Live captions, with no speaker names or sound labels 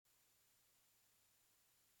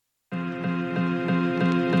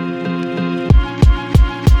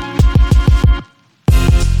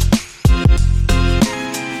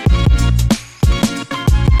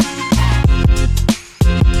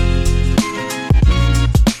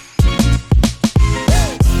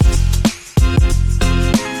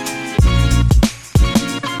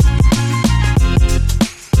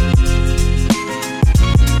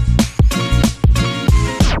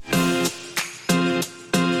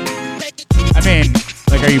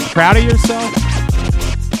Like, are you proud of yourself?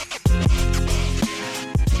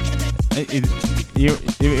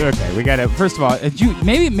 Okay, we gotta. First of all,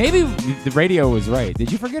 maybe the radio was right.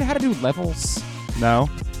 Did you forget how to do levels? No,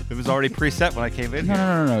 it was already preset when I came in.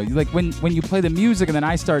 No. Like when you play the music and then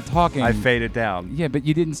I start talking, I faded down. Yeah, but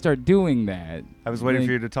you didn't start doing that. I was waiting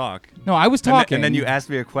for you to talk. No, I was talking, and then you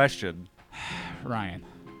asked me a question. Ryan,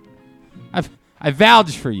 I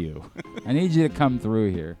vouched for you. I need you to come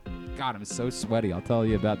through here. God, I'm so sweaty. I'll tell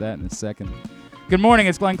you about that in a second. Good morning,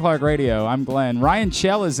 it's Glenn Clark Radio. I'm Glenn. Ryan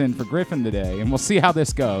Chell is in for Griffin today, and we'll see how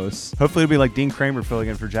this goes. Hopefully it'll be like Dean Kramer filling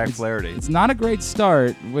in for Jack Flaherty. It's not a great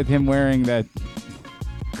start with him wearing that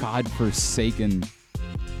godforsaken...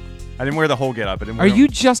 I didn't wear the whole get-up. Are you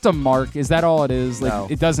just a mark? Is that all it is? Like, no.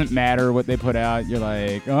 It doesn't matter what they put out. You're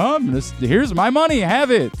like, here's my money, have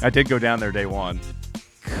it. I did go down there day one.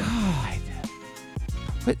 God.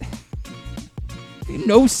 But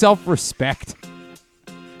no self-respect.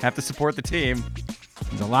 Have to support the team.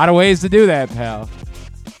 There's a lot of ways to do that, pal.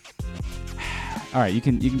 All right, you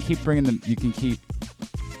can keep keep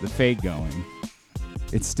the fade going.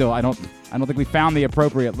 It's still I don't think we found the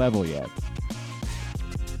appropriate level yet.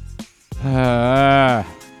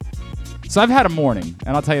 So I've had a morning,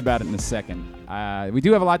 and I'll tell you about it in a second. We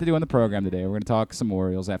do have a lot to do on the program today. We're going to talk some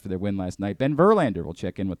Orioles after their win last night. Ben Verlander will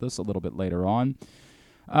check in with us a little bit later on.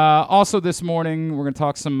 Also this morning, we're going to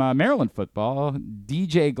talk some Maryland football.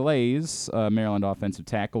 DJ Glaze, Maryland offensive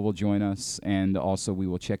tackle, will join us, and also we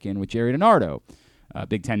will check in with Gerry DiNardo,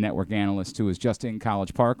 B10 Network analyst, who is just in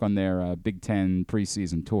College Park on their Big Ten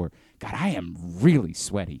preseason tour. God, I am really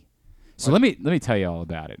sweaty. So let me tell you all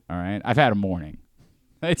about it, all right? I've had a morning.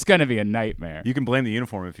 It's going to be a nightmare. You can blame the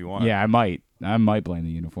uniform if you want. Yeah, I might blame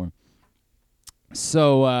the uniform.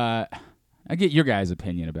 So I get your guys'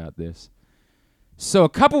 opinion about this. So a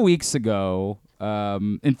couple weeks ago,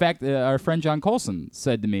 in fact, our friend John Colson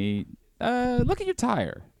said to me, look at your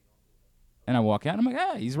tire. And I walk out, and I'm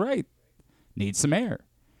like, he's right. Needs some air.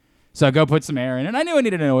 So I go put some air in, and I knew I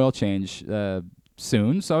needed an oil change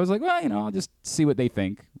soon. So I was like, well, I'll just see what they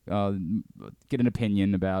think. Get an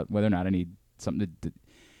opinion about whether or not I need something to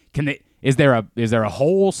is there a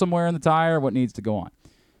hole somewhere in the tire? What needs to go on?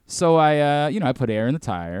 So I put air in the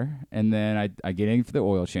tire, and then I get in for the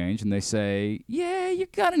oil change, and they say, yeah, you're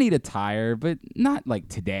going to need a tire, but not like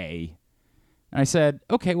today. And I said,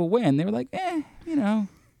 okay, well, when? They were like, in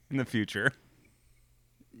the future.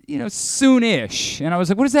 Soonish. And I was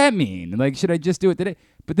like, what does that mean? Like, should I just do it today?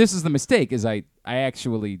 But this is the mistake, is I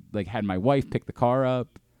actually like had my wife pick the car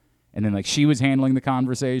up, and then like she was handling the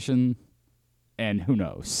conversation, and who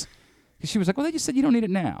knows? Because she was like, well, they just said you don't need it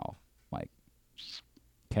now. Like,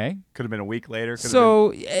 okay. Could have been a week later.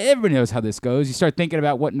 So everybody knows how this goes. You start thinking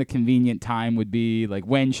about what a convenient time would be. Like,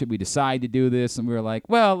 when should we decide to do this? And we were like,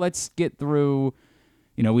 well, let's get through.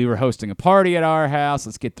 We were hosting a party at our house.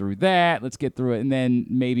 Let's get through that. Let's get through it. And then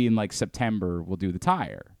maybe in like September, we'll do the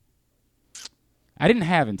tire. I didn't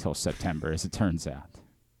have until September, as it turns out.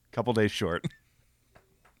 Couple days short.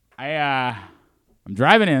 I'm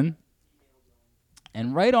driving in,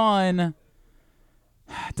 and right on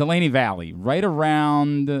Delaney Valley, right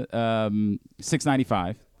around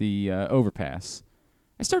 695, the overpass,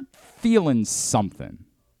 I start feeling something.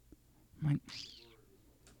 I'm like,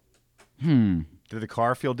 Did the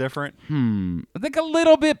car feel different? Like a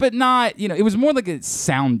little bit, but not, it was more like it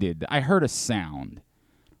sounded. I heard a sound.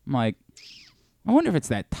 I'm like, I wonder if it's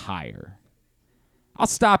that tire. I'll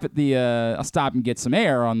stop and get some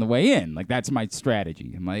air on the way in. Like, that's my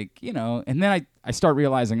strategy. I'm like, and then I start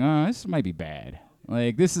realizing, this might be bad.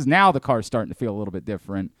 Like, now the car's starting to feel a little bit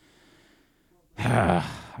different. All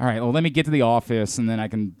right, well, let me get to the office, and then I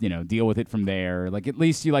can, deal with it from there. Like, at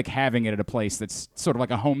least you like having it at a place that's sort of like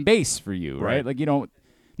a home base for you, right? Like,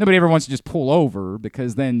 nobody ever wants to just pull over,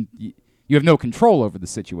 because then you have no control over the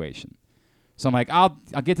situation. So I'm like, I'll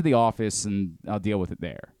get to the office, and I'll deal with it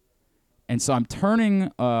there. And so I'm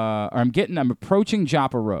I'm approaching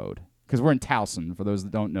Joppa Road, because we're in Towson. For those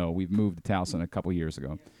that don't know, we've moved to Towson a couple years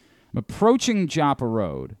ago. I'm approaching Joppa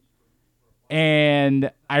Road, and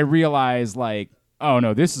I realize, like, oh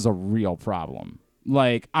no, this is a real problem.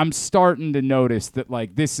 Like, I'm starting to notice that,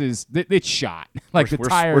 like, it's shot. Like, the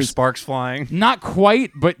tires. Were sparks flying? Not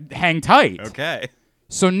quite, but hang tight. Okay.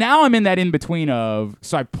 So now I'm in that in-between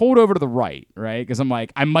so I pulled over to the right, because I'm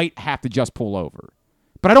like, I might have to just pull over.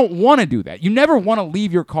 But I don't want to do that. You never want to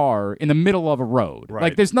leave your car in the middle of a road. Right.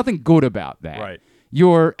 Like, there's nothing good about that. Right.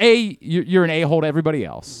 You're an a-hole to everybody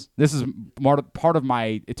else. This is part of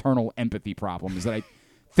my eternal empathy problem, is that I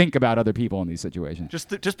think about other people in these situations.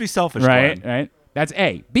 Just be selfish, right? Glenn. Right. That's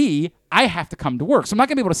A. B, I have to come to work, so I'm not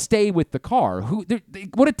going to be able to stay with the car.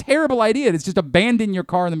 What a terrible idea. It's just abandon your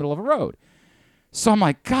car in the middle of a road. So I'm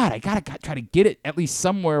like, God, I got to try to get it at least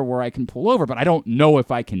somewhere where I can pull over, but I don't know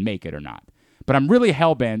if I can make it or not. But I'm really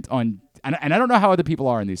hell-bent on, and I don't know how other people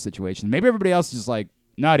are in these situations. Maybe everybody else is just like,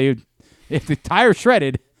 nah, dude, if the tire's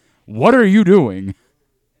shredded, what are you doing?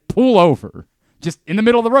 Pull over. Just in the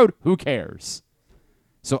middle of the road, who cares?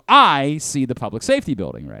 So I see the public safety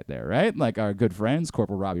building right there, right? Like our good friends,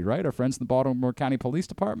 Corporal Robbie Wright, our friends in the Baltimore County Police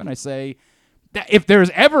Department. I say, that if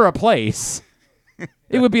there's ever a place,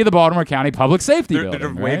 it would be the Baltimore County Public Safety Building.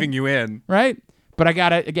 They're waving you in. Right? But I got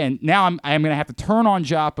to, again, now I'm going to have to turn on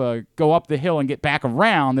Joppa, go up the hill, and get back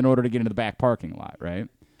around in order to get into the back parking lot, right?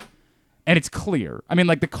 And it's clear. I mean,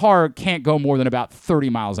 like, the car can't go more than about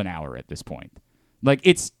 30 miles an hour at this point. Like,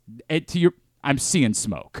 I'm seeing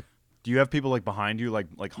smoke. Do you have people like behind you,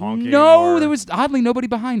 like honking? No, there was oddly nobody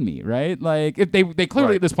behind me, right? Like, if they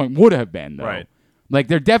clearly at this point would have been, though. Right. Like,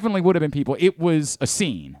 there definitely would have been people. It was a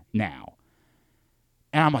scene now.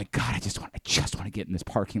 And I'm like, God, I just want to get in this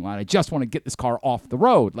parking lot. I just want to get this car off the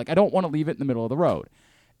road. Like, I don't want to leave it in the middle of the road.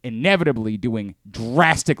 Inevitably doing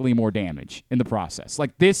drastically more damage in the process.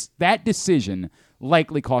 Like, that decision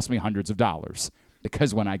likely cost me hundreds of dollars.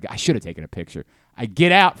 Because when I should have taken a picture. I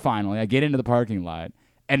get out finally. I get into the parking lot.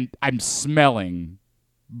 And I'm smelling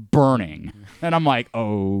burning. And I'm like,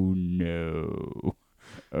 oh, no.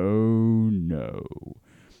 Oh, no.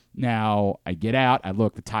 Now, I get out. I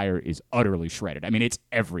look. The tire is utterly shredded. I mean, it's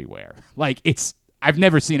everywhere. Like, I've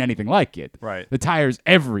never seen anything like it. Right. The tire's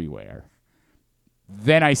everywhere.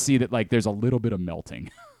 Then I see that, like, there's a little bit of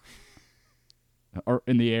melting. Or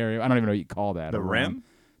in the area. I don't even know what you call that. The rim?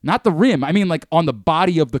 Not the rim. I mean, like, on the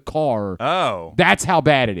body of the car. Oh. That's how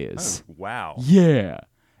bad it is. Oh, wow. Yeah.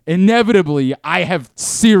 Inevitably, I have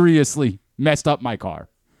seriously messed up my car.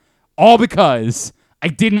 All because I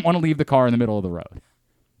didn't want to leave the car in the middle of the road.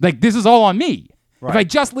 Like, this is all on me. Right. If I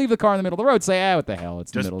just leave the car in the middle of the road, say, what the hell,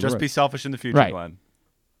 it's the middle of the road. Just be selfish in the future, right. Glenn.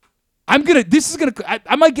 I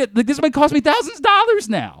might get, like, this might cost me thousands of dollars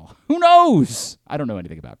now. Who knows? I don't know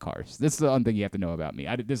anything about cars. This is the one thing you have to know about me.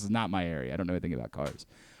 This is not my area. I don't know anything about cars.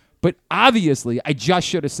 But obviously, I just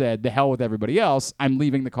should have said, the hell with everybody else. I'm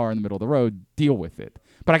leaving the car in the middle of the road. Deal with it.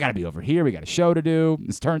 But I got to be over here. We got a show to do.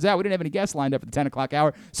 This turns out we didn't have any guests lined up at the 10 o'clock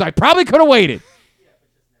hour, so I probably could have waited.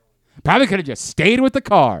 Probably could have just stayed with the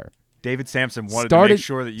car. David Sampson wanted to make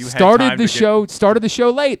sure that you had time started the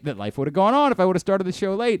show late. That life would have gone on if I would have started the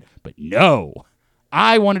show late. But no,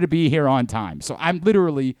 I wanted to be here on time. So I'm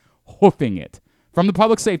literally hoofing it from the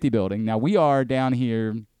public safety building. Now, we are down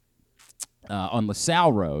here on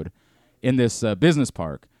LaSalle Road in this business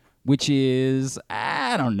park, which is,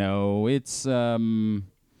 I don't know. It's, I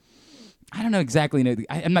don't know exactly.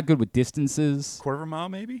 I'm not good with distances. Quarter of a mile,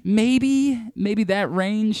 maybe? Maybe that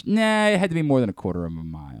range. Nah, it had to be more than a quarter of a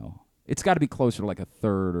mile. It's got to be closer to like a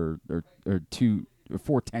third or 2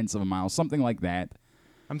 or 4/10 of a mile, something like that.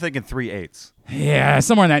 I'm thinking 3/8. Yeah,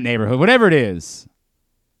 somewhere in that neighborhood, whatever it is.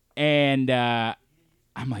 And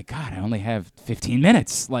I'm like, God, I only have 15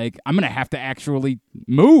 minutes. Like, I'm going to have to actually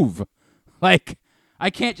move. Like, I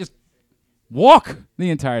can't just walk the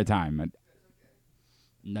entire time.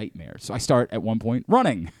 Nightmare. So I start at one point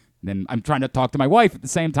running. Then I'm trying to talk to my wife at the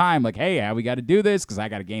same time. Like, hey, how we got to do this? Because I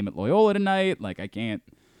got a game at Loyola tonight. Like, I can't.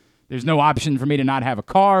 There's no option for me to not have a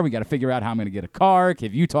car. We got to figure out how I'm going to get a car.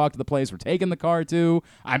 Have you talked to the place we're taking the car to?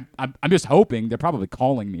 I'm just hoping. They're probably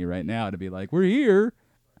calling me right now to be like, we're here.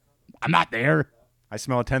 I'm not there. I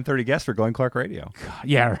smell a 10:30 guest for Glenn Clark Radio. God,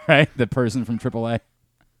 yeah, right. The person from AAA.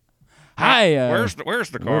 Hi. Where's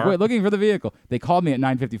the car? We're looking for the vehicle. They called me at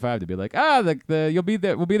 9:55 to be like, you'll be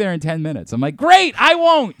there. We'll be there in 10 minutes. I'm like, great. I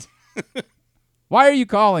won't. Why are you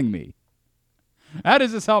calling me? How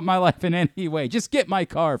does this help my life in any way? Just get my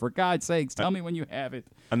car, for God's sakes. Tell me when you have it.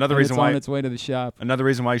 Another reason why it's on its way to the shop. Another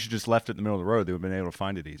reason why you should just left it in the middle of the road. They would have been able to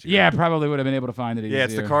find it easier. Yeah, probably would have been able to find it easier. Yeah,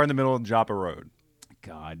 it's the car in the middle of Joppa Road.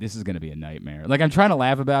 God, this is going to be a nightmare. Like, I'm trying to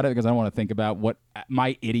laugh about it because I don't want to think about what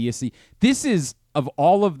my idiocy. This is, of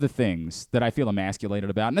all of the things that I feel emasculated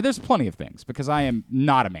about. Now, there's plenty of things because I am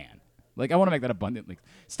not a man. Like, I want to make that abundantly.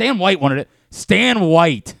 Stan White wanted it. Stan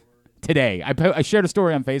White today. I shared a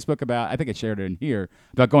story on Facebook about, I think I shared it in here,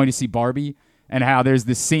 about going to see Barbie and how there's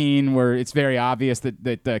this scene where it's very obvious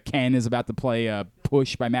that Ken is about to play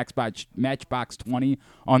Push by Matchbox 20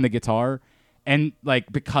 on the guitar. And,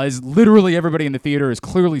 like, because literally everybody in the theater has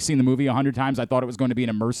clearly seen the movie 100 times, I thought it was going to be an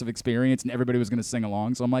immersive experience and everybody was going to sing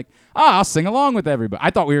along. So I'm like, I'll sing along with everybody.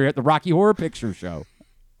 I thought we were at the Rocky Horror Picture Show.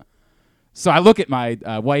 So I look at my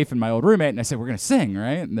wife and my old roommate and I say, we're going to sing,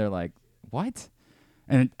 right? And they're like, what?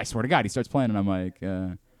 And I swear to God, he starts playing and I'm like,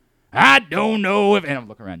 I don't know if, and I'm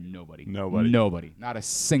looking around, nobody. Nobody. Not a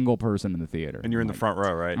single person in the theater. And you're in the Like, front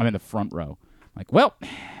row, right? I'm in the front row. Like, well,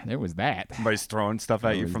 there was that. Somebody's throwing stuff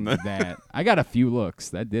at you from the. That. I got a few looks.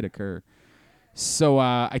 That did occur. So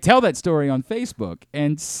I tell that story on Facebook,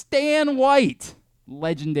 and Stan White,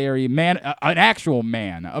 legendary man, an actual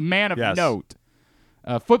man, a man of note,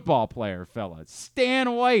 a football player, fella,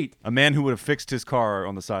 Stan White. A man who would have fixed his car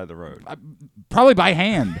on the side of the road. Probably by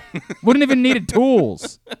hand. Wouldn't even needed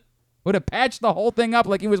tools. Would have patched the whole thing up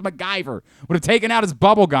like he was MacGyver. Would have taken out his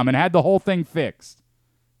bubble gum and had the whole thing fixed.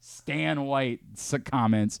 Stan White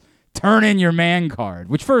comments, turn in your man card,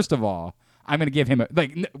 which, first of all, I'm going to give him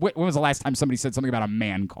when was the last time somebody said something about a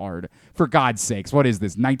man card? For God's sakes, what is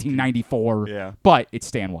this, 1994? Yeah. But it's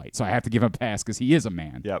Stan White, so I have to give him a pass because he is a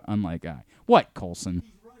man. Yep. Unlike I. What, Colson?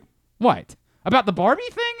 He's right. What? About the Barbie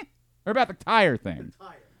thing? Or about the tire thing? The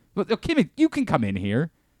tire. But, Kimmy, you can come in here.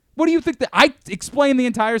 What do you think that I explain the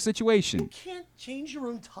entire situation? You can't change your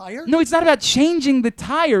own tire? No, it's not about changing the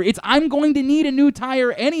tire. It's I'm going to need a new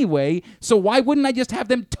tire anyway, so why wouldn't I just have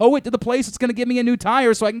them tow it to the place that's going to give me a new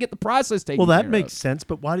tire so I can get the process taken care of? Well, that makes sense,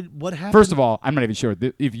 but what happened? First of all, I'm not even sure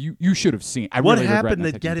if you should have seen. What happened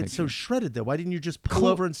to get it so shredded though? Why didn't you just pull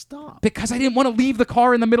over and stop? Because I didn't want to leave the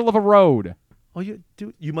car in the middle of a road. Oh,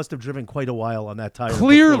 you must have driven quite a while on that tire.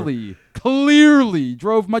 Clearly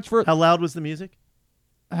drove much further. How loud was the music?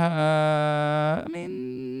 I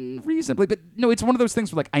mean, reasonably, but no, it's one of those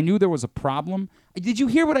things where, like, I knew there was a problem. Did you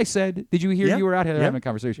hear what I said? Did you hear you were out here having a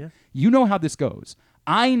conversation? Yeah. You know how this goes.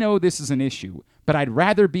 I know this is an issue, but I'd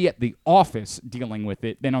rather be at the office dealing with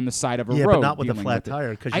it than on the side of a road. Yeah, but not with a flat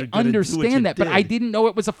tire. I understand that, but I didn't know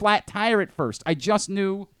it was a flat tire at first. I just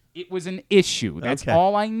knew it was an issue. That's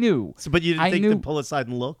all I knew. So, but you didn't think to pull aside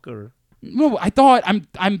and look, or? No, I thought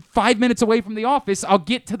I'm 5 minutes away from the office. I'll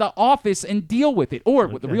get to the office and deal with it. Or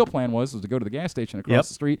what the real plan was to go to the gas station across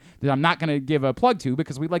the street that I'm not going to give a plug to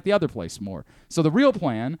because we like the other place more. So the real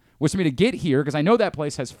plan was for me to get here because I know that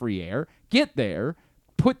place has free air. Get there,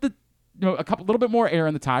 put the little bit more air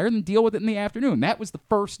in the tire, and deal with it in the afternoon. That was the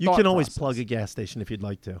first. You can always plug a gas station if you'd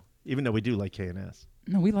like to, even though we do like K&S.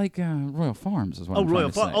 No, we like Royal Farms is what I'm Royal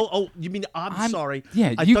Farms. Oh, you mean I'm sorry.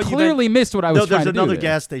 Yeah, you clearly missed what I was trying to do. No, there's another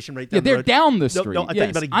gas station right down the road. Yeah, they're down the street. No, I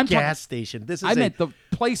thought you meant a gas station. I meant the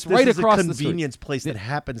place right across the street. This is a convenience place that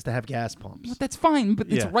happens to have gas pumps. Well, that's fine,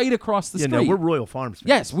 but it's right across the street. No, we're Royal Farms fans.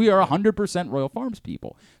 Yes, we are 100% Royal Farms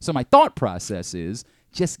people. So my thought process is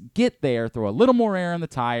just get there, throw a little more air in the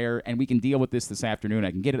tire, and we can deal with this afternoon. I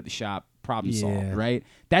can get it at the shop. Problem solved, right?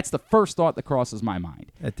 That's the first thought that crosses my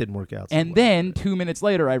mind. That didn't work out. And then 2 minutes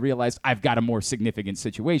later, I realized I've got a more significant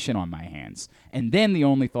situation on my hands. And then the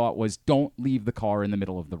only thought was, don't leave the car in the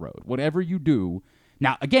middle of the road. Whatever you do.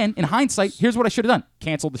 Now, again, in hindsight, here's what I should have done.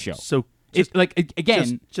 Canceled the show. So,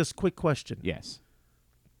 just quick question. Yes.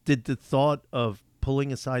 Did the thought of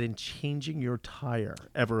pulling aside and changing your tire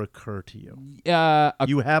ever occur to you?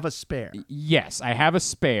 You have a spare. Yes, I have a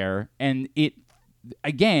spare. And it,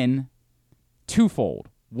 again, twofold.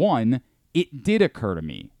 One, it did occur to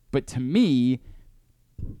me, but to me,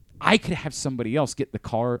 I could have somebody else get the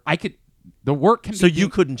car. The work can. So you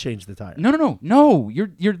couldn't change the tire. No.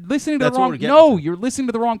 You're listening to the wrong. No, you're listening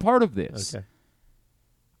to the wrong part of this. Okay.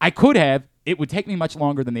 I could have. It would take me much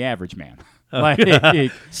longer than the average man.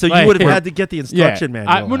 So you would have had to get the instruction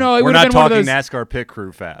manual. We're not talking NASCAR pit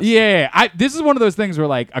crew fast. Yeah, this is one of those things where,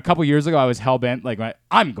 like, a couple years ago, I was hell bent. Like,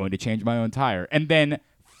 I'm going to change my own tire, and then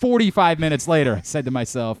 45 minutes later, I said to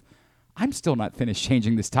myself, I'm still not finished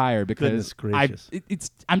changing this tire because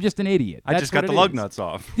I'm just an idiot. I just got the lug nuts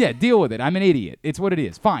off. Yeah, deal with it. I'm an idiot. It's what it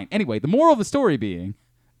is. Fine. Anyway, the moral of the story being,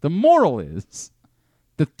 the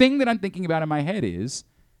thing that I'm thinking about in my head is,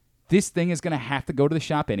 this thing is going to have to go to the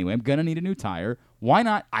shop anyway. I'm going to need a new tire. Why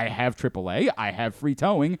not? I have AAA. I have free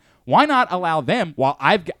towing. Why not allow them, while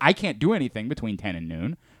I can't do anything between 10 and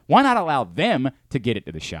noon, why not allow them to get it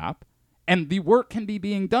to the shop? And the work can be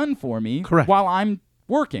being done for me while I'm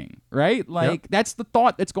working, right? Like, that's the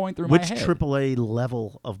thought that's going through my head. Which AAA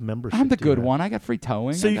level of membership? I'm the good one. I got free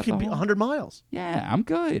towing. So you can be 100 miles. Yeah, I'm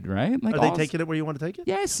good, right? Like, are they taking it where you want to take it?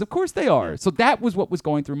 Yes, of course they are. So that was what was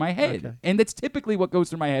going through my head. Okay. And that's typically what goes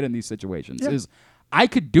through my head in these situations is I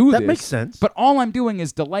could do this. That makes sense. But all I'm doing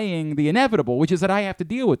is delaying the inevitable, which is that I have to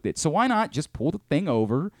deal with it. So why not just pull the thing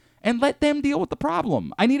over and let them deal with the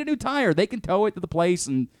problem? I need a new tire. They can tow it to the place,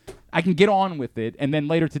 and I can get on with it. And then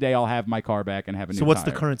later today, I'll have my car back and have a new tire. So what's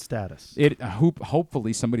the current status?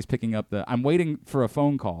 Hopefully somebody's picking up I'm waiting for a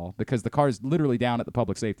phone call because the car is literally down at the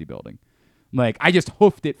public safety building. Like, I just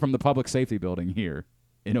hoofed it from the public safety building here.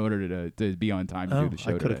 in order to be on time to do the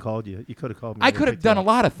show. I could have today. called you. You could have called me. I could have done a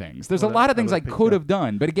lot of things. There's a lot of things I could have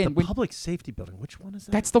done, but again, the public safety building. Which one is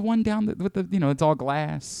that? That's the one down with the it's all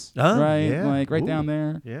glass, Oh, right? yeah. Like right Ooh. down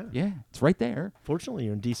there. Yeah. It's right there. Fortunately,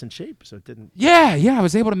 you're in decent shape, so it didn't. Yeah, I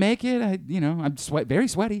was able to make it. I'm very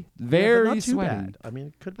sweaty, very but not too sweaty. bad. I mean,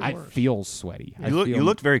 it could be I worse. feel sweaty. You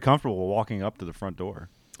looked very comfortable walking up to the front door.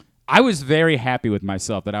 I was very happy with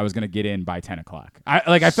myself that I was going to get in by 10 o'clock.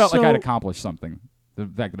 I felt like I'd accomplished something. The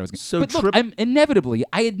fact that I was going to. But look, inevitably,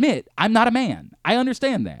 I admit, I'm not a man. I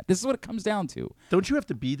understand that. This is what it comes down to. Don't you have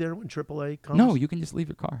to be there when AAA comes? No, you can just leave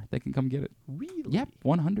your car. They can come get it. Really? Yep,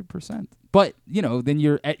 100%. But, then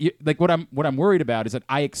you're like what I'm worried about is that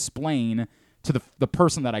I explain to the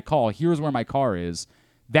person that I call, here's where my car is.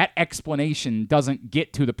 That explanation doesn't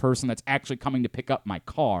get to the person that's actually coming to pick up my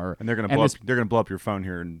car, and they're going to blow up your phone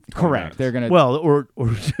here. In 20 correct. minutes. They're going to or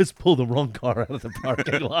just pull the wrong car out of the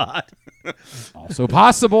parking lot. Also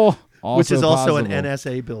possible. Which is also an possible.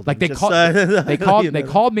 NSA building. Like they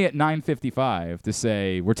called me at 9:55 to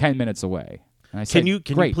say we're 10 minutes away. And I said,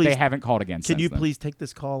 great. They haven't called again. Can you please take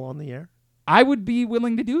this call on the air? I would be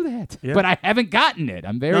willing to do that, but I haven't gotten it.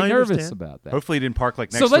 I'm very nervous about that. Hopefully, you didn't park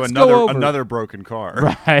next to another broken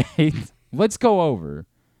car. Right. Let's go over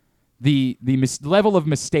the level of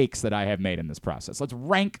mistakes that I have made in this process. Let's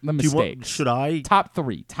rank the mistakes. Should I? Top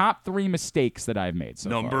three mistakes that I've made so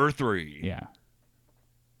far. Number 3. Yeah.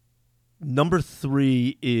 Number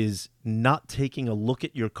 3 is not taking a look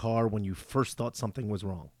at your car when you first thought something was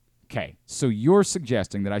wrong. Okay, so you're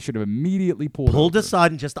suggesting that I should have immediately pulled over.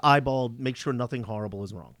 Aside and just eyeballed, make sure nothing horrible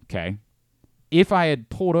is wrong. Okay. If I had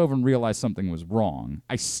pulled over and realized something was wrong,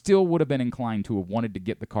 I still would have been inclined to have wanted to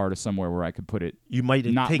get the car to somewhere where I could put it. You might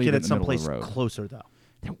have taken it in the someplace middle of the road. closer, though.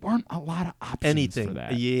 There weren't a lot of options for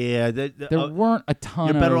that. Yeah. There weren't a ton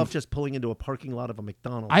You're better off just pulling into a parking lot of a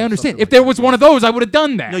McDonald's. I understand. If there was one of those, I would have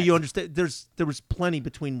done that. No, you understand. There was plenty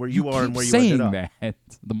between where you are and where you ended up. That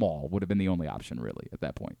the mall would have been the only option, really, at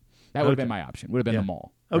that point. That would have been my option. Would have been the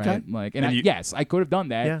mall. Okay. Right? Yes, I could have done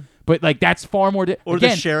that. Yeah. But that's far more. Or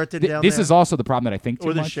again, the Sheraton down there. This is also the problem that I think too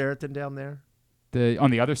much. Or the Sheraton down there.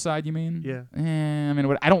 On the other side, you mean? Yeah. I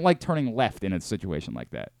mean, I don't like turning left in a situation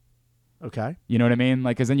like that. Okay. You know what I mean?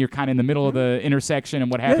 Like, because then you're kind of in the middle of the intersection,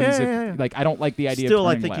 and what happens if, like, I don't like the idea of turning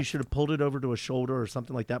left. Still, I think you should have pulled it over to a shoulder or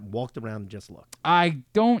something like that and walked around and just looked. I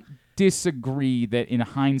don't disagree that in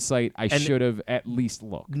hindsight I should have at least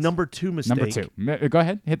looked. Number 2 mistake. Number 2. Go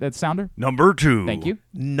ahead. Hit that sounder. Number 2. Thank you.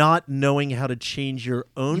 Not knowing how to change your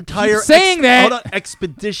own tire. Keep saying that. Hold on,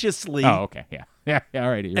 expeditiously. Oh, okay. Yeah. Yeah. All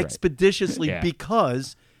right. You're expeditiously right.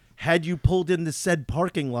 because had you pulled in the said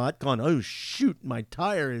parking lot, gone, oh, shoot, my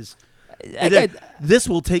tire is... this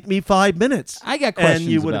will take me 5 minutes. I got questions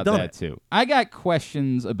and you would about have done that, too. I got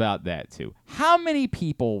questions about that, too. How many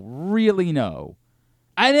people really know?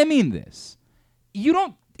 And I mean this. You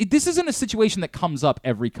don't... This isn't a situation that comes up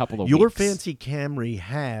every couple of weeks. Your fancy Camry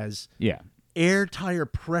has air tire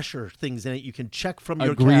pressure things in it you can check from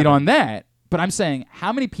your Agreed cabin. on that. But I'm saying,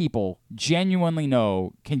 how many people genuinely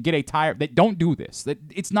know can get a tire that don't do this? That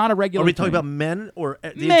it's not a regular. Are we thing. talking about men or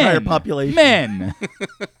the entire population? Men.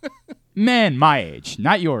 Men my age,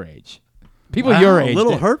 not your age. People your age. A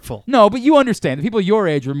little hurtful. No, but you understand. The people your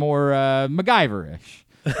age are more MacGyver-ish.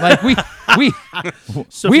 Like we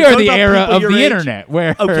are the era of the internet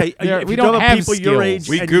where we don't have people skills. Your age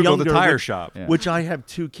we and Googled younger, the tire shop, which I have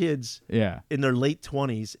 2 kids in their late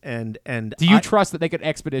 20s, and do you trust that they could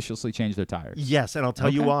expeditiously change their tires? Yes, and I'll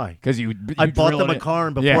tell you why. Because I bought them a car,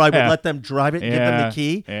 and before I would let them drive it and give them the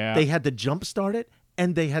key, they had to jump start it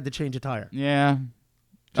and they had to change a tire. Yeah.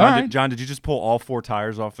 John, did you just pull all 4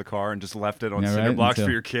 tires off the car and just left it on cinder blocks for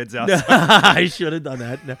your kids outside? I should have done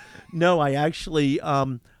that. No, I actually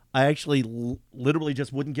literally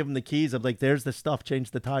just wouldn't give them the keys. I'm like, there's the stuff,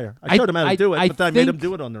 change the tire. I showed them how to do it, but I made them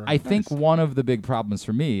do it on their own. I think one of the big problems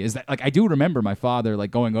for me is that, like, I do remember my father,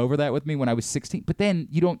 like, going over that with me when I was 16, but then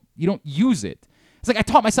you don't use it. It's like I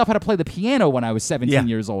taught myself how to play the piano when I was 17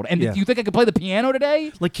 years old. And do you think I could play the piano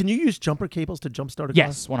today? Like, can you use jumper cables to jumpstart a car?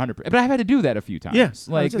 Yes, 100%. But I've had to do that a few times. Yes.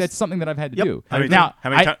 Like, that's something that I've had to do. How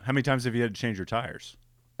many times have you had to change your tires?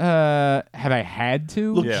 Have I had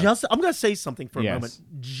to? Look, I'm going to say something for a moment.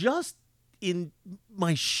 Just in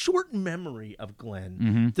my short memory of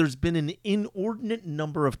Glenn, there's been an inordinate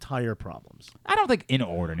number of tire problems. I don't think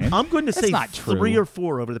inordinate. I'm going to say not 3 or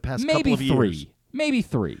 4 over the past couple of years. Maybe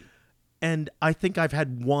 3. And I think I've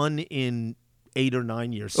had 1 in 8 or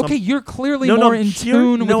 9 years. Okay, you're clearly more in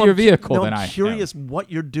tune with your vehicle than I am. I'm curious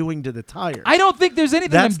what you're doing to the tires. I don't think there's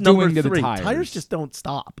anything I'm doing to the tires. Tires just don't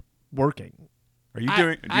stop working. Are you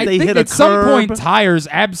doing? I they think hit a at some point curb? tires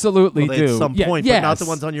absolutely Well, do. at some point, yes. but not the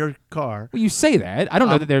ones on your car. Well, you say that. I don't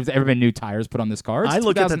know that there's ever been new tires put on this car. It's I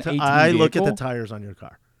look at the 2018 look at the vehicle. tires on your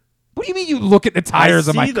car. What do you mean you look at the tires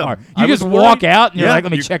of my see them. car? I You just was walk worried- out and you're Yeah. like,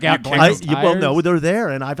 let me check out can't Glenn's go- tires? Well, no, they're there,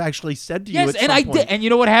 and I've actually said to you. Yes, at and some I point, did. And you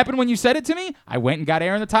know what happened when you said it to me? I went and got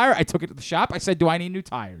air in the tire. I took it to the shop. I said, do I need new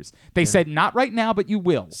tires? They said, not right now, but you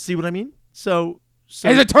will. See what I mean? So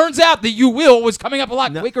As it turns out, the you will was coming up a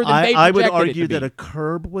lot quicker than they projected I would it argue to be. that a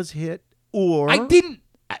curb was hit, or I didn't.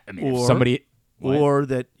 I mean, if or- somebody. What? or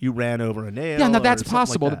that you ran over a nail. Yeah, now or that's something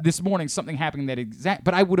possible. Like that. This morning something happened that exact.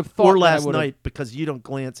 But I would have thought. Or that last I would've- night, because you don't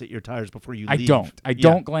glance at your tires before you I leave. don't. I Yeah.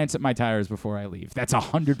 don't glance at my tires before I leave. That's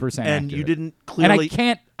 100%. And accurate. you didn't And clearly. I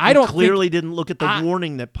can't. I you don't clearly think, didn't look at the I-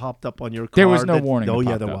 warning that popped up on your car. there was no that- warning. Oh that yeah,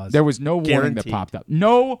 popped there up. was. There was no warning that Guaranteed. popped up.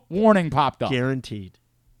 No warning popped up. Guaranteed.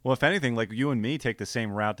 Well, if anything, like you and me take the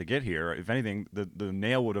same route to get here. If anything, the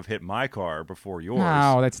nail would have hit my car before yours.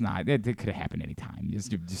 No, that's not. It could have happened anytime. You're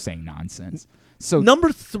just saying nonsense. So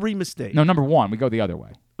Number 3 mistake. no, number one, we go the other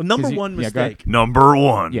way. Number 'Cause you- one yeah, go ahead. mistake. Number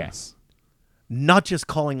one. Yes. Not just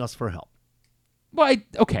calling us for help. Well,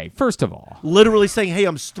 okay. First of all, Literally saying, "Hey,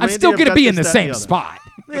 I'm I'm stranded. still I've going to got be this, in the that, same and other." spot.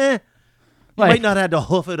 You Like- might not have to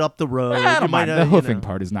hoof it up the road. I You don't might mind. not, The you hoofing know.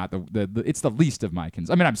 part is not the it's the least of my concerns.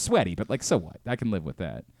 I mean, I'm sweaty, but like, so what? I can live with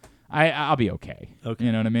that. I'll be okay. Okay.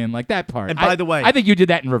 You know what I mean? Like that part. And by the way, I think you did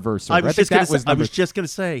that in reverse order. I think that was I number was just going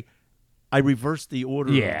to say, I reversed the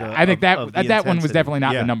order. Yeah, of the, I think of the that one was intensity. definitely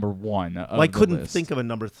not Yeah. the number one. Of Well, I the couldn't list. think of a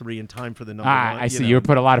number 3 in time for the number 1. I see. know. You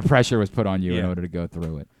put a lot of pressure was put on you in Yeah. order to go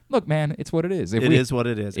through it. Look, man, it's what it is. It is what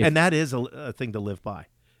it is, if- and that is a thing to live by.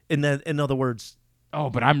 In other words, Oh,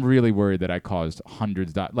 but I'm really worried that I caused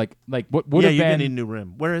hundreds. Like what would yeah, have you're been? getting a new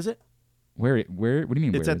rim. Where is it? Where? What do you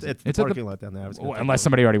mean? It's where at is it? it's the at the- parking lot down there. I was gonna Well, take unless a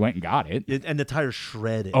somebody already went and got it. look. And the tire's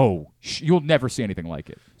shredded. Oh, you'll never see anything like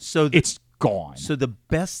it. so It's gone. so the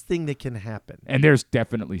best thing that can happen. And there's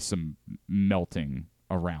definitely some melting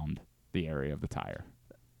around the area of the tire.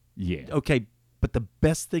 Yeah. Okay, but the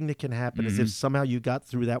best thing that can happen is Mm-hmm. if somehow you got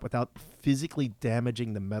through that without physically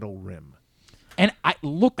damaging the metal rim. And I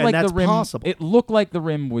looked And like that's the rim. possible. It looked like the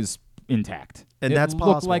rim was intact. And it that's looked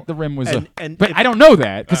possible. like the rim was. And but if- I don't know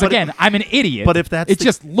that because but again, I'm an idiot. But if that's it the,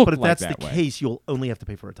 just looked but if like that's that the way. case, you'll only have to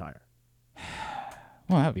pay for a tire.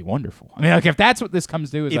 Well, that would be wonderful. I mean, like if that's what this comes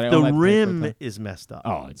to, is If I the only have to pay for rim the- is messed up,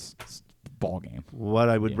 oh, it's ball game. what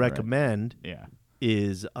I would Yeah, right. recommend Yeah.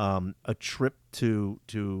 is a trip to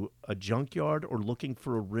a junkyard or looking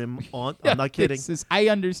for a rim on. I'm not kidding. I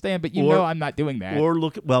understand, but you Or- know I'm not doing that. Or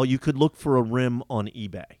you could look for a rim on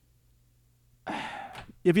eBay.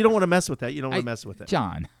 If you don't want to mess with that, you don't want to mess with it.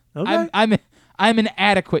 John, Okay. I'm an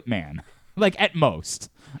adequate man. Like at most,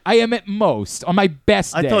 I am at most on my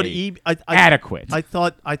best day. I thought adequate. I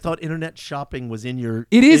thought internet shopping was in your.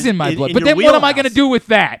 It is in my blood. in But your then what am I wheelhouse. going to do with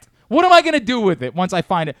that? What am I going to do with it once I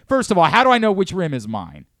find it? First of all, how do I know which rim is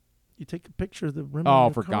mine? You take a picture of the rim. Oh, on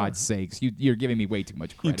your for car. God's sakes. You're giving me way too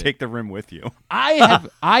much You credit. take the rim with you.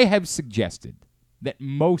 I have suggested that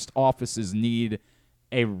most offices need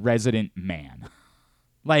a resident man.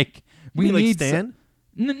 Like we You mean like need Stan?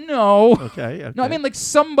 no. Okay. No, I mean like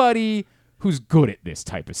somebody who's good at this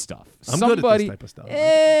type of stuff. I'm good at this somebody, type of stuff.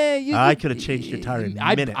 I could have changed your tire in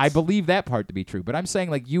I minutes. believe that part to be true, but I'm saying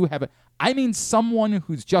like you have I mean someone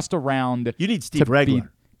who's just around. You need to Steve be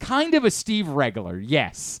Regler. kind of a Steve Regler,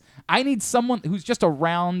 yes. I need someone who's just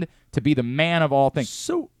around to be the man of all things.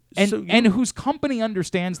 So And whose company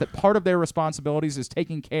understands that part of their responsibilities is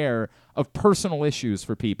taking care of personal issues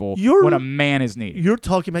for people when a man is needed. you're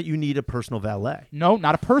talking about you need a personal valet. No,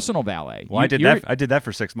 not a personal valet. Well, I did that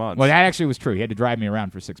for 6 months. Well, that actually was true. He had to drive me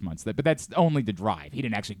around for 6 months, but that's only to drive. He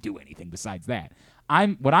didn't actually do anything besides that.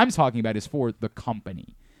 What I'm talking about is for the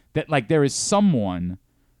company. That like there is someone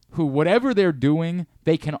who whatever they're doing,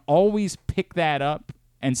 they can always pick that up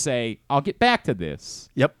and say, "I'll get back to this."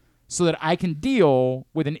 Yep. So that I can deal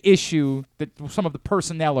with an issue that some of the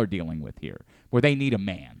personnel are dealing with here, where they need a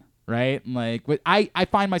man, right? Like, I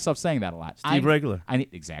find myself saying that a lot. Steve Regler.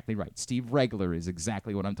 Exactly right. Steve Regler is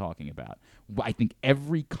exactly what I'm talking about. I think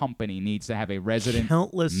every company needs to have a resident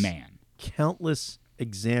man. Countless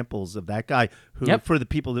examples of that guy who, Yep. for the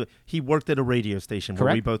people that he worked at a radio station where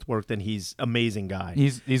Correct. we both worked, and he's an amazing guy.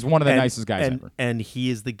 He's one of the nicest guys ever. And he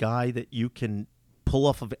is the guy that you can pull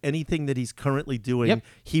off of anything that he's currently doing. Yep.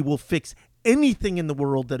 He will fix anything in the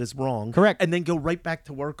world that is wrong. Correct. And then go right back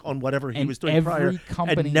to work on whatever he And was doing every prior.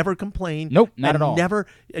 company- And never complain. Nope, not at all. Never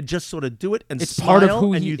just sort of do it and It's smile. part of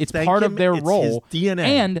who and he. you It's thank part him. of their It's role, his DNA.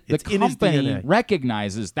 and the It's in his company DNA.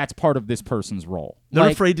 recognizes that's part of this person's role. They're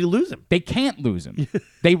Like, afraid to lose him. They can't lose him.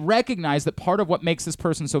 They recognize that part of what makes this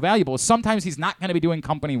person so valuable is sometimes he's not going to be doing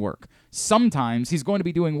company work. Sometimes he's going to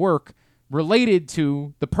be doing work related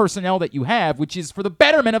to the personnel that you have, which is for the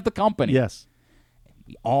betterment of the company. Yes.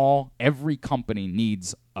 Every company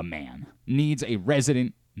needs a man, needs a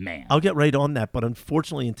resident man. I'll get right on that, but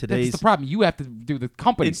unfortunately in today's That's the problem. You have to do the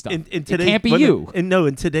company stuff. in It today's, can't be you. In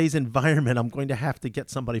today's environment, I'm going to have to get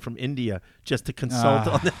somebody from India just to consult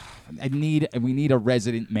on that. We need a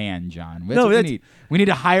resident man, John. That's No, what we that's- need. We need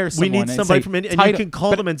to hire We someone. need and somebody say, from India, and title- you can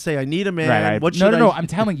call them and say, "I need a man." Right. What should No. I? I'm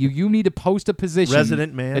telling you, you need to post a position.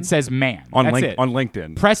 Resident man? That says man. on That's it.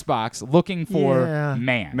 LinkedIn. Press box looking for Yeah.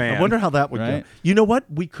 man. Man. I wonder how that would Right? go. You know what?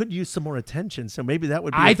 We could use some more attention, so maybe that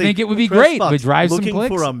would be. I a thing. think it would be Press great. box, Would drive some looking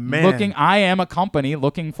clicks. for a man. I am a company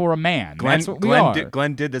looking for a man. That's what we are.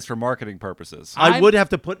 Glenn did this for marketing purposes. I would have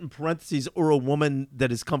to put in parentheses or a woman that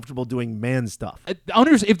is comfortable doing man stuff.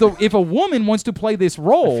 If a woman wants to play this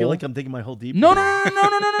role, I feel like I'm digging my hole deep. No.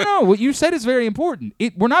 What you said is very important.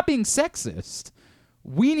 We're not being sexist.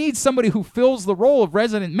 We need somebody who fills the role of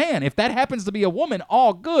resident man. If that happens to be a woman,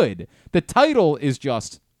 all good. The title is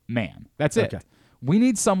just man. That's it. Okay. We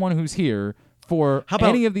need someone who's here for How about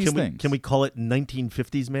any of these can things. Can we call it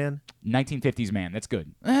 1950s man? 1950s man. That's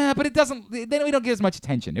good. But it doesn't. Then we don't get as much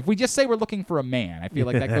attention. If we just say we're looking for a man, I feel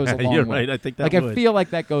like that goes a long You're way. right. I think that like would. I feel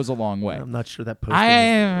like that goes a long way. I'm not sure that posting is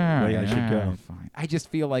the way I should go. Fine. I just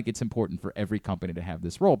feel like it's important for every company to have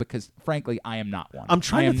this role because, frankly, I am not one. I'm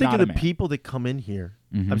trying I to am think of not the a man. people that come in here.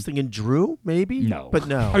 I was thinking Drew, maybe. No, but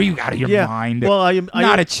no. Are you out of your Yeah. mind? Well,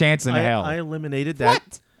 not a chance in hell. I eliminated that.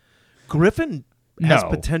 What? Griffin has No.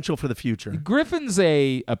 potential for the future. Griffin's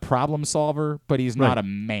a problem solver, but he's not a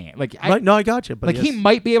man. Like Right? No, I got you. But Like he yes.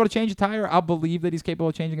 might be able to change a tire. I'll believe that he's capable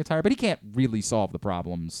of changing a tire, but he can't really solve the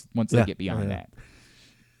problems once they Yeah. get beyond Yeah.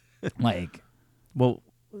 that. Like, Well,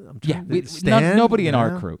 I'm yeah, trying to nobody in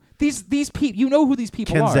our Yeah. crew. These people, you know who these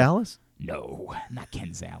people Ken are. Zales? No, not Ken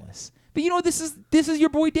Zales. But you know, this is your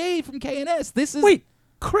boy Dave from KNS. This is Wait,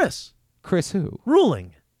 Chris Chris who?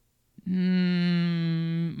 Ruling.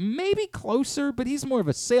 Maybe closer, but he's more of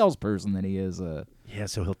a salesperson than he is a. Yeah,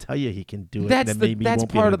 so he'll tell you he can do it. That's and then maybe he that's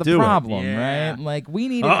won't be part able of the to do it. problem, Yeah. right? Like we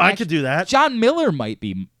need. Oh, I could do that. John Miller might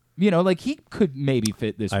be. Like he could maybe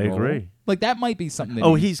fit this I role. agree. Like that might be something. That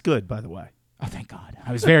Oh, he's good, by the way. Oh, thank God.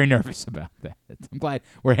 I was very nervous about that. I'm glad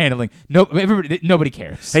we're handling. Nobody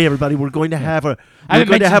cares. Hey, everybody, we're going to have a I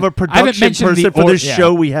haven't mentioned- production mentioned the person for this yeah.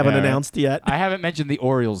 show we haven't Yeah. announced yet. I haven't mentioned the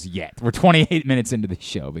Orioles yet. We're 28 minutes into the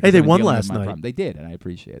show. because Hey, they I've been won dealing with last my night. problem. They did, and I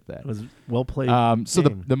appreciate that. It was well played. So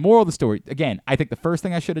game. the moral of the story, again, I think the first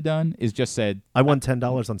thing I should have done is just said, I won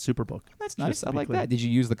 $10 on Superbook. that's Just nice. to I be like clear. that. Did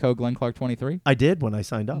you use the code Glenn Clark 23? I did when I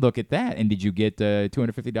signed up. Look at that. And did you get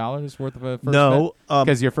 $250 worth of a first No, bet?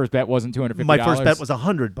 Because your first bet wasn't $250. My first bet was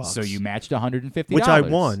 $100, So you matched $150. which I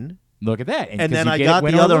won, Look at that. and 'cause then you I get it got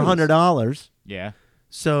win the or other lose. $100. Yeah.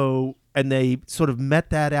 So, and they sort of met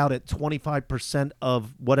that out at 25%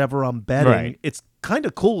 of whatever I'm betting. Right. It's kind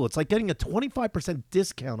of cool. It's like getting a 25%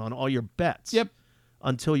 discount on all your bets. Yep.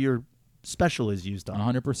 Until your special is used up.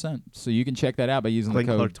 100%. So you can check that out by using Glenn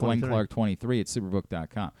the code Clark GlennClark23 at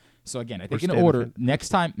superbook.com. So again, I think Or in Stan order, Fin. next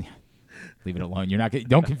time, leave it alone. You're not.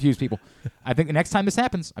 Don't confuse people. I think the next time this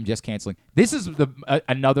happens, I'm just canceling. This is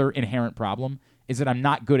another inherent problem is that I'm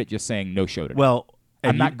not good at just saying no show today. Well,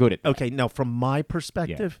 I'm not good at that. Okay, now from my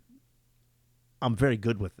perspective, I'm very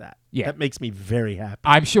good with that. Yeah. That makes me very happy.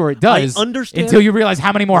 I'm sure it does. I understand- until you realize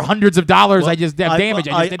how many more hundreds of dollars Well, I just have damage.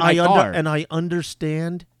 I just did my car. And I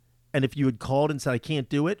understand. And if you had called and said I can't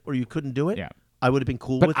do it or you couldn't do it, Yeah. I would have been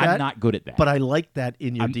cool but with I'm that. not good at that. But I like that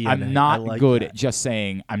in your DNA. I'm I not like good that. at just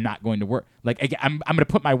saying I'm not going to work. Like again, I'm going to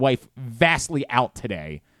put my wife vastly out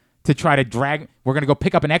today to try to drag. We're going to go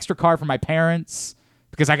pick up an extra car for my parents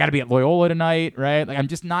because I got to be at Loyola tonight, right? Like I'm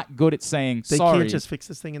just not good at saying They sorry. can't just fix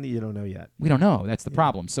this thing and you don't know yet. We don't know. That's the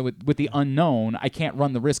problem. So with the unknown, I can't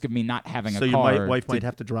run the risk of me not having So a your car. wife might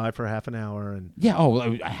have to drive for half an hour. And Yeah. Oh,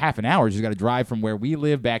 a half an hour. She's got to drive from where we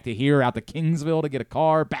live back to here, out to Kingsville to get a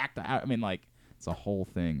car, back to. I mean, like it's a whole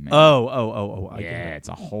thing, man. Oh! I get yeah, it. it's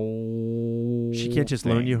a whole. She can't just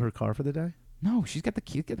loan thing. you her car for the day. No, she's got the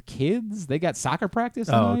kids. They got soccer practice.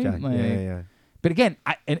 Oh, tonight. okay. Like- Yeah. But again,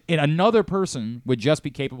 and another person would just be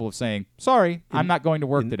capable of saying, "Sorry, I'm not going to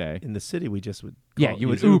work today." In the city, we just would. Yeah, call- you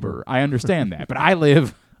would use Uber. I understand that, but I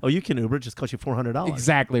live Oh, you can Uber. It just costs you $400.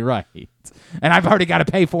 exactly right, and I've already got to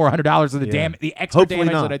pay $400 of the Yeah. the extra Hopefully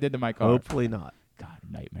damage not. that I did to my car. Hopefully not. God,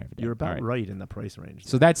 Nightmare of a day. You're about right in the price range.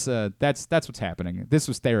 So that's what's happening. This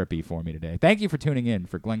was therapy for me today. Thank you for tuning in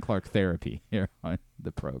for Glenn Clark Therapy here on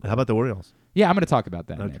the program. How about the Orioles? Yeah, I'm going to talk about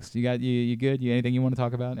that next. You good? Anything you want to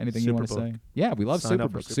talk about? Anything you want to say? Yeah, we love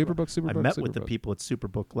Superbook. Superbook. I met with the people at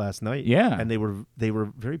Superbook last night. Yeah, and they were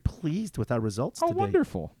very pleased with our results today.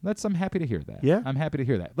 Wonderful! I'm happy to hear that. Yeah, I'm happy to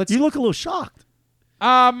hear that. You look a little shocked.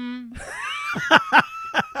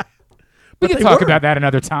 We can talk about that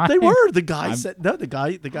another time. They were. The guy said no. The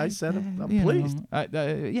guy said I'm pleased.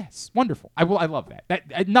 Yes, wonderful. I love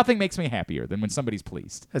that. Nothing makes me happier than when somebody's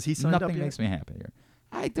pleased. Has he signed up yet? Nothing makes me happier.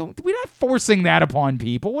 We're not forcing that upon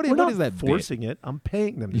people. What is that? Forcing it. I'm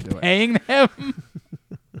paying them to do it. Paying them. All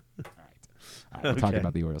right. We'll talk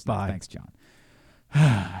about the Orioles. Bye. Thanks, John.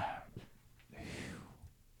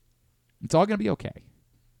 It's all going to be okay.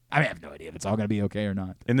 I have no idea if it's all going to be okay or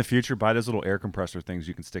not. In the future, buy those little air compressor things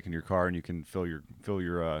you can stick in your car, and you can fill your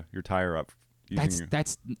tire up.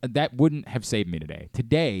 That wouldn't have saved me today.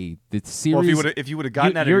 Today, the series. Well, if you would have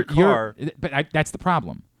gotten out of your car, that's the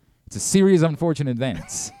problem. It's a series of unfortunate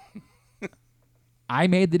events. I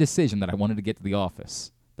made the decision that I wanted to get to the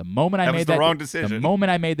office. The moment I made that wrong decision. The moment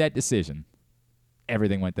I made that decision,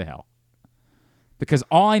 everything went to hell. Because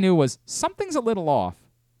all I knew was something's a little off,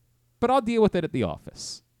 but I'll deal with it at the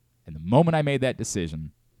office. And the moment I made that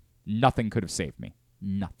decision, nothing could have saved me.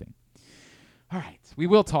 Nothing. All right. We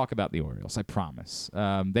will talk about the Orioles, I promise.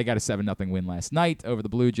 They got a 7-0 win last night over the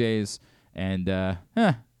Blue Jays. And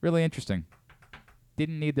really interesting.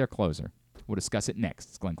 Didn't need their closer. We'll discuss it next.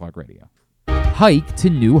 It's Glenn Clark Radio. Hike to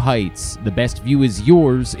new heights. The best view is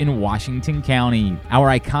yours in Washington County. Our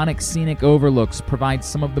iconic scenic overlooks provide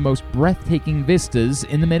some of the most breathtaking vistas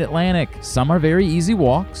in the Mid-Atlantic. Some are very easy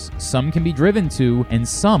walks, some can be driven to, and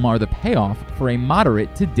some are the payoff for a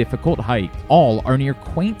moderate to difficult hike. All are near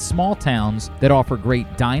quaint small towns that offer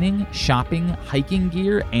great dining, shopping, hiking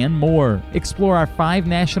gear, and more. Explore our 5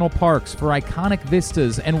 national parks for iconic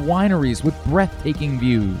vistas and wineries with breathtaking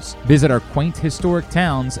views. Visit our quaint historic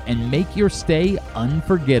towns and make your stay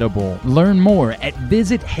unforgettable. Learn more at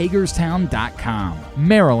visithagerstown.com.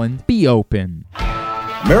 Maryland, be open.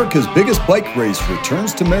 America's biggest bike race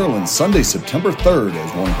returns to Maryland Sunday, September 3rd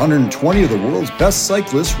as 120 of the world's best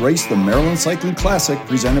cyclists race the Maryland Cycling Classic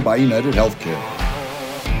presented by United Healthcare.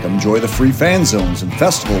 Come enjoy the free fan zones and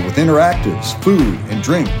festival with interactives, food, and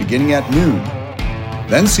drink beginning at noon.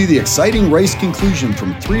 Then see the exciting race conclusion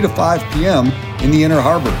from 3 to 5 p.m. in the Inner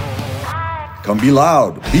Harbor. Come be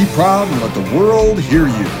loud, be proud, and let the world hear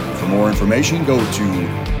you. For more information, go to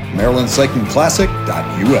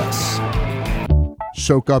marylandcyclingclassic.us.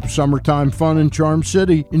 Soak up summertime fun in Charm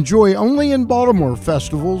City. Enjoy only in Baltimore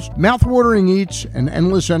festivals, mouth-watering eats, and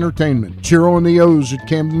endless entertainment. Cheer on the O's at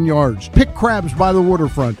Camden Yards. Pick crabs by the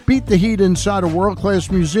waterfront. Beat the heat inside a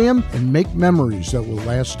world-class museum and make memories that will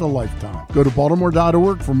last a lifetime. Go to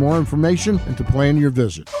baltimore.org for more information and to plan your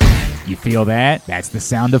visit. You feel that? That's the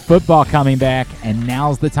sound of football coming back, and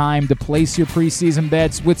now's the time to place your preseason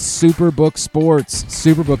bets with Superbook Sports.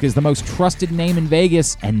 Superbook is the most trusted name in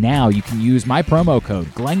Vegas, and now you can use my promo code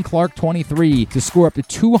GlennClark23 to score up to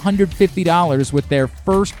 $250 with their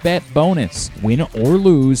first bet bonus. Win or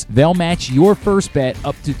lose, they'll match your first bet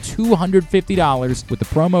up to $250 with the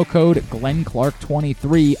promo code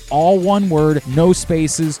GlennClark23. All one word, no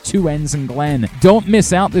spaces, 2 N's in Glenn. Don't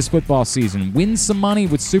miss out this football season. Win some money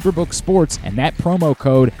with Superbook Sports and that promo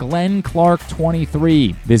code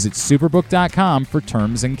GlennClark23. Visit superbook.com for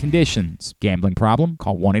terms and conditions. Gambling problem?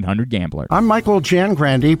 Call 1-800-GAMBLER. I'm Michael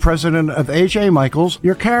Jangrandi, president of AJ Michaels,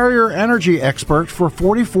 your carrier energy expert for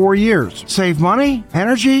 44 years. Save money,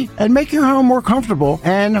 energy, and make your home more comfortable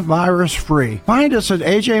and virus-free. Find us at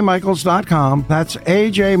ajmichaels.com. That's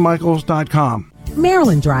ajmichaels.com.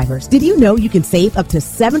 Maryland drivers, did you know you can save up to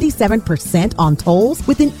 77% on tolls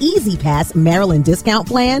with an Easy Pass Maryland discount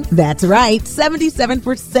plan? That's right,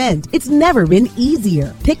 77%. It's never been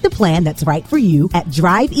easier. Pick the plan that's right for you at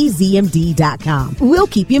driveezmd.com. We'll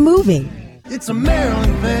keep you moving. It's a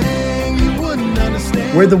Maryland thing you wouldn't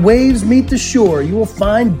understand. Where the waves meet the shore, you will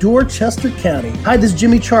find Dorchester County. Hi, this is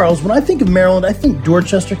Jimmy Charles. When I think of Maryland, I think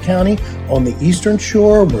Dorchester County on the eastern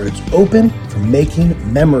shore where it's open for making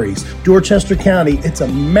memories. Dorchester County, it's a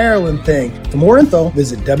Maryland thing. For more info,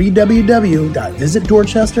 visit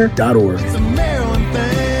www.visitdorchester.org. It's a Maryland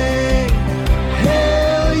thing.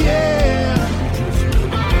 Hell yeah.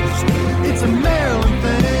 It's a Maryland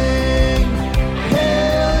thing.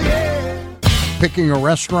 Hell yeah. Picking a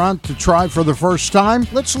restaurant to try for the first time?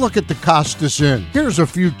 Let's look at the Costas Inn. Here's a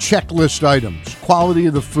few checklist items. Quality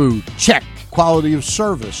of the food? Check. Quality of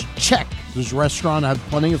service? Check. Does restaurant have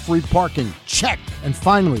plenty of free parking? Check. And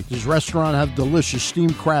finally, does restaurant have delicious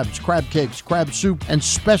steamed crabs, crab cakes, crab soup, and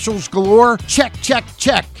specials galore? Check, check,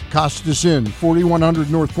 check. Costas Inn, 4100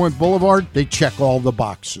 North Point Boulevard. They check all the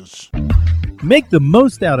boxes. Make the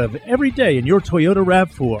most out of every day in your Toyota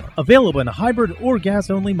RAV4. Available in hybrid or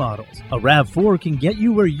gas-only models. A RAV4 can get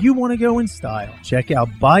you where you want to go in style. Check out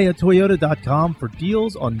buyatoyota.com for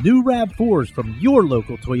deals on new RAV4s from your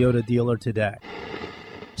local Toyota dealer today.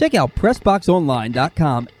 Check out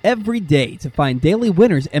PressBoxOnline.com every day to find daily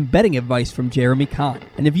winners and betting advice from Jeremy Kahn.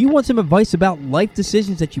 And if you want some advice about life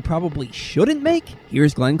decisions that you probably shouldn't make,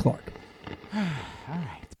 here's Glenn Clark.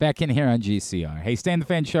 Back in here on GCR. Hey, Stan the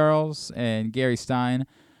Fan Charles and Gary Stein.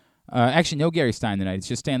 Actually, no Gary Stein tonight. It's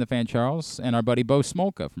just Stan the Fan Charles and our buddy Bo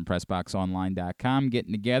Smolka from PressBoxOnline.com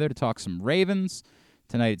getting together to talk some Ravens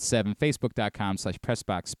tonight at 7.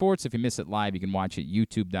 Facebook.com/PressBoxSports. If you miss it live, you can watch it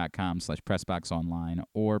YouTube.com/PressBoxOnline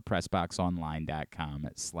or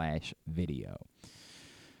PressBoxOnline.com/video.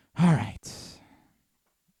 All right.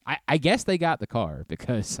 I guess they got the car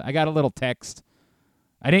because I got a little text.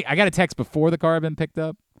 I got a text before the car had been picked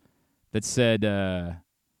up that said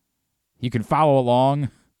you can follow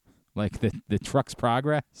along, like the truck's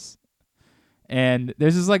progress. And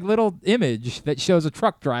there's this like little image that shows a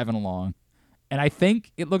truck driving along. And I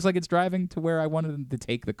think it looks like it's driving to where I wanted them to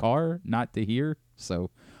take the car, not to here.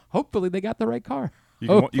 So hopefully they got the right car.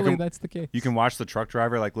 Hopefully that's the case. You can watch the truck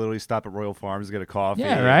driver like literally stop at Royal Farms, get a coffee,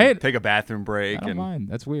 right? Take a bathroom break. I don't mind.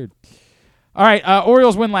 That's weird. All right,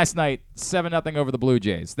 Orioles win last night, 7-0 over the Blue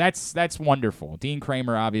Jays. That's wonderful. Dean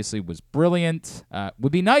Kramer obviously was brilliant.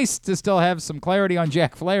 Would be nice to still have some clarity on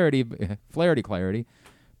Jack Flaherty, but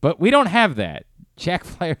we don't have that. Jack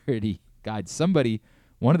Flaherty, God,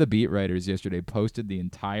 one of the beat writers yesterday posted the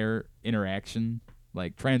entire interaction,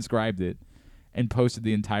 like transcribed it, and posted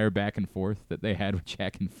the entire back and forth that they had with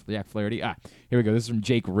Jack Flaherty. Here we go. This is from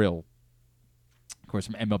Jake Rill, of course,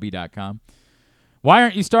 from MLB.com. Why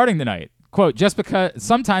aren't you starting tonight? Quote, just because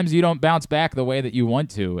sometimes you don't bounce back the way that you want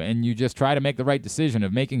to, and you just try to make the right decision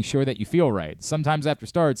of making sure that you feel right. Sometimes after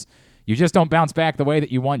starts, you just don't bounce back the way that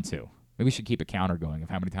you want to. Maybe we should keep a counter going of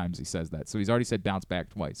how many times he says that. So he's already said bounce back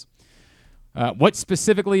twice. What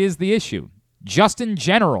specifically is the issue? Just in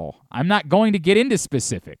general. I'm not going to get into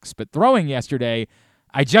specifics, but throwing yesterday,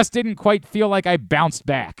 I just didn't quite feel like I bounced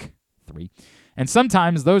back. 3. And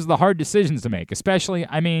sometimes those are the hard decisions to make, especially,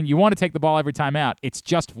 you want to take the ball every time out. It's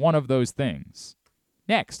just one of those things.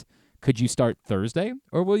 Next, could you start Thursday,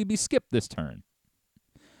 or will you be skipped this turn?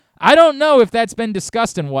 I don't know if that's been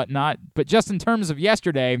discussed and whatnot, but just in terms of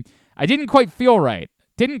yesterday, I didn't quite feel right.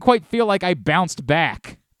 Didn't quite feel like I bounced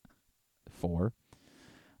back. 4.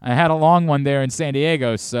 I had a long one there in San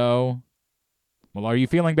Diego, so... Well, are you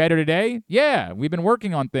feeling better today? Yeah, we've been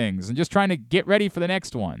working on things and just trying to get ready for the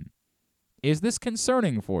next one. Is this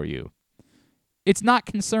concerning for you? It's not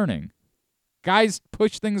concerning. Guys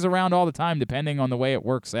push things around all the time depending on the way it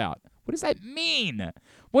works out. What does that mean?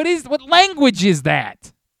 What language is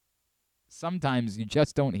that? Sometimes you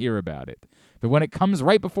just don't hear about it. But when it comes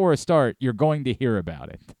right before a start, you're going to hear about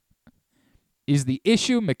it. Is the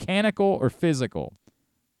issue mechanical or physical?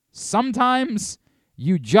 Sometimes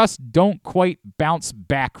you just don't quite bounce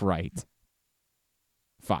back right.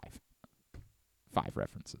 5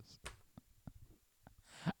 references.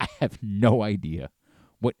 I have no idea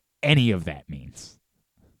what any of that means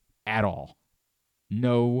at all.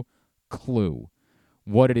 No clue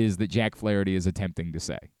what it is that Jack Flaherty is attempting to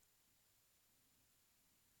say.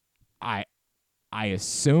 I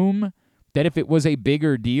assume that if it was a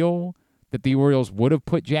bigger deal, that the Orioles would have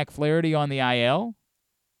put Jack Flaherty on the IL.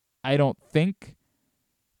 I don't think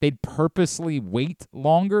they'd purposely wait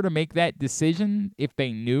longer to make that decision if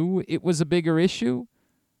they knew it was a bigger issue.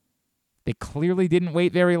 They clearly didn't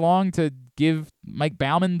wait very long to give Mike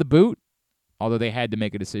Baumann the boot, although they had to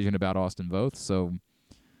make a decision about Austin Voth, so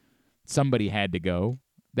somebody had to go.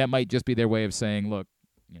 That might just be their way of saying, look,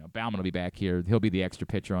 Baumann will be back here. He'll be the extra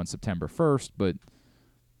pitcher on September 1st, but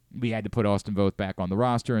we had to put Austin Voth back on the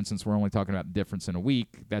roster, and since we're only talking about the difference in a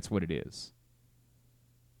week, that's what it is.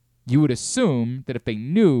 You would assume that if they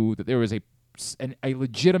knew that there was a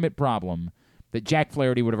legitimate problem, that Jack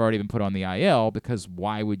Flaherty would have already been put on the IL, because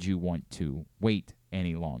why would you want to wait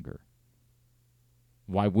any longer?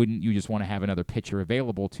 Why wouldn't you just want to have another pitcher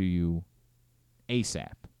available to you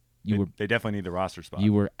ASAP? They definitely need the roster spot.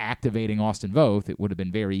 You were activating Austin Voth. It would have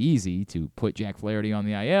been very easy to put Jack Flaherty on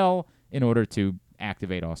the IL in order to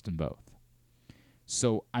activate Austin Voth.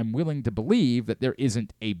 So I'm willing to believe that there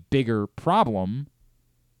isn't a bigger problem,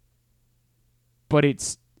 but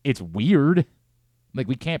it's weird. Like,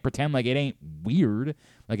 we can't pretend like it ain't weird,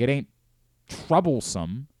 like it ain't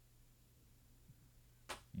troublesome.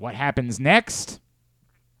 What happens next?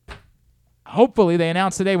 Hopefully they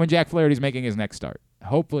announce today when Jack Flaherty's making his next start.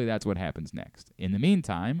 Hopefully that's what happens next. In the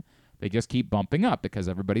meantime, they just keep bumping up because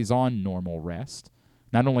everybody's on normal rest.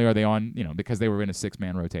 Not only are they on, because they were in a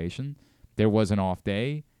 6-man rotation, there was an off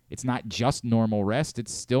day. It's not just normal rest.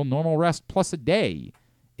 It's still normal rest plus a day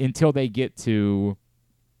until they get to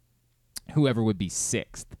whoever would be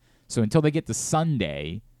 6th. So until they get to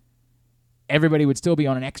Sunday, everybody would still be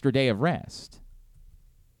on an extra day of rest.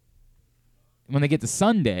 When they get to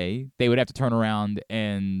Sunday, they would have to turn around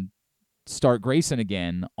and start Grayson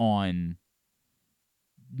again on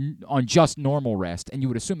just normal rest, and you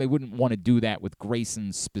would assume they wouldn't want to do that with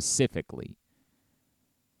Grayson specifically.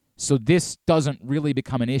 So this doesn't really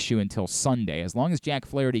become an issue until Sunday. As long as Jack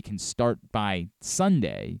Flaherty can start by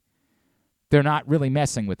Sunday, they're not really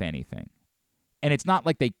messing with anything. And it's not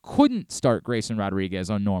like they couldn't start Grayson Rodriguez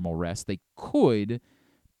on normal rest. They could,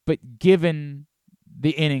 but given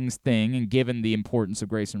the innings thing and given the importance of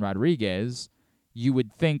Grayson Rodriguez, you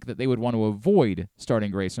would think that they would want to avoid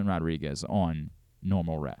starting Grayson Rodriguez on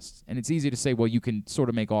normal rest. And it's easy to say, well, you can sort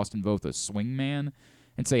of make Austin Voth a swing man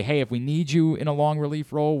and say, hey, if we need you in a long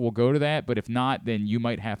relief role, we'll go to that. But if not, then you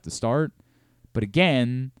might have to start. But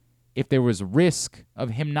again, if there was a risk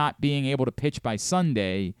of him not being able to pitch by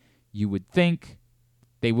Sunday, you would think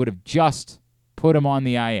they would have just put him on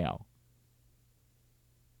the IL.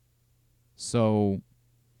 So,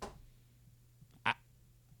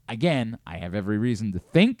 again, I have every reason to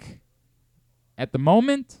think at the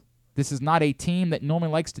moment this is not a team that normally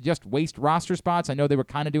likes to just waste roster spots. I know they were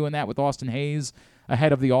kind of doing that with Austin Hayes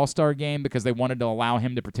ahead of the All-Star game because they wanted to allow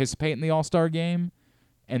him to participate in the All-Star game,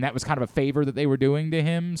 and that was kind of a favor that they were doing to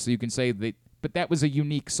him, so you can say that, but that was a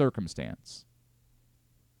unique circumstance.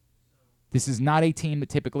 This is not a team that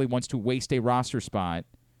typically wants to waste a roster spot.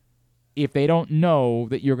 If they don't know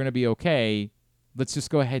that you're going to be okay, let's just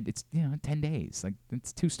go ahead. It's 10 days. Like,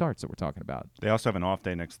 it's 2 starts that we're talking about. They also have an off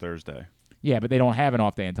day next Thursday. Yeah, but they don't have an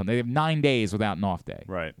off day until they have 9 days without an off day.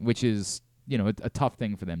 Right. Which is, a tough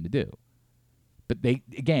thing for them to do. But they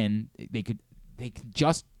could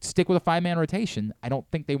just stick with a 5-man rotation. I don't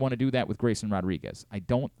think they want to do that with Grayson Rodriguez. I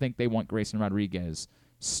don't think they want Grayson Rodriguez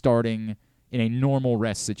starting in a normal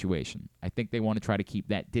rest situation. I think they want to try to keep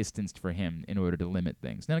that distanced for him in order to limit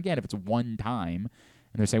things. Now, again, if it's one time,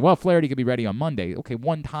 and they're saying, well, Flaherty could be ready on Monday. Okay,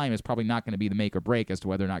 one time is probably not going to be the make or break as to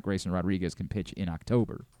whether or not Grayson Rodriguez can pitch in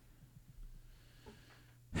October.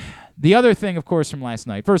 The other thing, of course, from last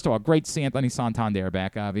night, first of all, great to see Anthony Santander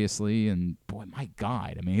back, obviously, and boy, my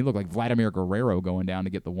God, I mean, he looked like Vladimir Guerrero going down to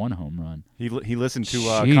get the 1 home run. He listened to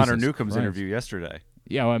Connor Newcomb's interview yesterday.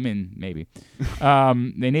 Yeah, well, I mean, maybe.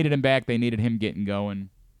 They needed him back. They needed him getting going.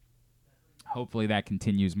 Hopefully that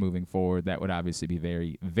continues moving forward. That would obviously be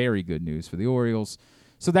very, very good news for the Orioles.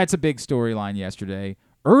 So that's a big storyline yesterday.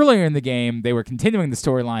 Earlier in the game, they were continuing the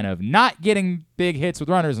storyline of not getting big hits with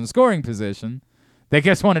runners in scoring position. They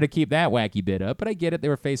just wanted to keep that wacky bit up, but I get it. They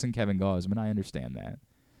were facing Kevin Gausman. I understand that.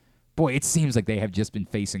 Boy, it seems like they have just been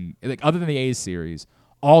facing, other than the A's series,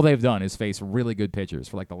 all they've done is face really good pitchers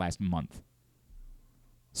for the last month.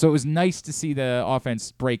 So it was nice to see the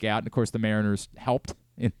offense break out, and of course the Mariners helped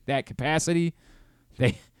in that capacity.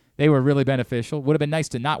 They were really beneficial. Would have been nice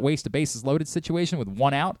to not waste a bases loaded situation with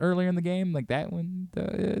 1 out earlier in the game, like that one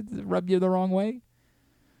rubbed you the wrong way.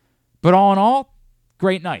 But all in all,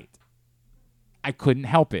 great night. I couldn't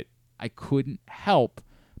help it. I couldn't help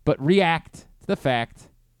but react to the fact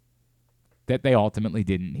that they ultimately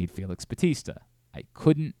didn't need Felix Bautista. I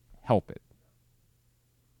couldn't help it.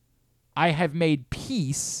 I have made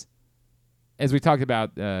peace, as we talked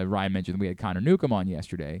about, Ryan mentioned we had Connor Newcomb on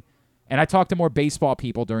yesterday, and I talked to more baseball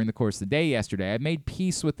people during the course of the day yesterday. I've made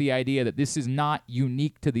peace with the idea that this is not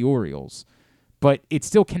unique to the Orioles, but it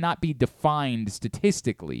still cannot be defined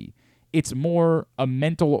statistically. It's more a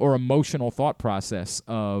mental or emotional thought process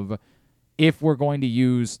of, if we're going to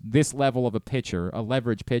use this level of a pitcher, a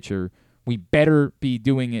leverage pitcher, we better be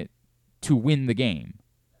doing it to win the game,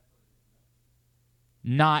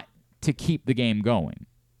 not to keep the game going.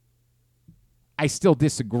 I still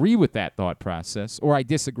disagree with that thought process, or I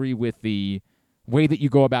disagree with the way that you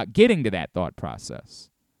go about getting to that thought process.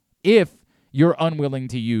 If you're unwilling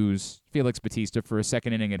to use Felix Bautista for a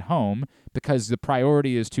second inning at home because the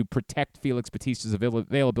priority is to protect Felix Bautista's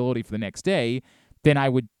availability for the next day, then I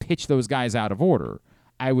would pitch those guys out of order.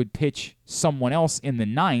 I would pitch someone else in the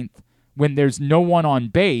 9th when there's no one on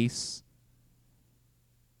base.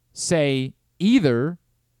 Say, either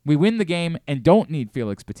we win the game and don't need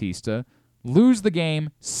Felix Bautista, lose the game,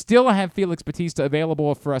 still have Felix Bautista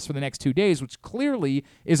available for us for the next 2 days, which clearly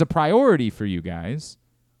is a priority for you guys,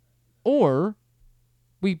 or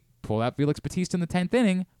we pull out Felix Bautista in the 10th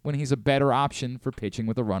inning when he's a better option for pitching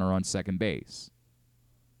with a runner on second base.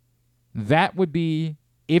 That would be,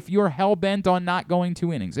 if you're hell-bent on not going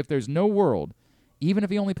 2 innings, if there's no world, even if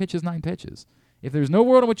he only pitches 9 pitches, if there's no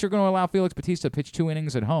world in which you're going to allow Felix Bautista to pitch 2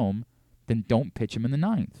 innings at home, then don't pitch him in the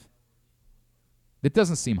 9th. That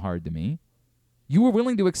doesn't seem hard to me. You were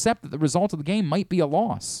willing to accept that the result of the game might be a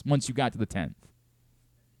loss once you got to the 10th.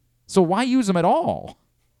 So why use him at all?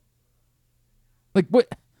 Like,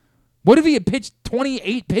 what if he had pitched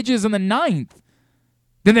 28 pitches in the 9th?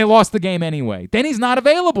 Then they lost the game anyway. Then he's not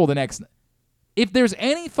available the next. If there's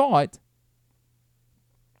any thought,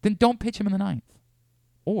 then don't pitch him in the 9th.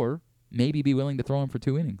 Or maybe be willing to throw him for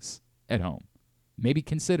 2 innings at home. Maybe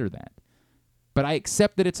consider that. But I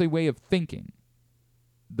accept that it's a way of thinking.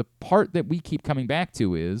 The part that we keep coming back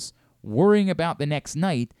to is worrying about the next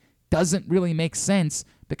night doesn't really make sense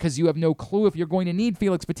because you have no clue if you're going to need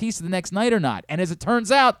Felix Bautista the next night or not. And as it turns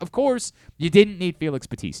out, of course, you didn't need Felix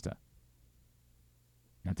Bautista.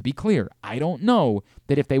 Now, to be clear, I don't know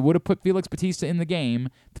that if they would have put Felix Bautista in the game,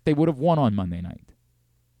 that they would have won on Monday night.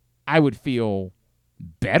 I would feel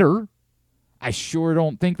better. I sure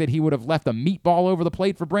don't think that he would have left a meatball over the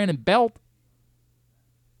plate for Brandon Belt.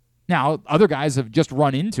 Now, other guys have just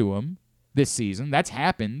run into him this season. That's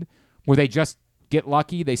happened, where they just get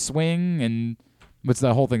lucky, they swing, and what's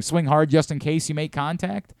the whole thing? Swing hard just in case you make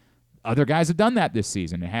contact. Other guys have done that this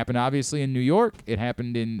season. It happened, obviously, in New York. It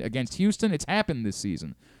happened against Houston. It's happened this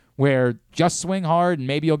season, where just swing hard, and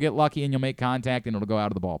maybe you'll get lucky and you'll make contact, and it'll go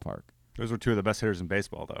out of the ballpark. Those were 2 of the best hitters in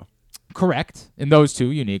baseball, though. Correct. And those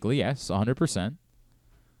 2 uniquely, yes, 100%.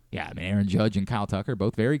 Yeah, I mean, Aaron Judge and Kyle Tucker,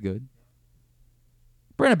 both very good.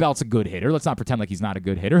 Brandon Belt's a good hitter. Let's not pretend like he's not a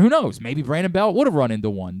good hitter. Who knows? Maybe Brandon Belt would have run into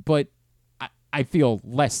one, but I feel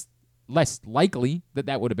less likely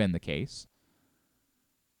that would have been the case.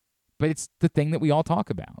 But it's the thing that we all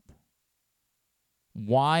talk about.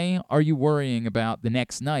 Why are you worrying about the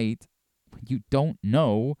next night when you don't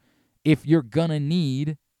know if you're going to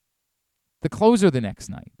need the closer the next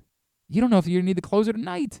night? You don't know if you're going to need the closer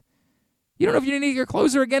tonight. You don't know if you're going to need your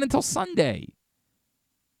closer again until Sunday.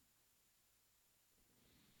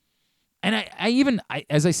 And I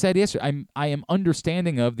as I said yesterday, I am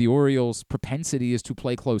understanding of the Orioles' propensity is to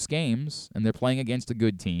play close games, and they're playing against a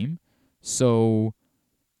good team. So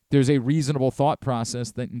there's a reasonable thought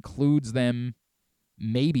process that includes them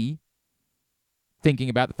maybe thinking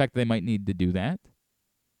about the fact that they might need to do that.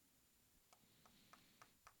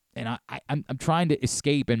 And I'm trying to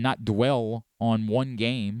escape and not dwell on one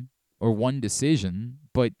game or one decision,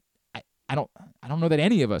 but I don't know that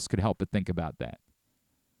any of us could help but think about that.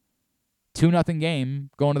 2-0 game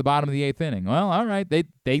going to the bottom of the 8th inning. Well, all right,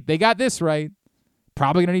 they got this right.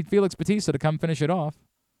 Probably going to need Felix Bautista to come finish it off.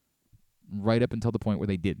 Right up until the point where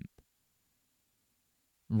they didn't.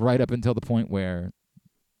 Right up until the point where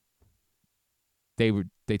they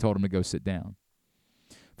told him to go sit down.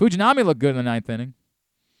 Fujinami looked good in the 9th inning.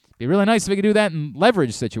 Be really nice if we could do that in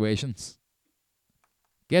leverage situations.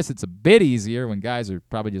 Guess it's a bit easier when guys are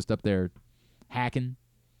probably just up there hacking.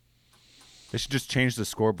 They should just change the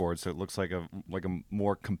scoreboard so it looks like a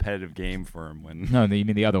more competitive game for him. No, you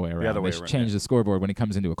mean the other way around. The other way they should change the scoreboard when he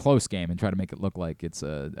comes into a close game and try to make it look like it's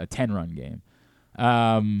a 10-run game.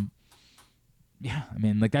 Yeah, I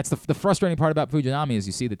mean, like that's the frustrating part about Fujinami is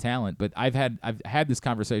you see the talent, but I've had this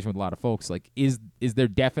conversation with a lot of folks. Like, is there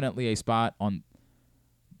definitely a spot on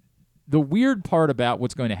the weird part about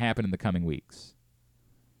what's going to happen in the coming weeks?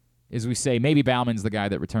 Is we say maybe Bauman's the guy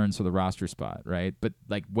that returns for the roster spot, right? But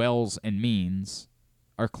like Wells and Means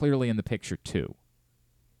are clearly in the picture too.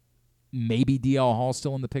 Maybe DL Hall's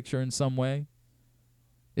still in the picture in some way.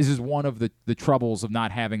 This is one of the troubles of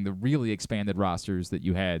not having the really expanded rosters that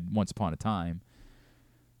you had once upon a time.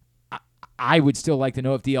 I would still like to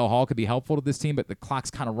know if DL Hall could be helpful to this team, but the clock's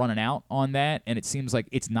kind of running out on that, and it seems like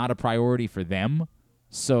it's not a priority for them.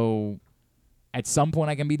 So at some point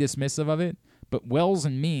I can be dismissive of it. But Wells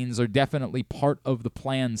and Means are definitely part of the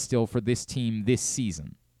plan still for this team this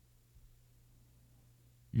season.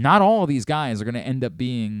 Not all of these guys are going to end up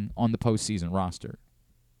being on the postseason roster.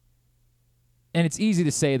 And it's easy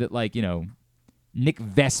to say that, like, you know, Nick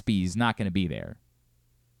Vespe's not going to be there.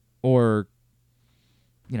 Or,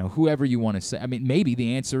 you know, whoever you want to say. I mean, maybe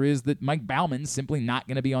the answer is that Mike Bauman's simply not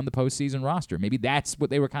going to be on the postseason roster. Maybe that's what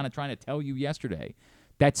they were kind of trying to tell you yesterday.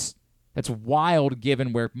 That's wild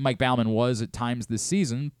given where Mike Bauman was at times this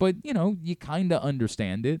season, but, you know, you kind of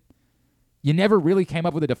understand it. You never really came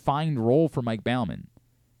up with a defined role for Mike Bauman.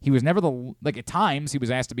 He was never at times he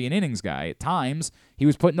was asked to be an innings guy. At times he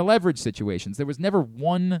was put into leverage situations. There was never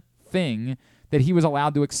one thing that he was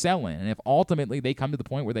allowed to excel in. And if ultimately they come to the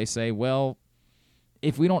point where they say, well,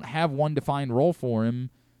 if we don't have one defined role for him,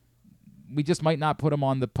 we just might not put him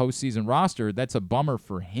on the postseason roster. That's a bummer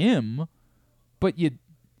for him, but you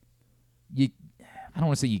I don't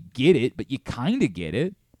want to say you get it, but you kind of get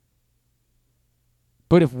it.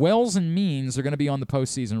 But if Wells and Means are going to be on the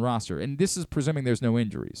postseason roster, and this is presuming there's no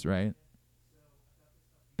injuries, right?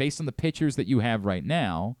 Based on the pitchers that you have right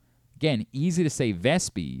now, again, easy to say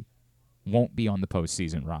Vespi won't be on the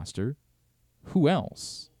postseason roster. Who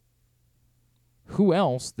else? Who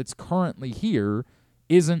else that's currently here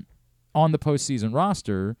isn't on the postseason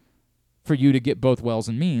roster for you to get both Wells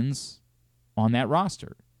and Means on that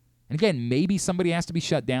roster? And again, maybe somebody has to be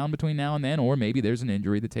shut down between now and then, or maybe there's an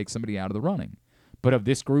injury that takes somebody out of the running. But of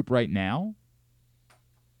this group right now,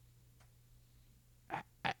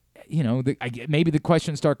 maybe the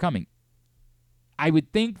questions start coming. I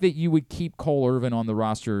would think that you would keep Cole Irvin on the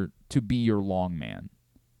roster to be your long man.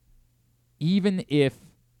 Even if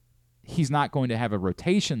he's not going to have a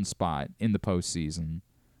rotation spot in the postseason,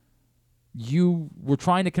 you were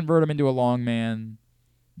trying to convert him into a long man.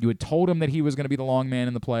 You had told him that he was going to be the long man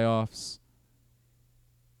in the playoffs.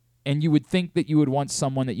 And you would think that you would want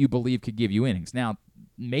someone that you believe could give you innings. Now,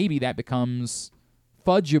 maybe that becomes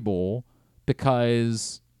fudgeable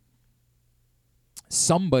because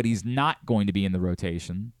somebody's not going to be in the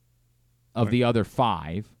rotation of the other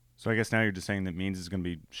five. So I guess now you're just saying that Means is going to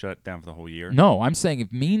be shut down for the whole year? No, I'm saying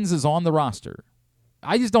if Means is on the roster,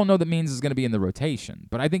 I just don't know that Means is going to be in the rotation,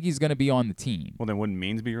 but I think he's going to be on the team. Well, then wouldn't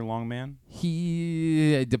Means be your long man?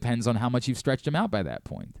 It depends on how much you've stretched him out by that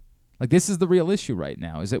point. Like, this is the real issue right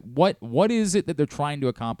now. Is it what is it that they're trying to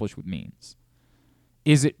accomplish with Means?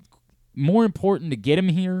 Is it more important to get him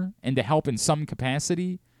here and to help in some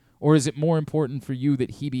capacity, or is it more important for you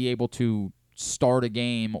that he be able to start a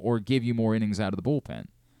game or give you more innings out of the bullpen?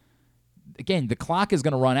 Again, the clock is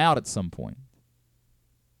going to run out at some point.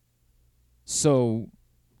 So,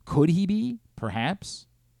 could he be? Perhaps.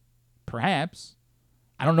 Perhaps.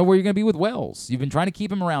 I don't know where you're going to be with Wells. You've been trying to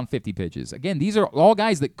keep him around 50 pitches. Again, these are all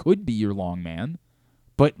guys that could be your long man.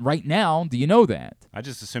 But right now, do you know that? I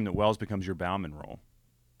just assume that Wells becomes your Bauman role.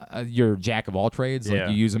 Your jack of all trades? Yeah.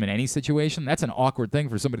 Like you use him in any situation? That's an awkward thing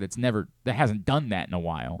for somebody that hasn't done that in a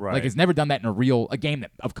while. Right. Like, he's never done that in a game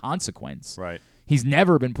of consequence. Right. He's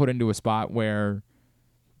never been put into a spot where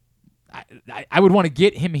I would want to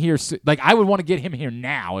get him here. Like, I would want to get him here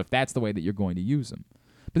now if that's the way that you're going to use him.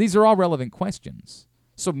 But these are all relevant questions.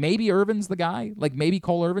 So maybe Irvin's the guy. Like, maybe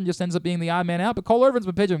Cole Irvin just ends up being the odd man out. But Cole Irvin's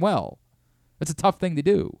been pitching well. That's a tough thing to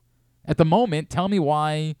do. At the moment, tell me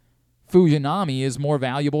why Fujinami is more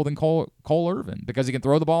valuable than Cole Irvin. Because he can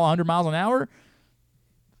throw the ball 100 miles an hour?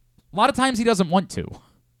 A lot of times he doesn't want to.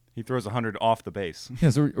 He throws 100 off the base.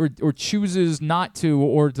 Yes, or chooses not to,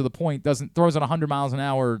 or to the point, throws it 100 miles an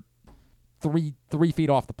hour 3 feet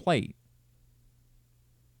off the plate.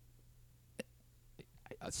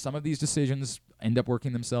 Some of these decisions end up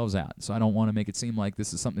working themselves out. So I don't want to make it seem like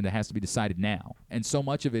this is something that has to be decided now. And so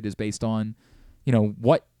much of it is based on,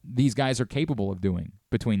 what these guys are capable of doing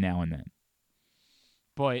between now and then.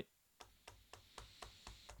 But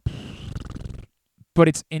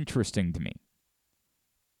it's interesting to me.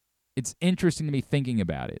 It's interesting to me thinking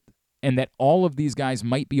about it, and that all of these guys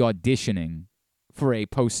might be auditioning for a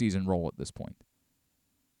postseason role at this point.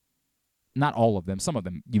 Not all of them. Some of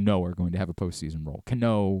them are going to have a postseason role.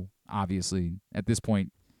 Cano, obviously, at this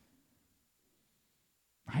point,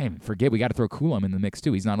 I even forget, we got to throw Coulomb in the mix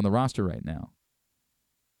too. He's not on the roster right now.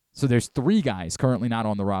 So there's 3 guys currently not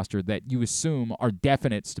on the roster that you assume are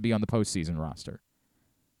definites to be on the postseason roster,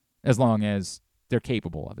 as long as they're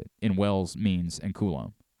capable of it, in Wells, Means, and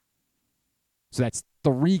Coulomb. So that's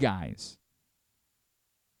 3 guys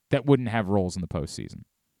that wouldn't have roles in the postseason.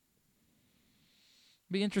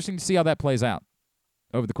 Be interesting to see how that plays out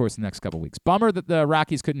over the course of the next couple weeks. Bummer that the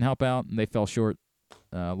Rockies couldn't help out and they fell short.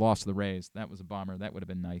 Lost to the Rays. That was a bummer. That would have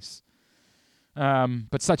been nice.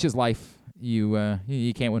 But such is life.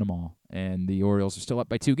 You can't win them all. And the Orioles are still up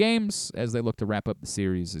by 2 games as they look to wrap up the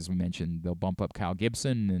series. As we mentioned, they'll bump up Kyle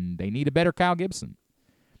Gibson, and they need a better Kyle Gibson.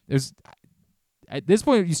 At this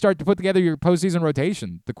point, you start to put together your postseason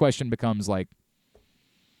rotation. The question becomes, like,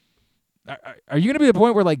 are you going to be at the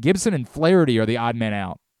point where, like, Gibson and Flaherty are the odd men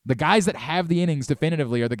out? The guys that have the innings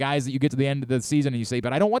definitively are the guys that you get to the end of the season and you say,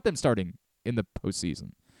 but I don't want them starting in the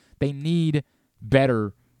postseason. They need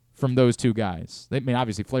better from those 2 guys. I mean,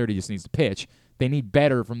 obviously, Flaherty just needs to pitch. They need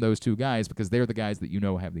better from those 2 guys because they're the guys that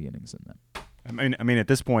have the innings in them. I mean, at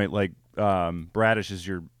this point, like, Bradish is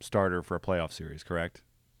your starter for a playoff series, correct?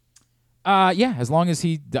 Yeah, as long as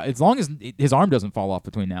his arm doesn't fall off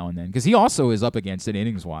between now and then, because he also is up against it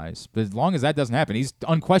innings-wise. But as long as that doesn't happen, he's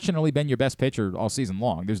unquestionably been your best pitcher all season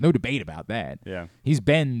long. There's no debate about that. Yeah, he's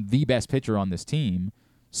been the best pitcher on this team.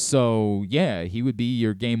 So yeah, he would be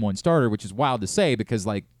your game one starter, which is wild to say because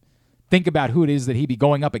think about who it is that he'd be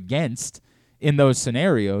going up against in those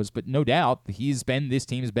scenarios. But no doubt, he's been this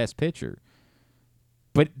team's best pitcher.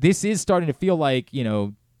 But this is starting to feel like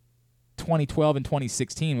 2012 and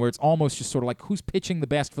 2016, where it's almost just sort of like who's pitching the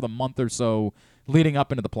best for the month or so leading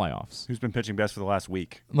up into the playoffs. Who's been pitching best for the last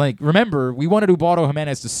week? Remember, we wanted Ubaldo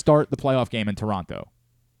Jimenez to start the playoff game in Toronto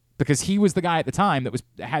because he was the guy at the time that was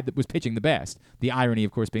pitching the best. The irony,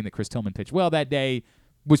 of course, being that Chris Tillman pitched well that day,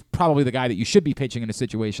 was probably the guy that you should be pitching in a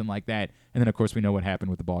situation like that. And then, of course, we know what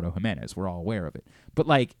happened with Ubaldo Jimenez. We're all aware of it. But,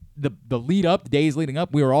 the lead up, the days leading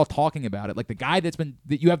up, we were all talking about it. The guy that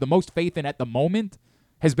you have the most faith in at the moment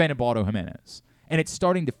has been Ubaldo Jimenez. And it's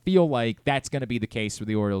starting to feel like that's going to be the case for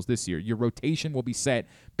the Orioles this year. Your rotation will be set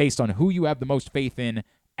based on who you have the most faith in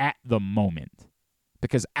at the moment.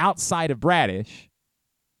 Because outside of Bradish,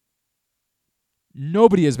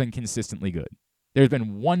 nobody has been consistently good. There's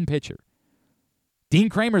been one pitcher. Dean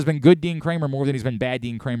Kramer's been good Dean Kramer more than he's been bad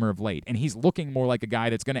Dean Kramer of late. And he's looking more like a guy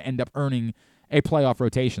that's going to end up earning a playoff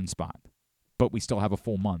rotation spot. But we still have a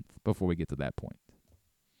full month before we get to that point.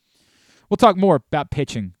 We'll talk more about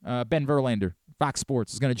pitching. Ben Verlander, Fox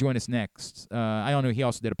Sports, is going to join us next. I don't know, he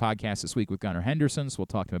also did a podcast this week with Gunnar Henderson, so we'll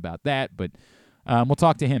talk to him about that. But we'll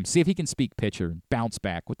talk to him, see if he can speak pitcher, bounce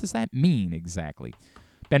back. What does that mean exactly?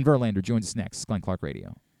 Ben Verlander joins us next. Glenn Clark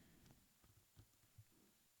Radio.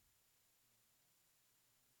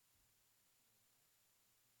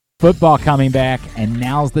 Football coming back, and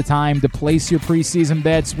now's the time to place your preseason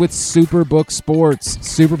bets with Superbook Sports.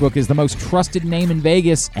 Superbook is the most trusted name in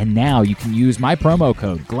Vegas, and now you can use my promo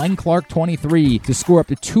code GlennClark23 to score up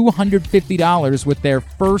to $250 with their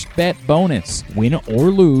first bet bonus. Win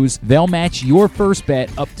or lose, they'll match your first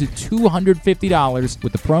bet up to $250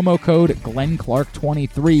 with the promo code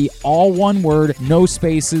GlennClark23. All one word, no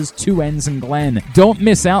spaces, two N's in Glenn. Don't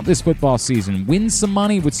miss out this football season. Win some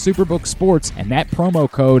money with Superbook Sports and that promo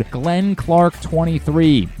code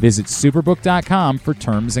GlennClark23. Visit Superbook.com for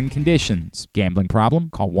terms and conditions. Gambling problem?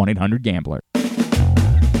 Call 1-800-GAMBLER.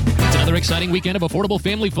 Another exciting weekend of affordable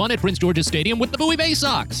family fun at Prince George's Stadium with the Bowie Bay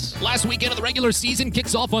Sox. Last weekend of the regular season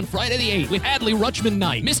kicks off on Friday the 8th with Adley Rutschman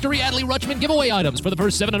Night. Mystery Adley Rutschman giveaway items for the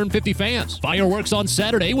first 750 fans. Fireworks on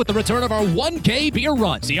Saturday with the return of our 1K beer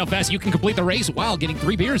run. See how fast you can complete the race while getting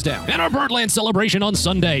 3 beers down. And our Birdland celebration on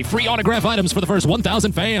Sunday. Free autograph items for the first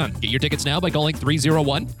 1,000 fans. Get your tickets now by calling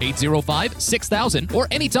 301-805-6000 or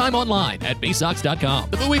anytime online at baysox.com.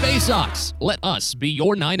 The Bowie Bay Sox. Let us be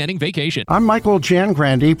your 9-inning vacation. I'm Michael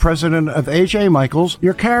Jangrandy, president of AJ Michaels,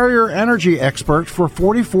 your carrier energy expert for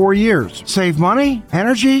 44 years. Save money,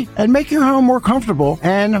 energy, and make your home more comfortable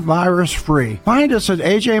and virus-free. Find us at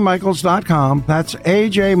ajmichaels.com. That's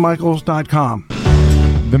ajmichaels.com.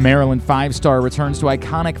 The Maryland 5-star returns to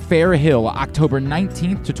iconic Fair Hill October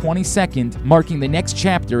 19th to 22nd, marking the next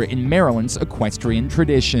chapter in Maryland's equestrian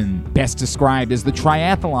tradition. Best described as the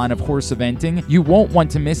triathlon of horse eventing, you won't want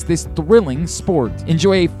to miss this thrilling sport.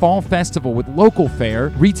 Enjoy a fall festival with local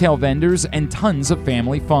fare, retail vendors, and tons of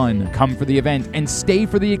family fun. Come for the event and stay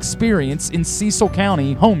for the experience in Cecil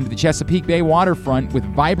County, home to the Chesapeake Bay waterfront with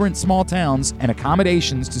vibrant small towns and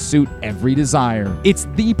accommodations to suit every desire. It's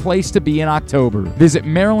the place to be in October. Visit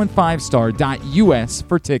MarylandFivestar.us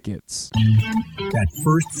for tickets. That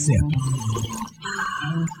first sip.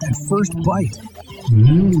 That first bite.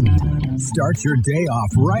 Start your day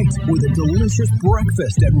off right with a delicious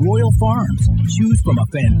breakfast at Royal Farms. Choose from a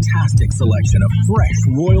fantastic selection of fresh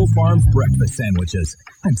Royal Farms breakfast sandwiches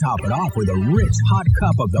and top it off with a rich hot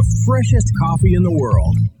cup of the freshest coffee in the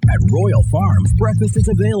world. At Royal Farms, breakfast is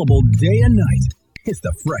available day and night. It's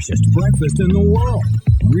the freshest breakfast in the world.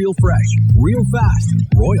 Real fresh, real fast.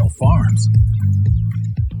 Royal Farms.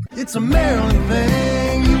 It's a Maryland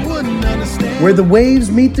thing you wouldn't understand. Where the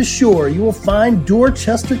waves meet the shore, you will find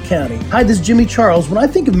Dorchester County. Hi, this is Jimmy Charles. When I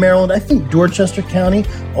think of Maryland, I think Dorchester County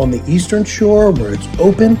on the Eastern Shore, where it's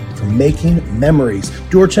open for making memories.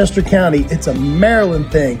 Dorchester County, it's a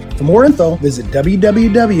Maryland thing. For more info, visit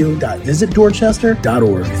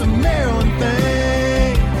www.visitdorchester.org. It's a Maryland thing.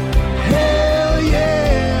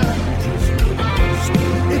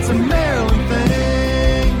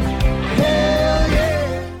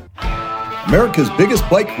 America's biggest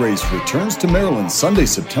bike race returns to Maryland Sunday,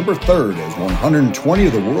 September 3rd as 120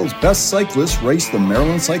 of the world's best cyclists race the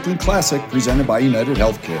Maryland Cycling Classic presented by United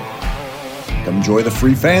Healthcare. Come enjoy the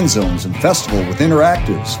free fan zones and festival with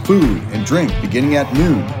interactives, food, and drink beginning at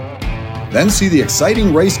noon. Then see the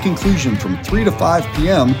exciting race conclusion from 3 to 5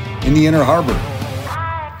 p.m. in the Inner Harbor.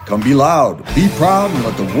 Come be loud, be proud, and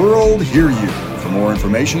let the world hear you. For more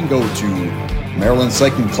information, go to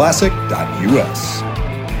MarylandCyclingClassic.us.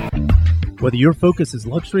 Whether your focus is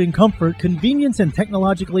luxury and comfort, convenience and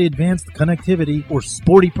technologically advanced connectivity, or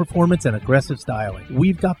sporty performance and aggressive styling,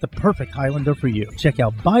 we've got the perfect Highlander for you. Check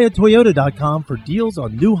out buyatoyota.com for deals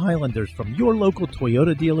on new Highlanders from your local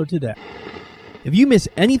Toyota dealer today. If you miss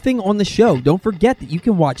anything on the show, don't forget that you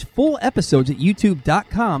can watch full episodes at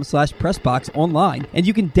youtube.com/pressboxonline, and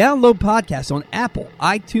you can download podcasts on Apple,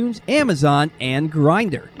 iTunes, Amazon, and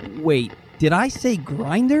Grindr. Wait, did I say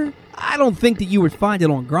Grindr? I don't think that you would find it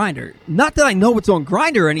on Grindr. Not that I know it's on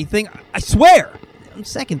Grindr or anything, I swear. On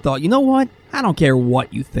second thought, you know what? I don't care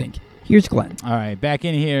what you think. Here's Glenn. All right, back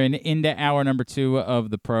in here and into hour number 2 of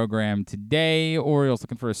the program today. Orioles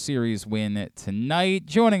looking for a series win tonight.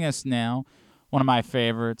 Joining us now, one of my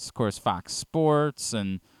favorites, of course, Fox Sports.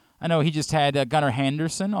 And I know he just had Gunnar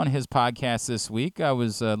Henderson on his podcast this week. I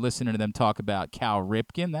was listening to them talk about Cal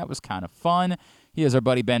Ripken. That was kind of fun. He is our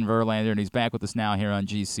buddy Ben Verlander, and he's back with us now here on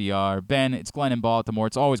GCR. Ben, it's Glenn in Baltimore.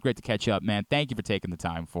 It's always great to catch up, man. Thank you for taking the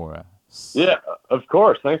time for us. Yeah, of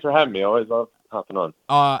course. Thanks for having me. I always love hopping on.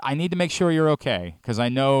 I need to make sure you're okay, because I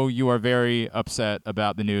know you are very upset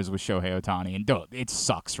about the news with Shohei Ohtani. And it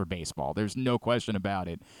sucks for baseball. There's no question about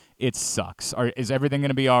it. It sucks. Is everything going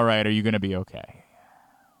to be all right? Are you going to be okay?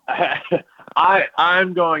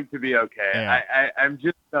 I'm going to be okay. Yeah. I'm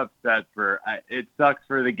just upset it sucks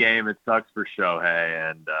for the game. It sucks for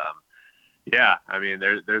Shohei. And, yeah, I mean,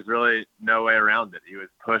 there's really no way around it. He was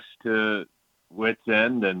pushed to wit's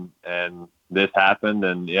end, and this happened.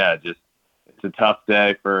 And, yeah, it's a tough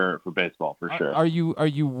day for baseball, for sure. Are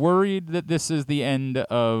you worried that this is the end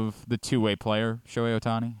of the two-way player, Shohei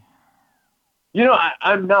Ohtani? You know,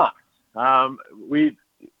 I'm not. I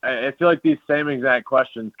feel like these same exact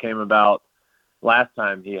questions came about last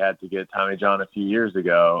time he had to get Tommy John a few years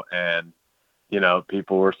ago, and you know,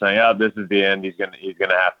 people were saying, "Oh, this is the end. He's gonna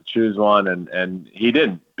have to choose one," and he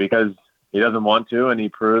didn't, because he doesn't want to, and he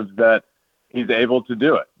proved that he's able to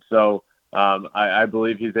do it. So I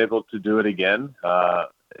believe he's able to do it again.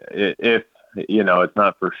 If you know, it's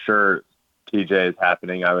not for sure TJ is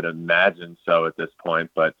happening. I would imagine so at this point,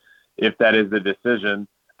 but if that is the decision,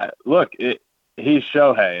 look, he's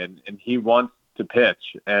Shohei, and he wants to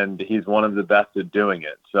pitch, and he's one of the best at doing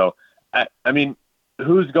it. So, I mean,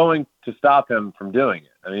 who's going to stop him from doing it?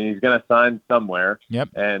 I mean, he's going to sign somewhere. Yep.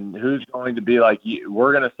 And who's going to be like,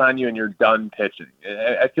 we're going to sign you and you're done pitching?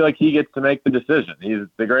 I feel like he gets to make the decision. He's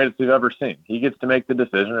the greatest we've ever seen. He gets to make the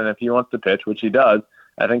decision, and if he wants to pitch, which he does,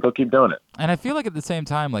 I think he'll keep doing it. And I feel like at the same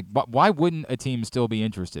time, like, why wouldn't a team still be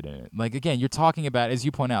interested in it? Like, again, you're talking about, as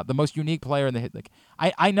you point out, the most unique player in the hit. Like,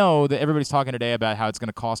 I know that everybody's talking today about how it's going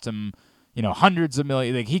to cost him, you know, hundreds of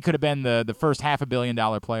millions. Like, he could have been the first $500 million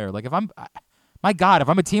player. Like, if I'm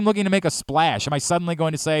a team looking to make a splash, am I suddenly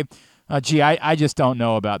going to say, I just don't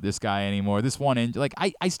know about this guy anymore. This one, like,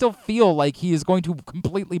 I still feel like he is going to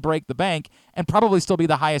completely break the bank and probably still be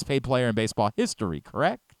the highest paid player in baseball history,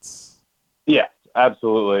 correct? Yeah.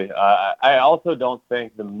 Absolutely. I also don't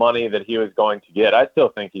think the money that he was going to get, I still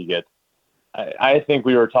think he gets, I think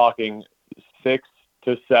we were talking $600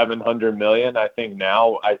 to $700 million. I think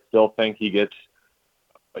now I still think he gets,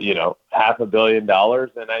 you know, $500 million.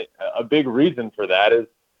 And a big reason for that is,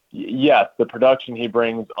 yes, the production he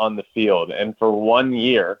brings on the field. And for 1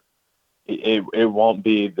 year, it won't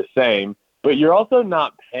be the same, but you're also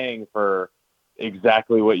not paying for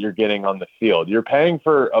exactly what you're getting on the field. You're paying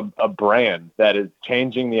for a brand that is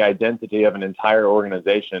changing the identity of an entire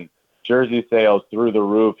organization. Jersey sales through the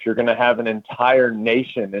roof. You're going to have an entire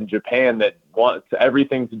nation in Japan that wants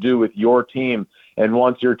everything to do with your team and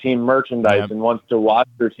wants your team merchandise and wants to watch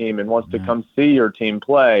your team and wants to come see your team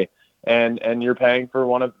play. And you're paying for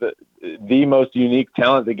one of the most unique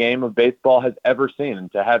talent the game of baseball has ever seen,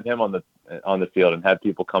 and to have him on the field and have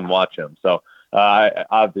people come watch him. So I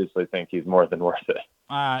obviously think he's more than worth it.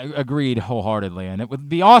 Agreed wholeheartely, and it would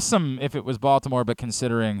be awesome if it was Baltimore, but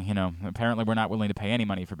considering, you know, apparently we're not willing to pay any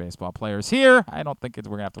money for baseball players here, I don't think we're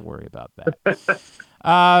going to have to worry about that.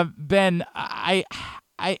 Ben, I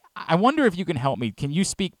wonder if you can help me. Can you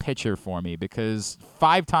speak pitcher for me? Because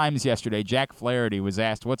 5 times yesterday, Jack Flaherty was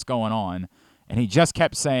asked what's going on, and he just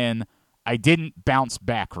kept saying, I didn't bounce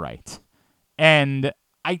back right. And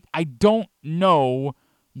I don't know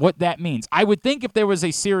what that means. I would think if there was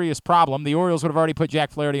a serious problem, the Orioles would have already put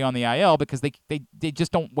Jack Flaherty on the IL, because they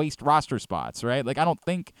just don't waste roster spots, right? Like, I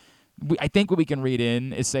think what we can read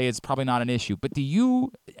in is say it's probably not an issue. But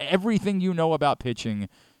everything you know about pitching,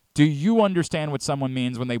 Do you understand what someone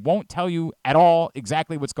means when they won't tell you at all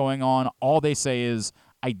exactly what's going on? All they say is,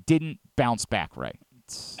 I didn't bounce back right.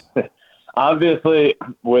 Obviously,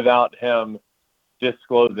 without him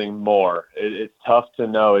disclosing more, it's tough to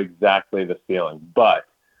know exactly the feeling. But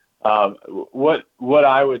what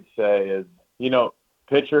I would say is,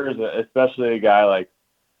 pitchers, especially a guy like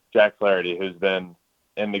Jack Flaherty, who's been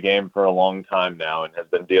in the game for a long time now and has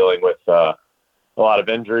been dealing with a lot of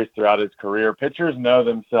injuries throughout his career, pitchers know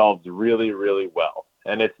themselves really, really well.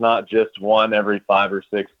 And it's not just one every 5 or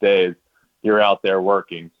 6 days you're out there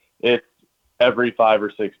working. It's every 5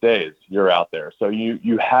 or 6 days you're out there. So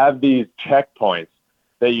you have these checkpoints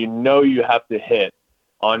that you have to hit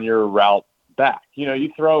on your route back.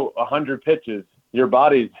 You throw 100 pitches, your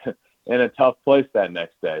body's in a tough place that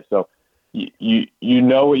next day. So you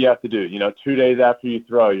know what you have to do. 2 days after you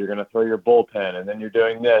throw, you're going to throw your bullpen, and then you're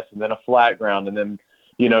doing this, and then a flat ground, and then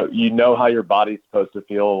you know how your body's supposed to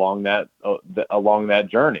feel along that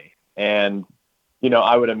journey. And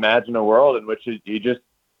I would imagine a world in which he just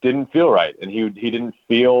didn't feel right, and he didn't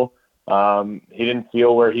feel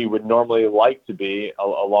where he would normally like to be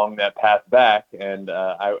along that path back, and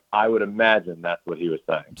I would imagine that's what he was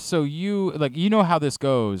saying. So you know how this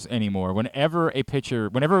goes anymore. Whenever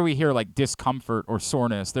we hear like discomfort or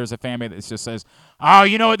soreness, there's a family that just says, "Oh,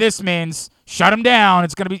 you know what this means? Shut him down."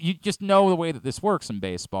 It's gonna be. You just know the way that this works in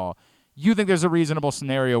baseball. You think there's a reasonable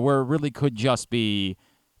scenario where it really could just be,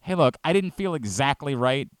 hey, look, I didn't feel exactly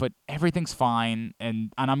right, but everything's fine,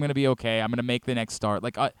 and I'm gonna be okay. I'm gonna make the next start.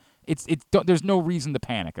 There's no reason to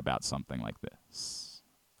panic about something like this.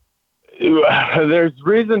 There's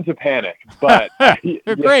reason to panic, but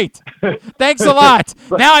great. Thanks a lot.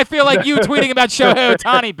 Now I feel like you tweeting about Shohei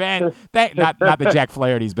Ohtani, Ben. Not that Jack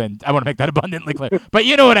Flaherty's been. I want to make that abundantly clear, but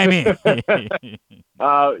you know what I mean.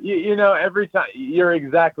 Every time you're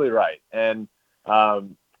exactly right, and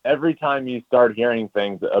every time you start hearing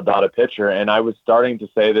things about a pitcher, and I was starting to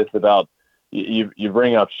say this about. You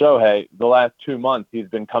bring up Shohei. The last 2 months, he's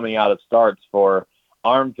been coming out of starts for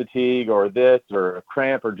arm fatigue or this or a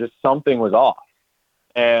cramp or just something was off.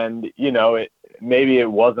 And, maybe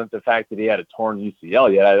it wasn't the fact that he had a torn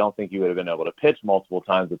UCL yet. I don't think he would have been able to pitch multiple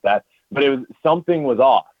times with that. But something was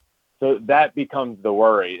off. So that becomes the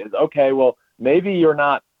worry is, okay, well, maybe you're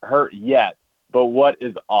not hurt yet, but what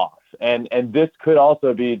is off? And this could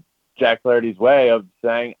also be Jack Flaherty's way of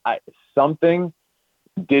saying something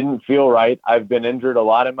didn't feel right. I've been injured a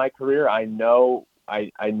lot in my career. I know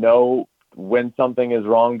when something is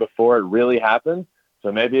wrong before it really happens.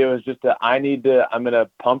 So maybe it was just I'm going to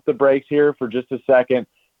pump the brakes here for just a second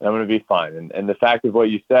and I'm going to be fine. And the fact of what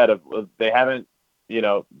you said, they haven't,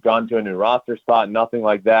 gone to a new roster spot, nothing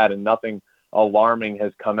like that, and nothing alarming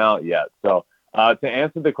has come out yet. So to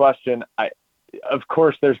answer the question, of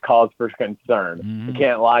course there's cause for concern. Mm-hmm. I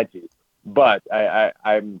can't lie to you. But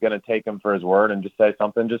I'm going to take him for his word and just say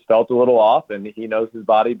something just felt a little off, and he knows his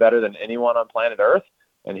body better than anyone on planet Earth,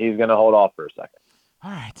 and he's going to hold off for a second.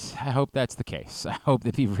 All right. I hope that's the case. I hope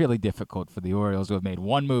it'd be really difficult for the Orioles to have made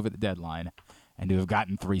one move at the deadline and to have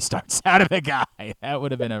gotten 3 starts out of the guy. That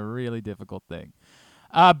would have been a really difficult thing.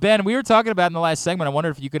 Ben, we were talking about in the last segment, I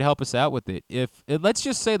wonder if you could help us out with it. Let's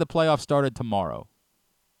just say the playoffs started tomorrow.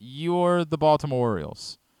 You're the Baltimore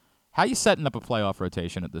Orioles. How are you setting up a playoff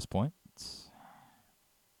rotation at this point?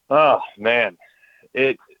 Oh man,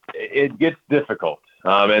 it gets difficult.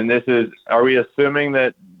 And this is, are we assuming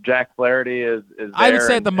that Jack Flaherty is there? I would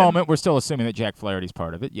say at the moment we're still assuming that Jack Flaherty's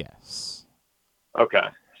part of it. Yes. Okay,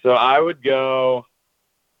 so I'm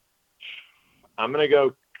gonna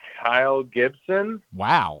go Kyle Gibson.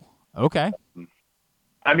 Wow. Okay.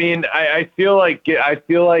 I mean, I feel like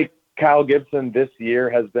Kyle Gibson this year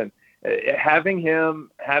has been having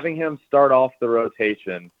him start off the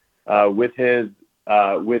rotation with his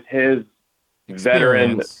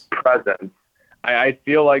veteran presence, I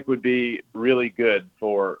feel like would be really good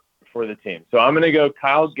for the team. So I'm going to go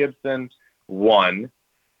Kyle Gibson 1,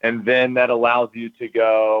 and then that allows you to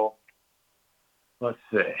go. Let's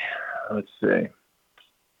see.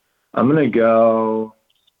 I'm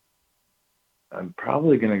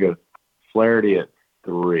probably going to go Flaherty at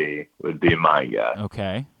 3 would be my guess.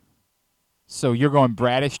 Okay. So you're going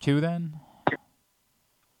Bradish 2 then?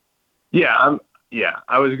 Yeah,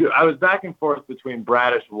 I was back and forth between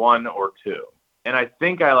Bradish 1 or 2, and I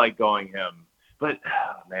think I like going him. But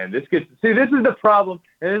man, this is the problem,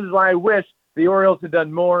 and this is why I wish the Orioles had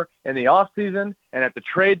done more in the offseason and at the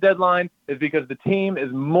trade deadline, is because the team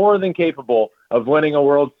is more than capable of winning a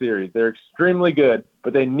World Series. They're extremely good,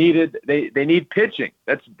 but they need pitching.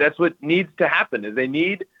 That's what needs to happen, is they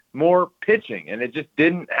need more pitching, and it just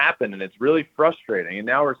didn't happen, and it's really frustrating. And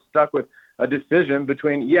now we're stuck with a decision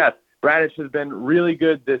between, yes, Bradish has been really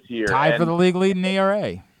good this year. Tied for the league lead in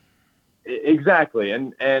ERA. Exactly.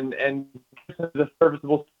 And the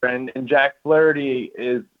serviceable and Jack Flaherty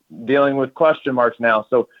is dealing with question marks now.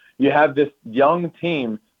 So you have this young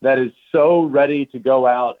team that is so ready to go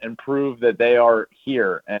out and prove that they are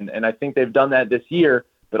here. And I think they've done that this year,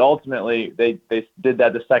 but ultimately they did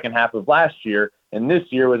that the second half of last year. And this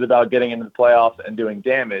year was about getting into the playoffs and doing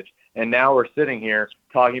damage. And now we're sitting here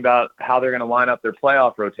talking about how they're going to line up their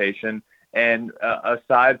playoff rotation. And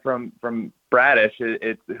aside from Bradish,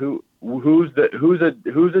 it's who's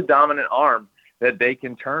a dominant arm that they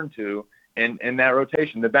can turn to in that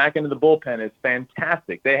rotation. The back end of the bullpen is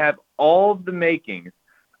fantastic. They have all the makings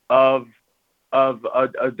of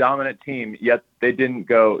a dominant team, yet they didn't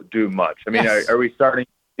go do much. I mean, yes. Are we starting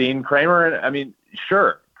Dean Kramer? I mean,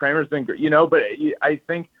 sure, Kramer's been great, but I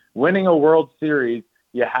think winning a World Series,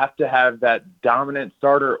 you have to have that dominant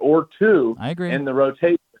starter or two in the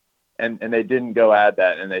rotation, and they didn't go add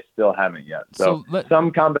that, and they still haven't yet. So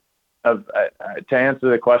some combination of to answer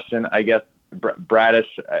the question, I guess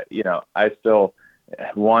Bradish, I still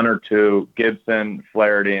one or two, Gibson,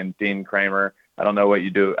 Flaherty, and Dean Kramer. I don't know what you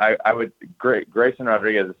do. I would Grayson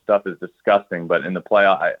Rodriguez's stuff is disgusting, but in the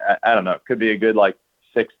playoff, I don't know. It could be a good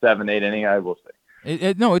 6, 7, 8 inning. I will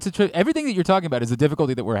see. No, it's everything that you're talking about is the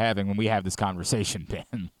difficulty that we're having when we have this conversation,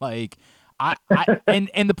 Ben.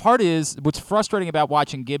 And the part is what's frustrating about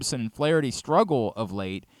watching Gibson and Flaherty struggle of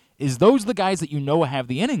late is those are the guys that have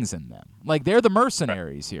the innings in them. They're the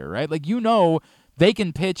mercenaries here, right? They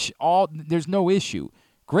can pitch there's no issue.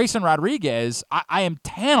 Grayson Rodriguez, I am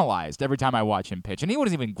tantalized every time I watch him pitch. And he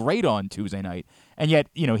wasn't even great on Tuesday night. And yet,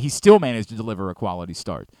 he still managed to deliver a quality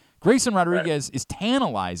start. Grayson Rodriguez is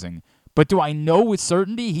tantalizing, but do I know with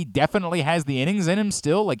certainty he definitely has the innings in him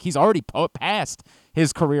still? He's already passed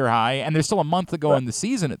his career high, and there's still a month to go in the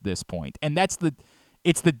season at this point. And it's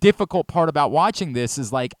the difficult part about watching this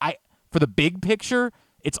is for the big picture,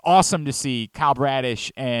 it's awesome to see Kyle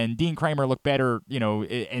Bradish and Dean Kramer look better,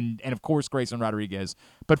 and of course Grayson Rodriguez.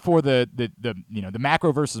 But for the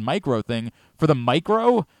macro versus micro thing, for the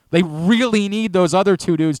micro, they really need those other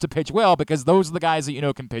two dudes to pitch well because those are the guys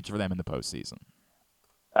that can pitch for them in the postseason.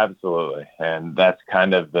 Absolutely, and that's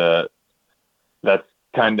kind of the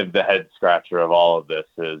head scratcher of all of this.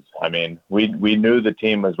 Is we knew the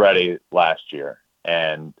team was ready last year,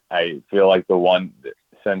 and I feel like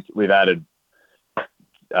since we've added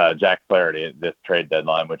Jack Flaherty at this trade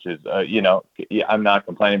deadline, which is, I'm not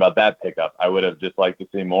complaining about that pickup. I would have just liked to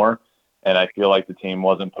see more, and I feel like the team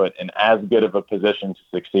wasn't put in as good of a position to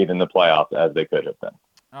succeed in the playoffs as they could have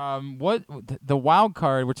been. What the wild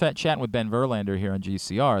card? We're chatting with Ben Verlander here on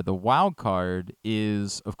GCR. The wild card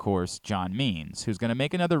is, of course, John Means, who's going to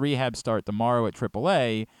make another rehab start tomorrow at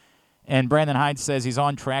AAA. And Brandon Hyde says he's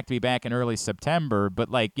on track to be back in early September, but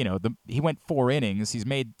he went 4 innings. He's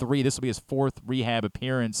made 3. This will be his 4th rehab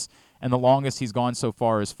appearance, and the longest he's gone so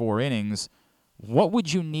far is 4 innings. What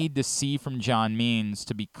would you need to see from John Means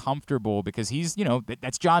to be comfortable? Because he's,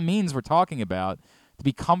 that's John Means we're talking about, to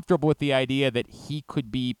be comfortable with the idea that he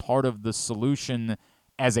could be part of the solution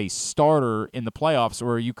as a starter in the playoffs,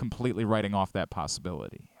 or are you completely writing off that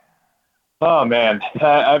possibility? Oh man,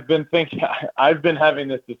 I've been having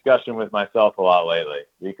this discussion with myself a lot lately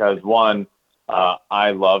because one, I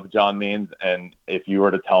love John Means, and if you were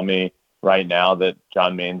to tell me right now that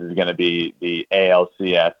John Means is going to be the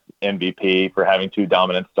ALCS MVP for having 2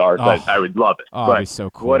 dominant starts, I would love it. Oh, that'd be so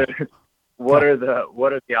cool. What are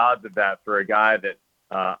the odds of that for a guy that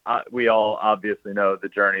we all obviously know the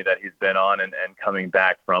journey that he's been on and coming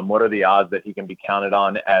back from? What are the odds that he can be counted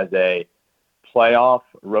on as a playoff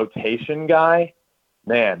rotation guy?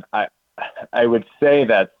 Man, I would say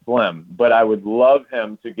that's slim, but I would love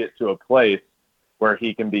him to get to a place where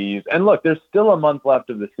he can be used. And look, there's still a month left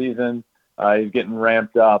of the season. He's getting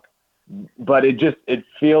ramped up, but it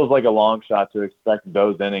feels like a long shot to expect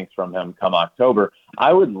those innings from him come October.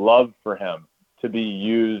 I would love for him to be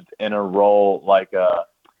used in a role like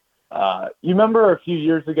you remember a few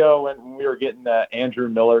years ago when we were getting the Andrew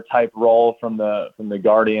Miller type role from the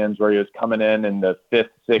Guardians, where he was coming in the 5th,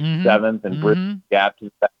 6th, 7th, and bridging the gap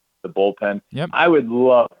to the bullpen. Yep. I would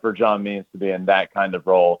love for John Means to be in that kind of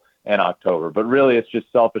role in October, but really it's just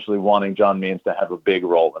selfishly wanting John Means to have a big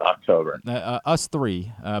role in October. Us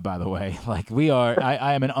three, by the way, we are.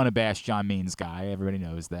 I am an unabashed John Means guy. Everybody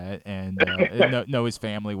knows that, and know his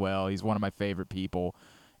family well. He's one of my favorite people.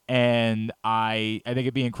 And I think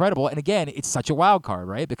it'd be incredible. And again, it's such a wild card,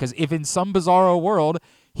 right? Because if in some bizarro world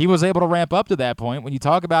he was able to ramp up to that point, when you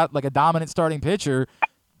talk about a dominant starting pitcher,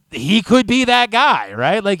 he could be that guy,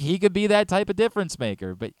 right? Like he could be that type of difference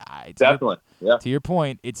maker. But definitely, to your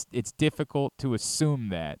point, it's difficult to assume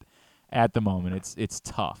that at the moment. It's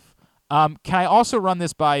tough. Can I also run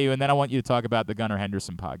this by you, and then I want you to talk about the Gunnar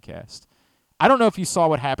Henderson podcast. I don't know if you saw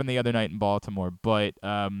what happened the other night in Baltimore, but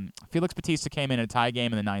Felix Bautista came in a tie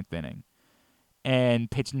game in the 9th inning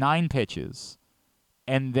and pitched 9 pitches,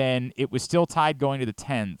 and then it was still tied going to the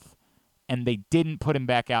 10th, and they didn't put him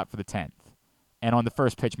back out for the 10th. And on the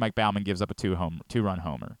first pitch, Mike Baumann gives up a 2-run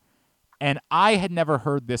homer. And I had never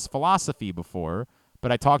heard this philosophy before,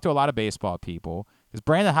 but I talked to a lot of baseball people, because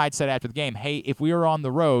Brandon Hyde said after the game, hey, if we were on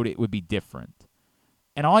the road, it would be different.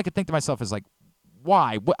 And all I could think to myself is like,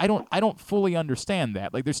 why? I don't fully understand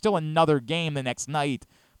that. Like, there's still another game the next night,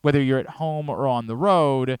 whether you're at home or on the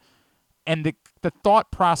road. And the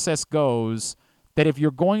thought process goes that if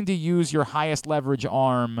you're going to use your highest leverage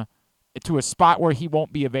arm to a spot where he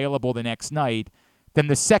won't be available the next night, then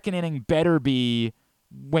the second inning better be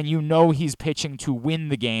when you know he's pitching to win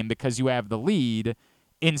the game because you have the lead,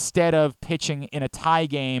 instead of pitching in a tie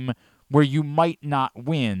game where you might not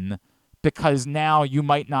win, because now you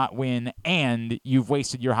might not win and you've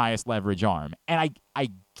wasted your highest leverage arm. And I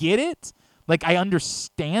get it. Like, I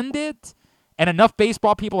understand it. And enough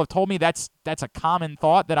baseball people have told me that's a common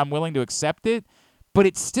thought that I'm willing to accept it. But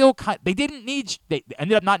it's still they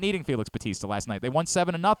ended up not needing Felix Bautista last night. They won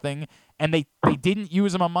 7-0, and they didn't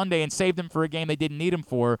use him on Monday and saved him for a game they didn't need him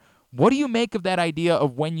for. What do you make of that idea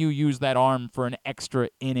of when you use that arm for an extra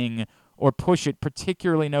inning or push it,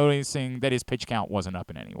 particularly noticing that his pitch count wasn't up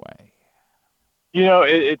in any way? You know,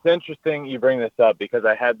 it's interesting you bring this up, because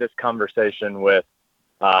I had this conversation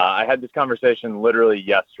literally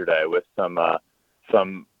yesterday with some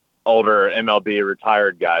older MLB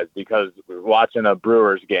retired guys, because we were watching a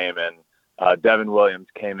Brewers game, and Devin Williams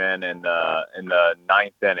came in the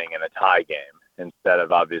 9th inning in a tie game instead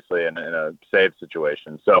of obviously in a save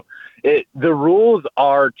situation. So the rules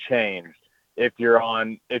are changed if you're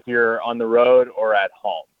on the road or at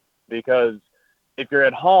home, because if you're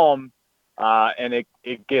at home and it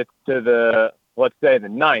gets to let's say the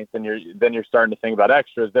 9th, and you're starting to think about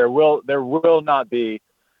extras, there will not be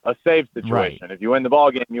a save situation. Right. If you win the ball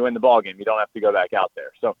game, you win the ball game. You don't have to go back out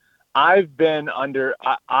there. So I've been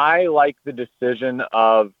I like the decision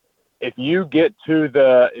of, if you get to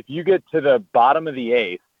the bottom of the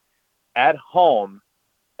 8th at home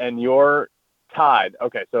and you're tied.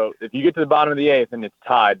 Okay, so if you get to the bottom of the 8th and it's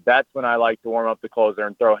tied, that's when I like to warm up the closer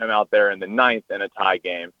and throw him out there in the 9th in a tie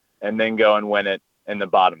game, and then go and win it in the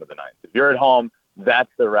bottom of the 9th. If you're at home, that's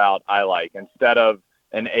the route I like, instead of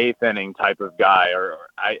an 8th inning type of guy. Or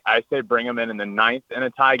I say bring him in the 9th in a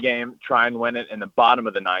tie game, try and win it in the bottom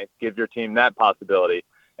of the 9th, give your team that possibility.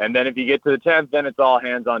 And then if you get to the 10th, then it's all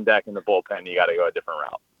hands on deck in the bullpen. You got to go a different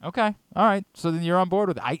route. Okay. All right. So then you're on board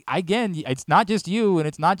with it. Again, it's not just you, and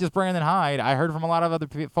it's not just Brandon Hyde. I heard from a lot of other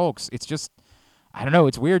folks. It's just, I don't know.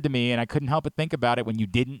 It's weird to me, and I couldn't help but think about it when you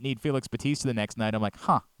didn't need Felix Bautista the next night. I'm like,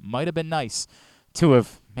 might have been nice to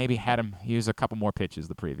have maybe had him use a couple more pitches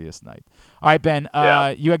the previous night. All right, Ben,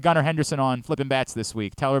 you had Gunnar Henderson on Flipping Bats this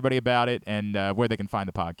week. Tell everybody about it and where they can find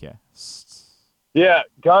the podcast. Yeah,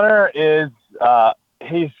 Gunnar is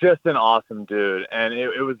he's just an awesome dude, and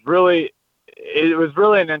it was really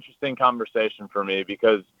an interesting conversation for me,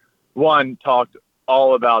 because one, talked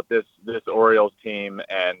all about this Orioles team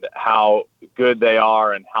and how good they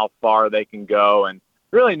are and how far they can go, and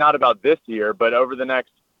really not about this year, but over the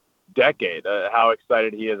next decade, how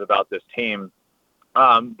excited he is about this team.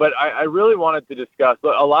 But I really wanted to discuss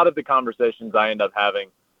a lot of the conversations I end up having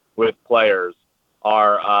with players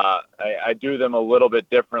are I do them a little bit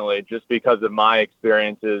differently, just because of my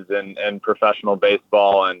experiences in professional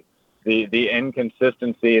baseball and the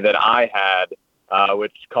inconsistency that I had,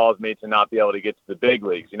 which caused me to not be able to get to the big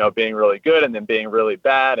leagues, being really good and then being really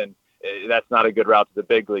bad. And that's not a good route to the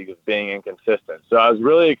big leagues, is being inconsistent. So I was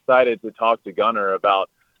really excited to talk to Gunnar about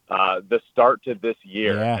the start to this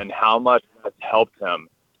year and how much that's helped him,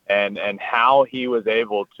 and how he was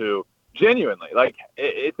able to genuinely, like,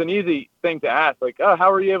 it's an easy thing to ask, like, oh,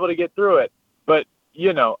 how were you able to get through it? But,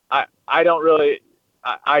 I don't really,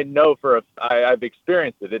 I know I've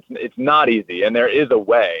experienced it. It's not easy, and there is a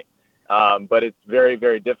way, but it's very,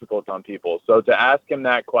 very difficult on people. So to ask him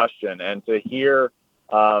that question and to hear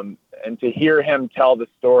him tell the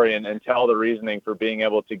story and tell the reasoning for being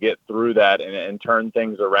able to get through that and turn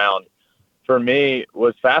things around, for me,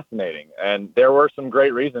 was fascinating. And there were some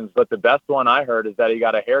great reasons, but the best one I heard is that he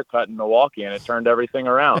got a haircut in Milwaukee and it turned everything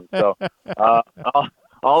around. So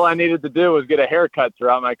all I needed to do was get a haircut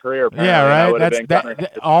throughout my career. Apparently. Yeah, right.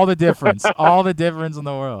 That's all the difference. All the difference in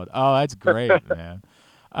the world. Oh, that's great, man.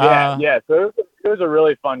 Yeah. So it was a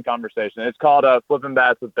really fun conversation. It's called Flipping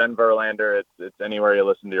Bats with Ben Verlander. It's anywhere you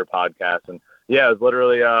listen to your podcast. And yeah, it was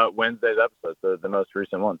literally Wednesday's episode, the most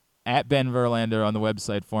recent one. At Ben Verlander on the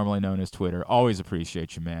website formerly known as Twitter. Always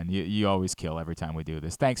appreciate you, man. You always kill every time we do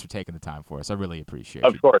this. Thanks for taking the time for us. I really appreciate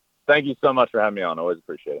it. Of course. Thank you so much for having me on. Always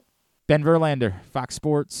appreciate it. Ben Verlander, Fox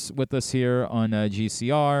Sports, with us here on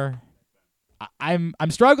GCR. I'm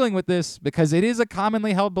struggling with this because it is a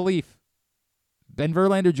commonly held belief. Ben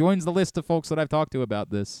Verlander joins the list of folks that I've talked to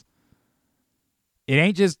about this. It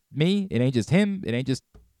ain't just me. It ain't just him. It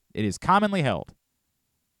is commonly held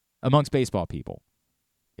amongst baseball people.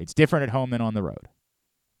 It's different at home than on the road.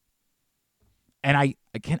 And I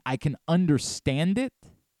can understand it.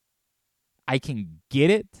 I can get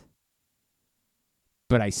it.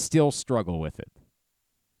 But I still struggle with it.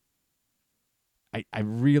 I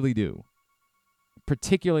really do.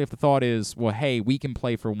 Particularly if the thought is, well, hey, we can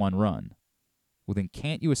play for one run. Well, then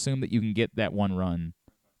can't you assume that you can get that one run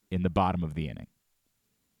in the bottom of the inning?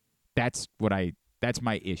 That's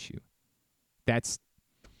my issue. Can't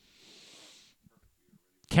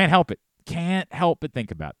help it. Can't help but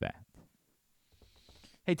think about that.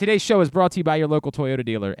 Hey, today's show is brought to you by your local Toyota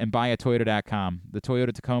dealer and buyatoyota.com. The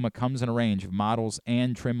Toyota Tacoma comes in a range of models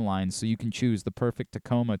and trim lines, so you can choose the perfect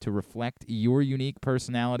Tacoma to reflect your unique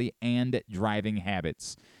personality and driving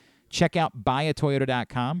habits. Check out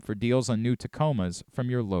buyatoyota.com for deals on new Tacomas from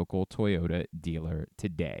your local Toyota dealer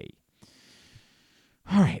today.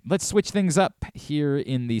 All right, let's switch things up here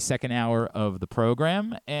in the second hour of the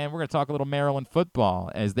program, and we're going to talk a little Maryland football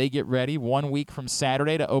as they get ready 1 week from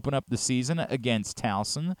Saturday to open up the season against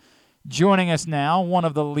Towson. Joining us now, one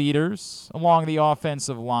of the leaders along the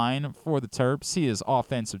offensive line for the Terps. He is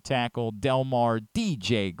offensive tackle Delmar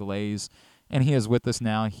DJ Glaze, and he is with us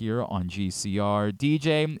now here on GCR.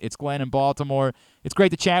 DJ, it's Glenn in Baltimore. It's great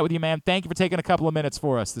to chat with you, man. Thank you for taking a couple of minutes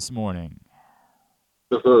for us this morning.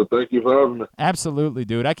 Yes, sir. Thank you for having me. Absolutely,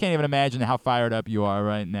 dude. I can't even imagine how fired up you are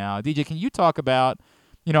right now. DJ, can you talk about,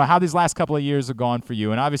 how these last couple of years have gone for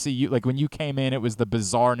you? And obviously, when you came in, it was the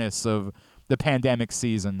bizarreness of the pandemic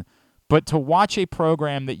season. But to watch a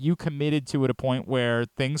program that you committed to at a point where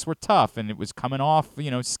things were tough and it was coming off,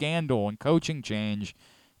 scandal and coaching change,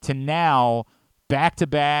 to now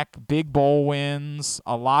back-to-back big bowl wins,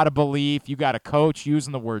 a lot of belief. You got a coach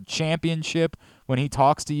using the word championship when he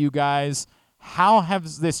talks to you guys. How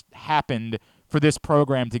has this happened for this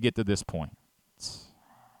program to get to this point?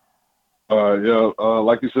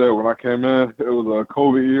 Like you said, when I came in, it was a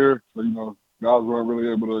COVID year. So, guys weren't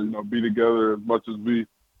really able to, be together as much as we,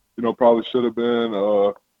 probably should have been.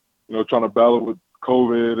 Trying to battle with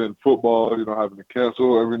COVID and football, having to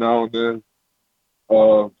cancel every now and then.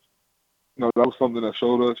 That was something that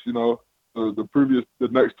showed us, the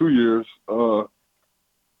next 2 years,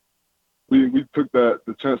 we took the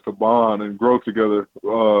chance to bond and grow together.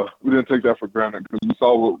 We didn't take that for granted because we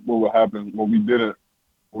saw what would happen when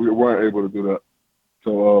we weren't able to do that.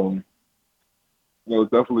 So,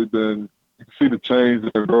 it's definitely been, you can see the change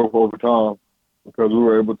and the growth over time because we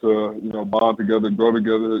were able to, bond together, grow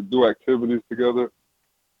together, do activities together.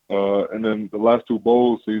 And then the last two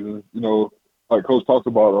bowl seasons, like Coach talks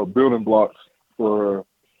about, building blocks to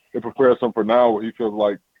prepare some for now where he feels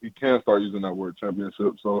like he can start using that word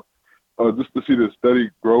championship. So, just to see the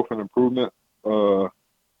steady growth and improvement,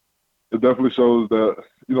 it definitely shows that,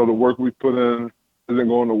 the work we put in isn't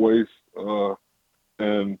going to waste.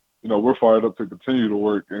 And, we're fired up to continue to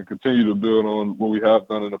work and continue to build on what we have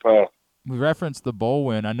done in the past. We referenced the bowl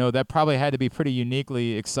win. I know that probably had to be pretty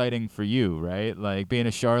uniquely exciting for you, right? Like being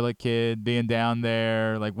a Charlotte kid, being down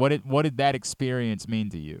there. Like what did that experience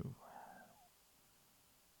mean to you?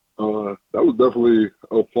 That was definitely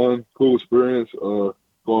a fun, cool experience.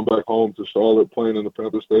 Going back home to Charlotte, playing in the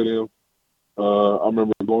Panther Stadium. I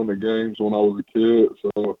remember going to games when I was a kid,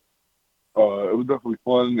 so it was definitely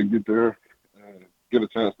fun to get there and get a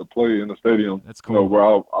chance to play in the stadium. That's cool. Where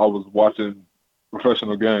I was watching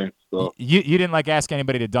professional games. So you didn't ask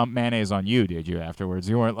anybody to dump mayonnaise on you, did you? Afterwards,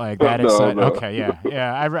 you weren't that excited. No. Okay,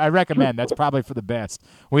 yeah. I recommend. That's probably for the best.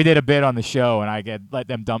 We did a bit on the show, and I let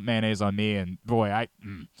them dump mayonnaise on me, and boy,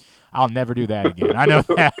 I'll never do that again. I know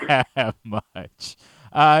that much.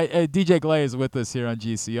 DJ Glaze with us here on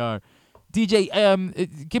GCR. DJ,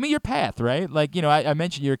 give me your path, right? I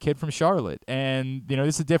mentioned you're a kid from Charlotte, and,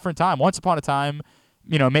 this is a different time. Once upon a time,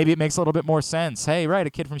 maybe it makes a little bit more sense. Hey, right, a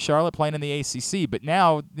kid from Charlotte playing in the ACC, but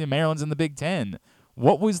now Maryland's in the Big Ten.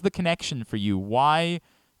 What was the connection for you? Why,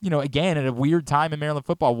 again, at a weird time in Maryland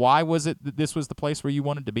football, why was it that this was the place where you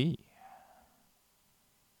wanted to be?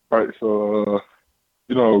 Right, so,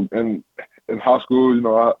 in high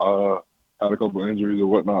school, I had a couple of injuries or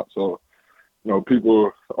whatnot, so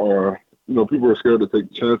people are scared to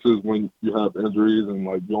take chances when you have injuries and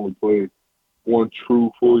like you only play one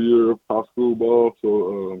true full year of high school ball.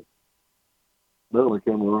 So Maryland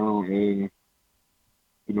came around and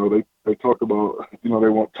they talk about they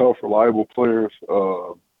want tough, reliable players.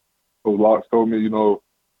 Coach Locks told me we're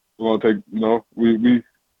gonna take we're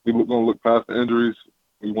gonna look past the injuries.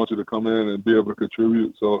 We want you to come in and be able to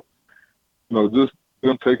contribute. So just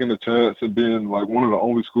them taking the chance and being like one of the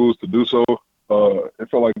only schools to do so. It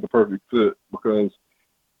felt like the perfect fit because,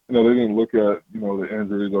 they didn't look at, the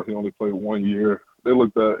injuries or he only played 1 year. They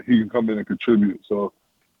looked at he can come in and contribute. So,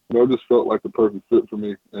 it just felt like the perfect fit for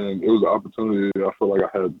me. And it was an opportunity I felt like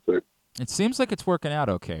I had to take. It seems like it's working out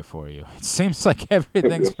okay for you. It seems like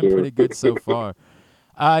everything's been pretty good so far.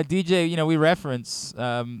 DJ, we reference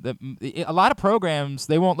that a lot of programs,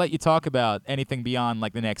 they won't let you talk about anything beyond,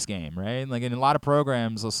 like, the next game, right? Like, in a lot of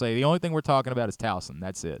programs, they'll say, the only thing we're talking about is Towson.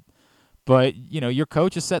 That's it. But, your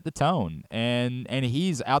coach has set the tone, and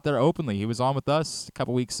he's out there openly. He was on with us a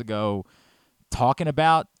couple weeks ago talking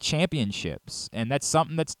about championships, and that's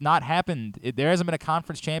something that's not happened. There hasn't been a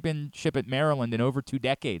conference championship at Maryland in over 2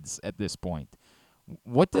 decades at this point.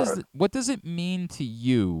 What does it mean to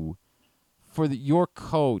you for your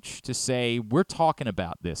coach to say, we're talking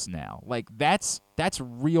about this now? Like, that's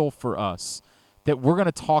real for us, that we're going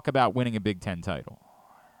to talk about winning a Big Ten title.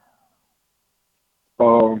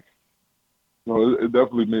 No, it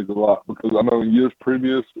definitely means a lot because I know in years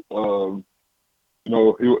previous, we will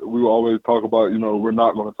always talk about, we're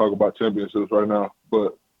not going to talk about championships right now.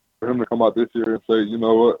 But for him to come out this year and say, you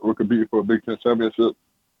know what, we're competing for a Big Ten championship,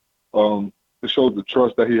 it shows the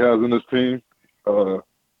trust that he has in his team. It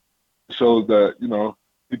shows that,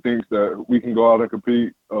 he thinks that we can go out and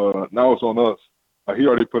compete. Now it's on us. He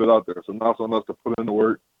already put it out there. So now it's on us to put in the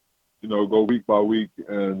work, go week by week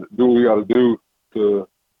and do what we got to do to,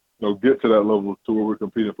 get to that level to where we're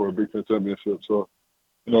competing for a Big Ten championship. So,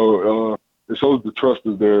 it shows the trust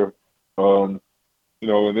is there, and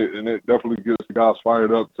it definitely gets the guys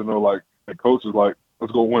fired up to know, like, the coach is like,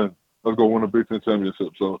 let's go win a Big Ten championship.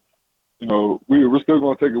 So, we're still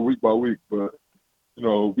going to take it week by week, but,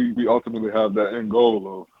 we ultimately have that end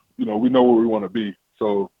goal of, we know where we want to be.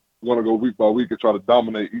 So we want to go week by week and try to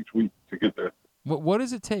dominate each week to get there. What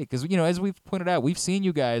does it take? Because, as we've pointed out, we've seen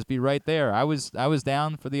you guys be right there. I was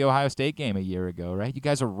down for the Ohio State game a year ago, right? You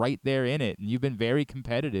guys are right there in it, and you've been very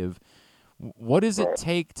competitive. What does it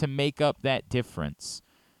take to make up that difference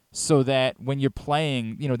so that when you're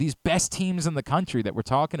playing, these best teams in the country that we're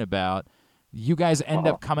talking about, you guys end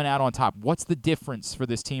up coming out on top? What's the difference for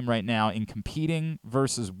this team right now in competing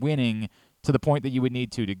versus winning to the point that you would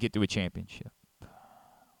need to get to a championship?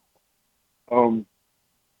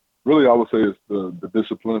 Really, I would say it's the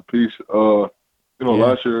discipline piece.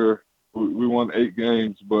 Last year we won 8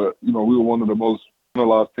 games, but, we were one of the most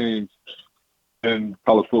penalized teams in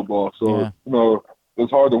college football. So,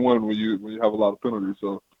 it's hard to win when you have a lot of penalties.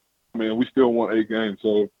 So, we still won 8 games.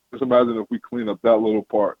 So just imagine if we clean up that little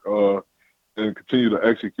part and continue to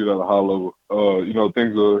execute at a high level.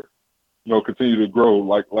 Things are, continue to grow.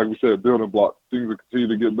 Like we said, building blocks. Things will continue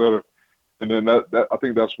to get better. And then that I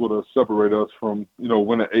think that's what will separate us from,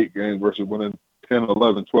 winning 8 games versus winning 10,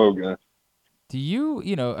 11, 12 games. Do you,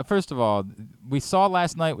 first of all, we saw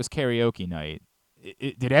last night was karaoke night.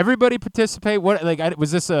 Did everybody participate?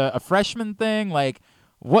 Was this a freshman thing? Like,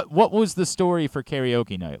 what was the story for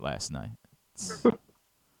karaoke night last night?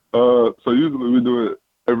 So usually we do it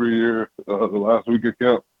every year, the last week of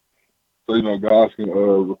camp. So, guys can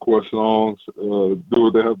record songs, do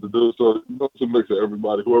what they have to do. So, it's a mix of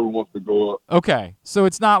everybody, whoever wants to go up. Okay. So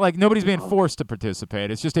it's not like nobody's being forced to participate.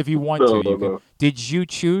 It's just if you want to. No. Did you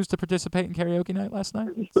choose to participate in karaoke night last night?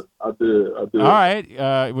 I did. All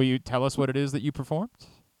right. Will you tell us what it is that you performed?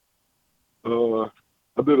 I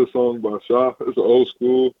did a song by Sha. It's an old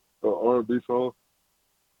school R&B song.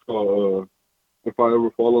 It's called If I Ever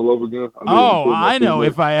Fall in Love Again. I know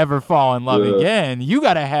If I Ever Fall in Love Again. You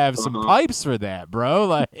got to have some pipes for that, bro.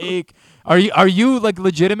 Like, are you like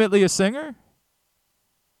legitimately a singer?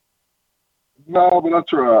 No, but I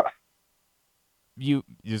try.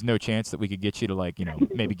 There's no chance that we could get you to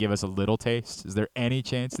maybe give us a little taste. Is there any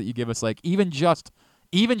chance that you give us even just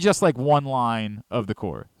like one line of the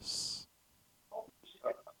chorus?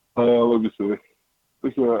 Let me see.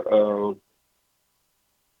 This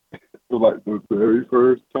like the very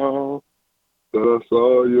first time that I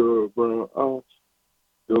saw your brown eyes,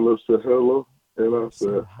 your lips said hello, and I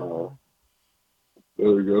said, oh.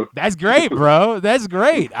 There we go. That's great, bro. That's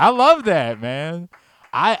great. I love that, man.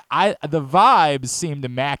 The vibes seemed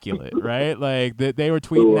immaculate, right? Like they were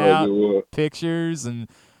tweeting out pictures, and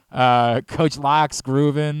Coach Locke's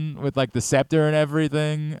grooving with like the scepter and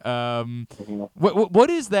everything. What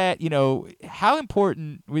is that? How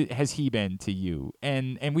important has he been to you?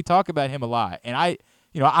 And we talk about him a lot. And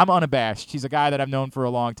I'm unabashed. He's a guy that I've known for a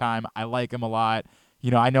long time. I like him a lot.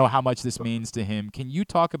 I know how much this means to him. Can you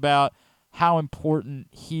talk about how important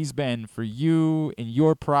he's been for you in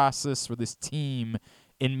your process for this team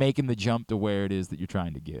in making the jump to where it is that you're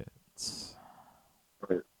trying to get?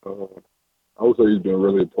 Right. I would say he's been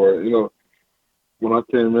really important. When I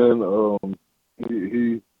came in,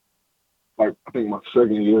 he like, I think my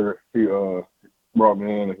second year, he brought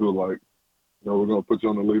me in and he was like, we're going to put you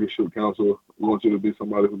on the leadership council. We want you to be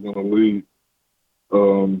somebody who's going to lead.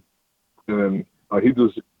 And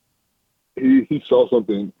he saw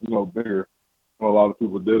something, bigger when a lot of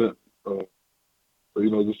people didn't. So,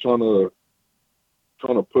 just trying to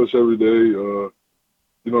push every day.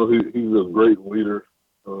 He's a great leader.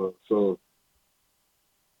 So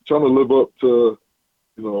trying to live up to,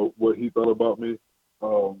 what he thought about me,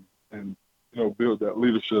 and, build that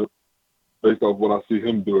leadership based off what I see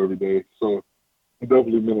him do every day. So it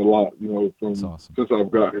definitely meant a lot, since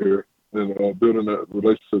I've got here, and building that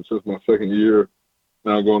relationship since my second year,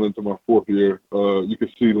 now going into my fourth year. You can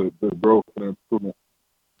see the growth and improvement.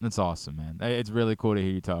 That's awesome, man. It's really cool to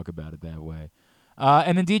hear you talk about it that way.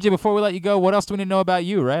 And then, DJ, before we let you go, what else do we need to know about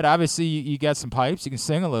you, right? Obviously, you got some pipes. You can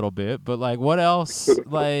sing a little bit. But, what else?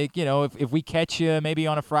 If we catch you maybe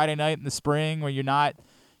on a Friday night in the spring where you're not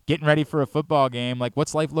getting ready for a football game,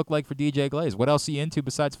 what's life look like for DJ Glaze? What else are you into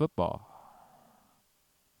besides football?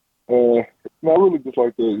 I really just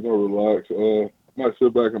like to, relax. I might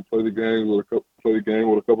sit back and play the game with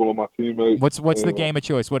a couple of my teammates. What's the game of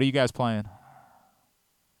choice? What are you guys playing?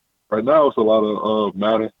 Right now, it's a lot of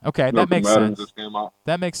Madden. Okay, that makes Madden sense. Just came out.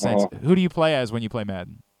 That makes sense. Who do you play as when you play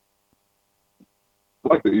Madden?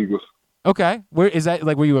 I like the Eagles. Okay. Where is that?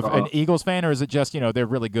 Were you an Eagles fan, or is it just they're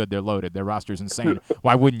really good, they're loaded, their roster's insane?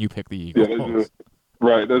 Why wouldn't you pick the Eagles?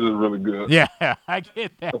 Yeah, they're just really good. Yeah, I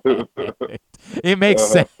get that. It makes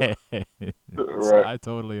sense. Right. I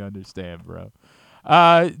totally understand, bro.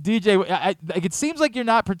 DJ, it seems like you're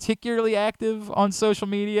not particularly active on social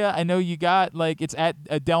media. I know you got it's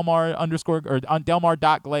at Delmar _ on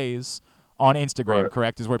Delmar.Glaze on Instagram, right?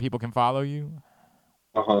 Correct, is where people can follow you.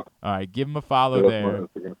 All right, give them a follow there.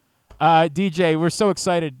 DJ, we're so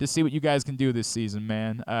excited to see what you guys can do this season,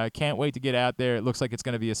 man. Can't wait to get out there. It looks like it's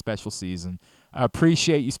going to be a special season.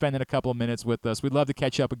 Appreciate you spending a couple of minutes with us. We'd love to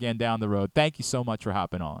catch up again down the road. Thank you so much for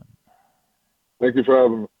hopping on. Thank you for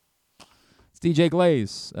having me. DJ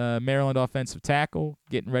Glaze, Maryland offensive tackle,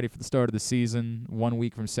 getting ready for the start of the season. 1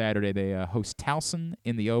 week from Saturday, they host Towson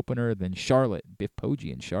in the opener, then Charlotte, Biff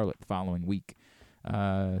Poggi in Charlotte the following week.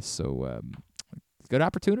 Good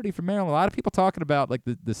opportunity for Maryland. A lot of people talking about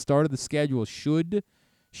the start of the schedule should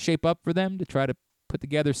shape up for them to try to put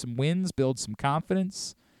together some wins, build some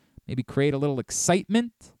confidence, maybe create a little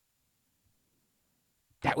excitement.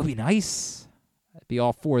 That would be nice. I'd be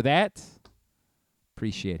all for that.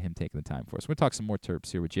 Appreciate him taking the time for us. We'll talk some more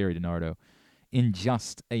Terps here with Gerry DiNardo in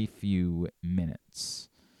just a few minutes.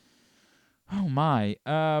 Oh, my.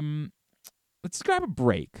 Let's grab a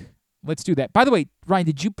break. Let's do that. By the way, Ryan,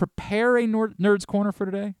 did you prepare a Nerd's Corner for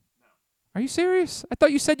today? No. Are you serious? I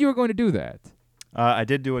thought you said you were going to do that. I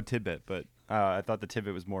did do a tidbit, but I thought the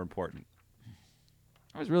tidbit was more important.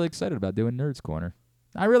 I was really excited about doing Nerd's Corner.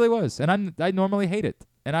 I really was. And I normally hate it.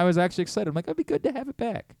 And I was actually excited. I'm like, it'd be good to have it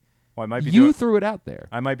back. Well, I might be threw it out there.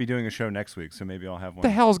 I might be doing a show next week, so maybe I'll have one. What the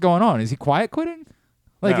hell's going on? Is he quiet quitting?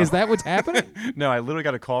 No. Is that what's happening? No, I literally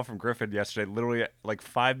got a call from Griffin yesterday, literally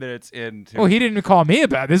 5 minutes into... Well, he didn't call me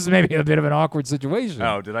about it. This is maybe a bit of an awkward situation.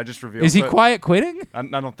 Oh, did I just reveal... Is he quiet quitting? I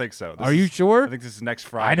don't think so. Are you sure? I think this is next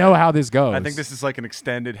Friday. I know how this goes. I think this is an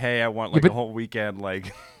extended, hey, I want a whole weekend, Got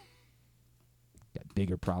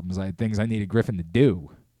bigger problems. I had things I needed Griffin to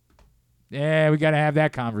do. Yeah, we got to have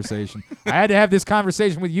that conversation. I had to have this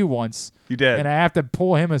conversation with you once. You did. And I have to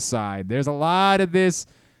pull him aside. There's a lot of this.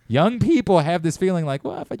 Young people have this feeling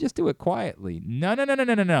well, if I just do it quietly.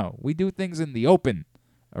 No. We do things in the open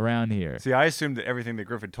around here. See, I assumed that everything that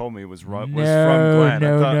Griffin told me was from Glenn.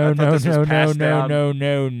 No.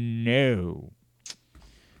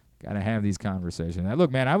 Got to have these conversations. Now,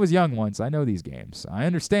 look, man, I was young once. I know these games. I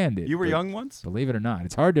understand it. You were young once? Believe it or not.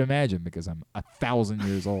 It's hard to imagine because I'm 1,000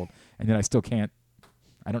 years old, and then I still can't.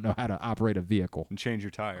 I don't know how to operate a vehicle. And change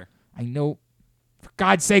your tire. I know. For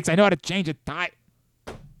God's sakes, I know how to change a tire.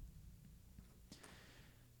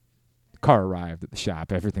 The car arrived at the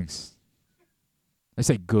shop. Everything's, I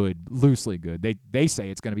say good, loosely good. They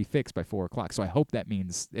say it's going to be fixed by 4 o'clock, so I hope that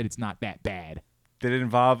means that it's not that bad. Did it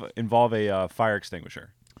involve a fire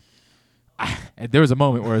extinguisher? there was a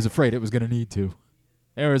moment where I was afraid it was going to need to.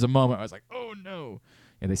 There was a moment I was like, oh, no.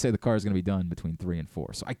 And they say the car is going to be done between 3 and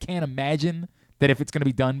 4. So I can't imagine that if it's going to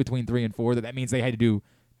be done between 3 and 4, that means they had to do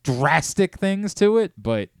drastic things to it.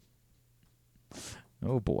 But,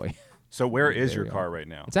 oh, boy. So where is your car right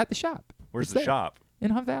now? It's at the shop. Where's the shop? In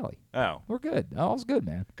Hunt Valley. Oh. We're good. All's good,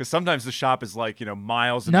 man. Because sometimes the shop is like,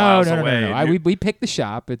 miles and miles away. No. We pick the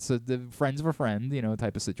shop. It's the friends of a friend,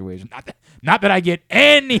 type of situation. Not that I get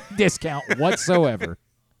any discount whatsoever.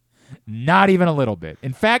 Not even a little bit.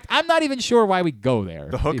 In fact, I'm not even sure why we go there.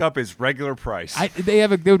 The hookup is regular price. They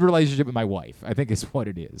have a good relationship with my wife, I think is what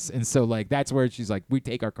it is. And so, that's where she's like, we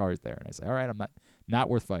take our cars there. And I say, all right, I'm not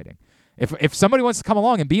worth fighting. If somebody wants to come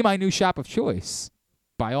along and be my new shop of choice,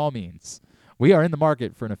 by all means. We are in the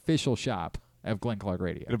market for an official shop of Glenn Clark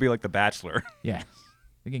Radio. It'll be like The Bachelor. Yeah.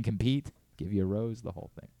 We can compete, give you a rose, the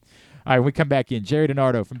whole thing. All right, we come back in. Gerry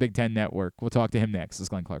DiNardo from B10 Network. We'll talk to him next. This is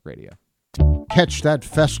Glenn Clark Radio. Catch that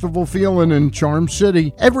festival feeling in Charm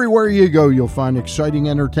City. Everywhere you go, you'll find exciting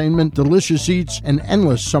entertainment, delicious eats, and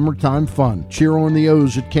endless summertime fun. Cheer on the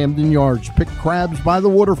O's at Camden Yards, pick crabs by the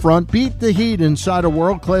waterfront, beat the heat inside a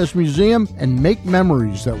world-class museum, and make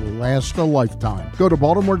memories that will last a lifetime. Go to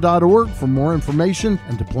baltimore.org for more information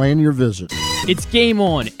and to plan your visit. It's game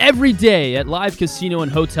on every day at Live Casino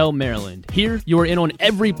and Hotel Maryland. Here, you are in on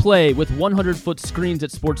every play with 100-foot screens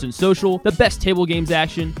at Sports and Social, the best table games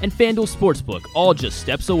action, and FanDuel Sportsbook, all just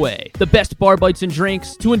steps away. The best bar bites and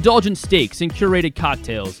drinks to indulgent steaks and curated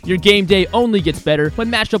cocktails. Your game day only gets better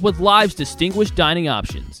when matched up with Live's distinguished dining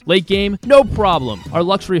options. Late game? No problem. Our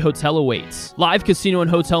luxury hotel awaits. Live Casino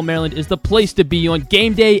and Hotel Maryland is the place to be on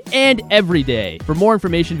game day and every day. For more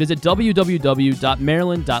information, visit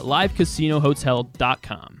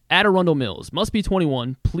www.maryland.livecasinohotel.com. At Arundel Mills. Must be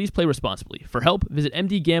 21. Please play responsibly. For help, visit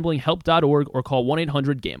mdgamblinghelp.org or call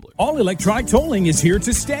 1-800-GAMBLER. All electronic tolling is here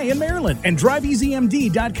to stay in Maryland, and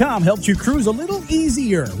DriveEasyMD.com helps you cruise a little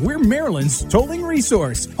easier. We're Maryland's tolling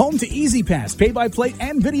resource. Home to Easy Pass, pay-by-plate,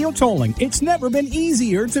 and video tolling. It's never been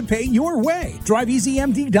easier to pay your way.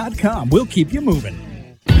 DriveEasyMD.com. We'll keep you moving.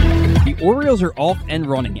 The Orioles are off and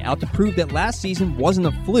running, out to prove that last season wasn't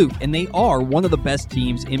a fluke, and they are one of the best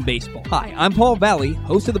teams in baseball. Hi, I'm Paul Valley,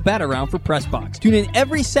 host of the Bat Around for PressBox. Tune in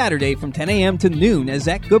every Saturday from 10 a.m. to noon as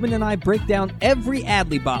Zach Goodman and I break down every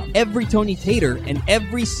Adley bomb, every Tony Tater, and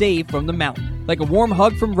every save from the mountain. Like a warm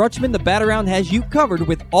hug from Rutschman, the Bat Around has you covered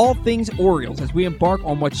with all things Orioles as we embark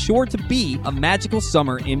on what's sure to be a magical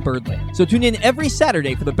summer in Birdland. So tune in every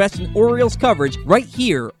Saturday for the best in Orioles coverage right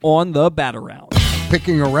here on the Bat Around.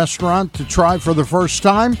 Picking a restaurant to try for the first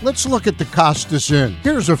time? Let's look at the Costas Inn.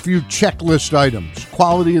 Here's a few checklist items.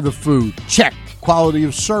 Quality of the food? Check. Quality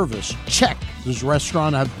of service? Check. Does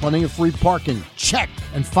restaurant have plenty of free parking? Check.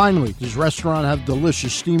 And finally, does restaurant have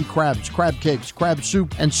delicious steamed crabs, crab cakes, crab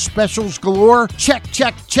soup, and specials galore? Check,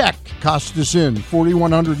 check, check. Costas Inn,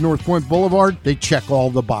 4100 North Point Boulevard. They check all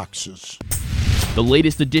the boxes. The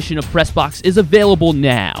latest edition of PressBox is available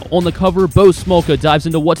now. On the cover, Bo Smolka dives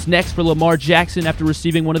into what's next for Lamar Jackson after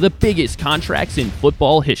receiving one of the biggest contracts in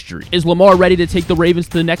football history. Is Lamar ready to take the Ravens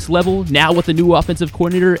to the next level, now with a new offensive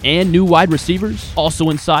coordinator and new wide receivers? Also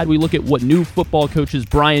inside, we look at what new football coaches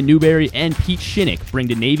Brian Newberry and Pete Shinnick bring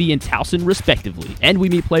to Navy and Towson, respectively. And we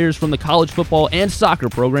meet players from the college football and soccer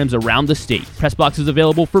programs around the state. PressBox is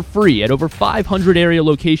available for free at over 500 area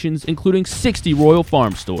locations, including 60 Royal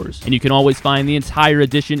Farm stores. And you can always find the entire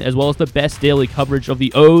edition as well as the best daily coverage of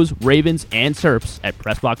the O's, Ravens, and Terps at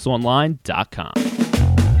PressBoxOnline.com.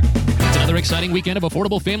 It's another exciting weekend of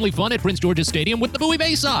affordable family fun at Prince George's Stadium with the Bowie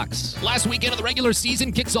Bay Sox. Last weekend of the regular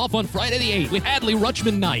season kicks off on Friday the 8th with Adley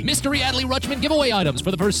Rutschman Night. Mystery Adley Rutschman giveaway items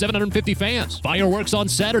for the first 750 fans. Fireworks on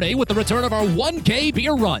Saturday with the return of our 1K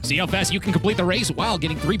beer run. See how fast you can complete the race while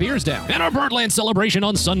getting 3 beers down. And our Birdland celebration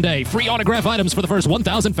on Sunday. Free autograph items for the first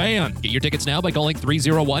 1,000 fans. Get your tickets now by calling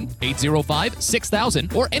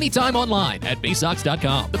 301-805-6000 or anytime online at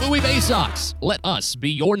baysox.com. The Bowie Bay Sox. Let us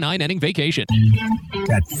be your 9-inning vacation.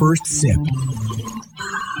 That first sip.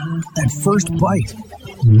 That first bite.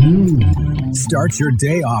 Start your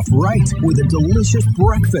day off right with a delicious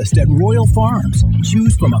breakfast at Royal Farms.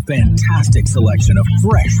 Choose from a fantastic selection of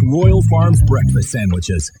fresh Royal Farms breakfast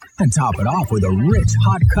sandwiches and top it off with a rich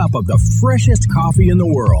hot cup of the freshest coffee in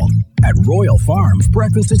the world. At Royal Farms,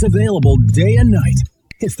 breakfast is available day and night.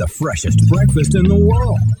 It's the freshest breakfast in the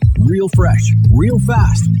world. Real fresh, real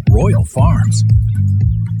fast. Royal Farms.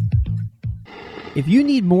 If you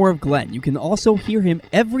need more of Glenn, you can also hear him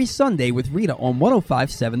every Sunday with Rita on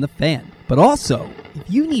 105.7 The Fan. But also, if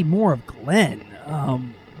you need more of Glenn,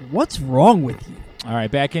 what's wrong with you? All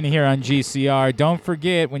right, back in here on GCR. Don't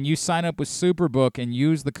forget, when you sign up with Superbook and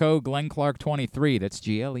use the code GlennClark23, that's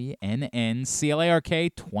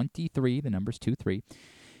GLENNCLARK23, the number's 23,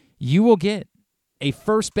 you will get a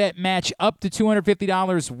first bet match up to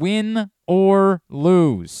 $250, win or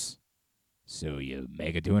lose. So you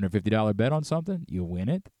make a $250 bet on something, you win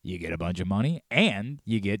it, you get a bunch of money, and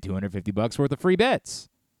you get $250 worth of free bets.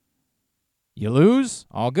 You lose,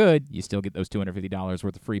 all good. You still get those $250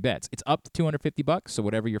 worth of free bets. It's up to $250, so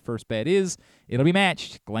whatever your first bet is, it'll be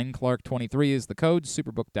matched. GlennClark23 is the code,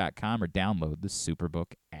 superbook.com, or download the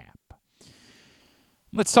Superbook app.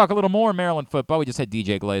 Let's talk a little more Maryland football. We just had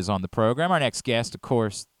DJ Glaze on the program. Our next guest, of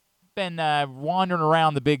course, been wandering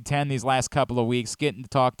around the Big Ten these last couple of weeks, getting to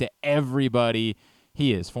talk to everybody.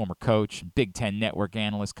 He is former coach, Big 10 Network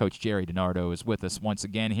analyst. Coach Gerry DiNardo is with us once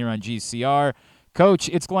again here on GCR. Coach,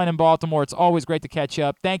 it's Glenn in Baltimore. It's always great to catch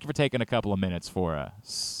up. Thank you for taking a couple of minutes for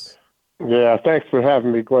us. Yeah, thanks for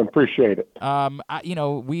having me, Glenn. Appreciate it.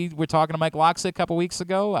 We were talking to Mike Locklsey a couple weeks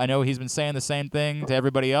ago. I know he's been saying the same thing to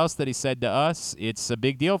everybody else that he said to us. It's a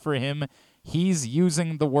big deal for him. He's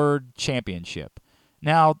using the word championship.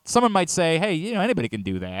 Now, someone might say, hey, anybody can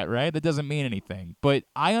do that, right? That doesn't mean anything. But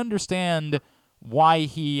I understand why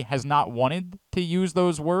he has not wanted to use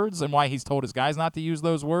those words and why he's told his guys not to use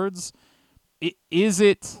those words.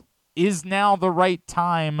 Is now the right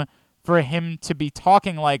time for him to be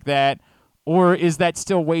talking like that, or is that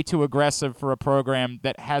still way too aggressive for a program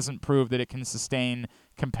that hasn't proved that it can sustain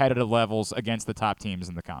competitive levels against the top teams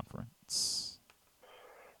in the conference?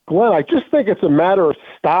 Glenn, I just think it's a matter of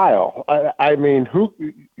style. I mean,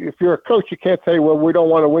 if you're a coach, you can't say, well, we don't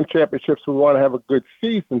want to win championships, we want to have a good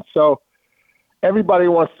season. So everybody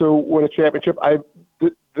wants to win a championship.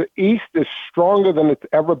 The East is stronger than it's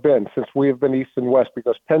ever been since we have been East and West,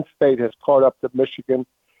 because Penn State has caught up to Michigan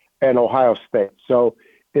and Ohio State. So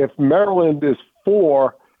if Maryland is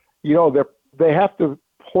 4, they have to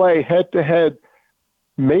play head-to-head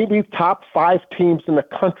maybe top 5 teams in the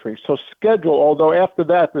country. So schedule, although after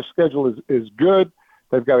that the schedule is good.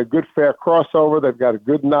 They've got a good fair crossover. They've got a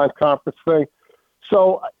good non-conference thing.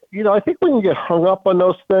 So, I think we can get hung up on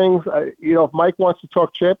those things. If Mike wants to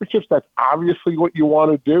talk championships, that's obviously what you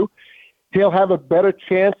want to do. He'll have a better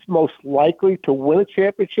chance, most likely, to win a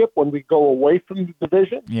championship when we go away from the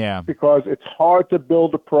division. Yeah. Because it's hard to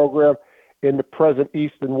build a program in the present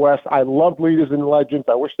East and West. I love leaders and legends.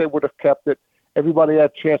 I wish they would have kept it. Everybody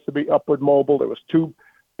had a chance to be upward mobile. There was 2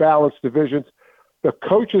 balanced divisions. The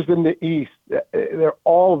coaches in the East, they're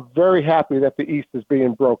all very happy that the East is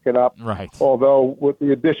being broken up. Right. Although with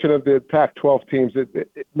the addition of the Pac-12 teams,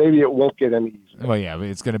 maybe it won't get any easier. Well, yeah,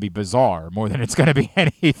 it's going to be bizarre more than it's going to be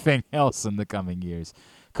anything else in the coming years.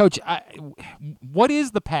 Coach, what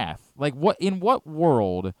is the path? Like, in what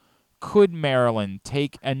world could Maryland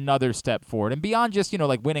take another step forward? And beyond just,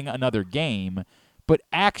 winning another game, but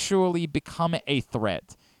actually become a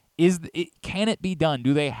threat? Can it be done?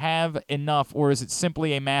 Do they have enough, or is it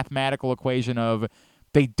simply a mathematical equation of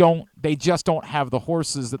they just don't have the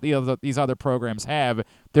horses that these other programs have?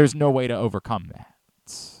 There's no way to overcome that.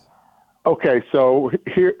 Okay, so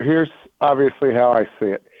here's obviously how I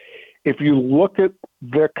see it. If you look at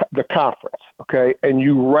the conference, okay, and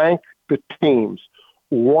you rank the teams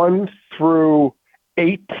 1 through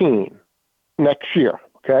 18 next year,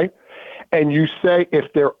 okay, and you say if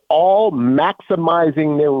they're all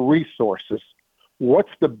maximizing their resources,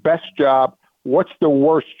 what's the best job, what's the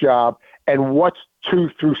worst job, and what's 2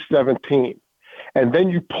 through 17? And then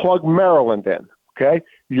you plug Maryland in, okay?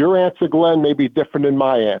 Your answer, Glenn, may be different than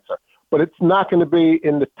my answer, but it's not going to be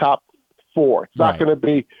in the top 4. It's not going to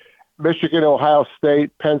be Michigan, Ohio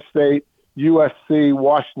State, Penn State, USC,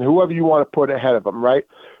 Washington, whoever you want to put ahead of them, right?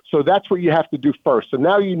 So that's what you have to do first. So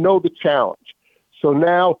now you know the challenge. So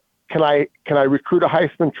now, Can I recruit a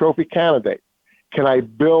Heisman Trophy candidate? Can I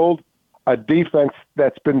build a defense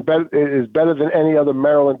that's been is better than any other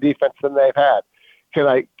Maryland defense than they've had? Can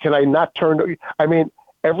I not turn? I mean,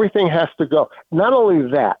 everything has to go. Not only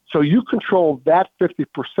that, so you control that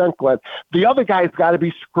 50%, Glenn. The other guy's got to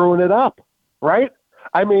be screwing it up, right?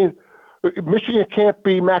 I mean, Michigan can't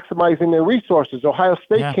be maximizing their resources. Ohio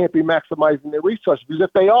State can't be maximizing their resources, because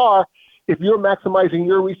if they are, if you're maximizing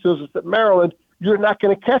your resources at Maryland, you're not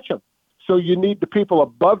going to catch them. So you need the people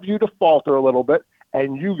above you to falter a little bit,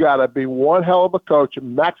 and you got to be one hell of a coach,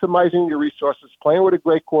 maximizing your resources, playing with a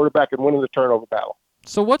great quarterback, and winning the turnover battle.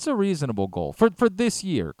 So what's a reasonable goal for this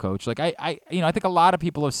year, Coach? Like I think a lot of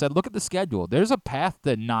people have said, look at the schedule. There's a path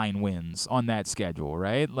to 9 wins on that schedule,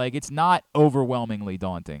 right? Like, it's not overwhelmingly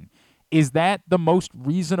daunting. Is that the most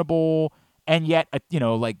reasonable and yet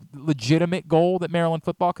legitimate goal that Maryland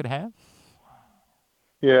football could have?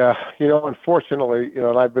 Yeah, unfortunately,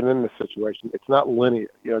 and I've been in this situation, it's not linear.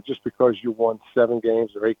 Just because you won 7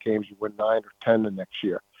 games or 8 games, you win 9 or 10 the next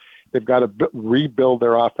year. They've got to rebuild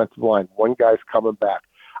their offensive line. One guy's coming back.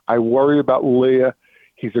 I worry about Leah.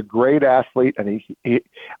 He's a great athlete, and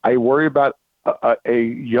I worry about a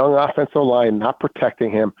young offensive line not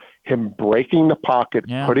protecting him breaking the pocket,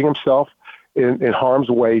 putting himself in harm's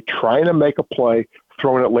way, trying to make a play,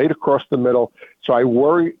 throwing it late across the middle. So I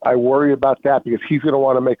worry about that because he's going to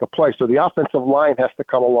want to make a play. So the offensive line has to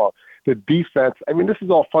come along. The defense, this is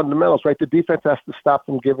all fundamentals, right? The defense has to stop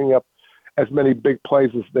them giving up as many big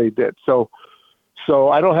plays as they did. So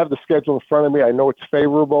I don't have the schedule in front of me. I know it's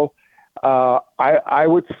favorable. I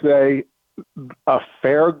would say a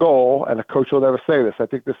fair goal, and a coach will never say this, I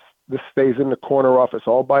think this stays in the corner office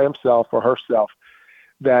all by himself or herself,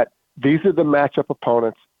 that these are the matchup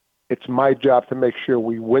opponents. It's my job to make sure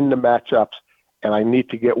we win the matchups, and I need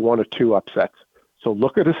to get 1 or 2 upsets. So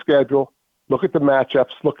look at the schedule, look at the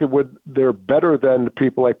matchups, look at what they're better than the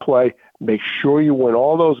people they play. Make sure you win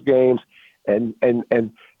all those games, and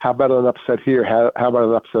how about an upset here? How about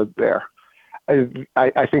an upset there?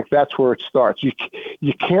 I think that's where it starts.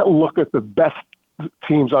 You can't look at the best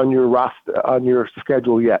teams on your roster, on your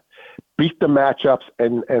schedule yet. Beat the matchups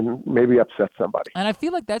and maybe upset somebody. And I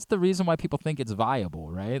feel like that's the reason why people think it's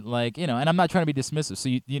viable, right? Like, and I'm not trying to be dismissive.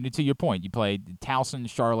 So, to your point, you played Towson,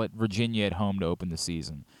 Charlotte, Virginia at home to open the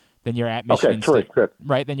season. Then you're at Michigan State.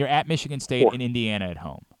 Right, then you're at Michigan State and Indiana at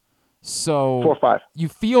home. So 4-5. You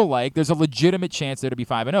feel like there's a legitimate chance there to be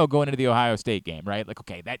 5-0 going into the Ohio State game, right? Like,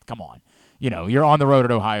 okay, come on. You're on the road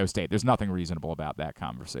at Ohio State. There's nothing reasonable about that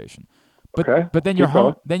conversation. But then you're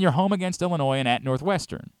home. Then you're home against Illinois and at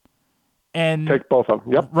Northwestern. And take both of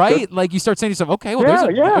them. Yep. Right? Good. Like you start saying to yourself, okay, well, there's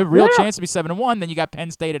a real chance to be 7-1. Then you got Penn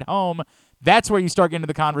State at home. That's where you start getting into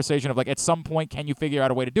the conversation of, like, at some point, can you figure out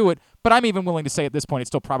a way to do it? But I'm even willing to say at this point, it's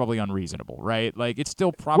still probably unreasonable, right? Like, it's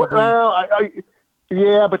still probably. Well,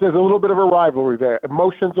 yeah, but there's a little bit of a rivalry there.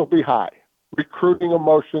 Emotions will be high. Recruiting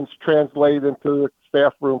emotions translate into the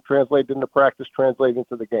staff room, translate into practice, translate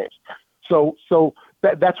into the games. So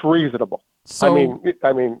that's reasonable. So,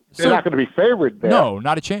 I mean, they're not going to be favored there. No,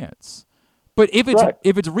 not a chance. But if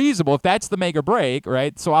it's reasonable, if that's the make or break,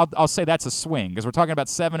 right? So I'll say that's a swing because we're talking about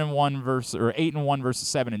 7-1 versus 8-1 versus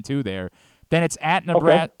 7-2 there. Then it's at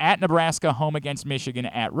Nebraska, home against Michigan,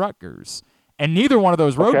 at Rutgers, and neither one of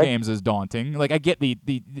those road games is daunting. Like I get the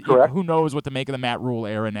who knows what to make of the Matt Rule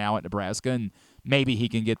era now at Nebraska, and maybe he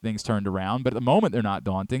can get things turned around. But at the moment, they're not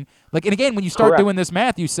daunting. Like, and again, when you start doing this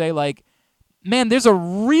math, you say like, man, there's a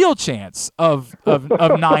real chance of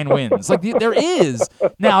 9 wins. Like there is.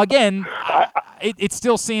 Now again, it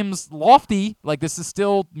still seems lofty. Like this is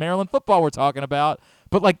still Maryland football we're talking about.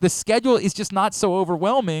 But like the schedule is just not so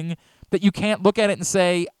overwhelming that you can't look at it and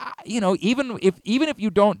say, even if you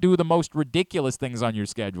don't do the most ridiculous things on your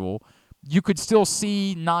schedule, you could still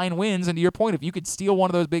see 9 wins. And to your point, if you could steal one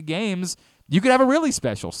of those big games, you could have a really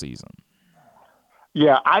special season.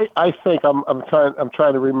 Yeah, I think I'm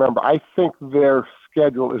trying to remember. I think their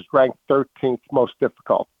schedule is ranked 13th most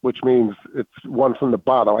difficult, which means it's one from the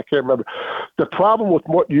bottom. I can't remember. The problem with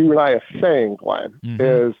what you and I are saying, Glenn,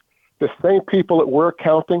 is the same people that we're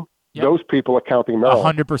counting. Yep. Those people are counting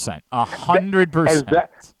Maryland. 100%.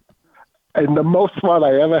 100%. And the most fun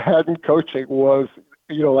I ever had in coaching was,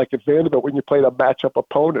 like at Vanderbilt when you played a matchup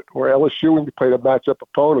opponent, or LSU when you played a matchup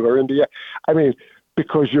opponent, or Indiana. I mean,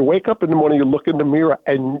 because you wake up in the morning, you look in the mirror,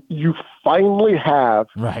 and you finally have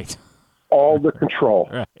all the control.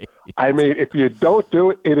 Right. I mean, if you don't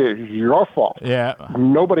do it, it is your fault. Yeah.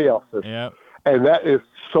 Nobody else's. Yeah. And that is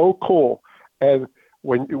so cool. And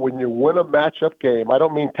when you win a matchup game, I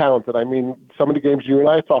don't mean talented. I mean some of the games you and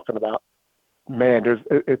I are talking about. Man,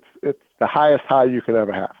 it's the highest high you could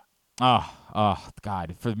ever have. Oh,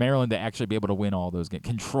 God! For Maryland to actually be able to win all those games,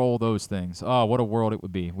 control those things. Oh, what a world it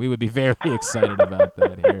would be. We would be very excited about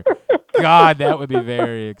that here. God, that would be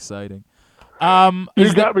very exciting.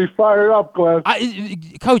 You got me fired up, Glenn.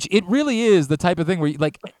 Coach, it really is the type of thing where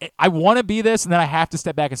I want to be this, and then I have to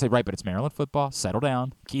step back and say, right, but it's Maryland football. Settle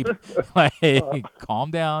down.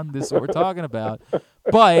 Calm down. This is what we're talking about.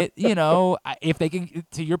 But, if they can,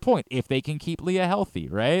 to your point, if they can keep Leah healthy,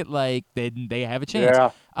 right, then they have a chance.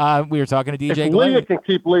 Yeah. We were talking to DJ If Glaze. Leah can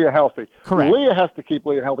keep Leah healthy. Correct. Leah has to keep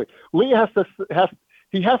Leah healthy. Leah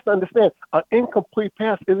he has to understand an incomplete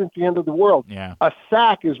pass isn't the end of the world. Yeah. A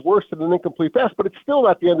sack is worse than an incomplete pass, but it's still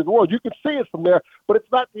not the end of the world. You can see it from there, but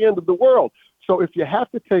it's not the end of the world. So if you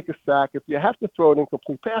have to take a sack, if you have to throw an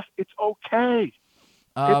incomplete pass, it's okay.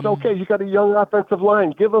 It's okay. You got a young offensive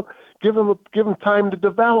line. Give them time to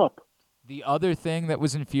develop. The other thing that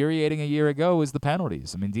was infuriating a year ago was the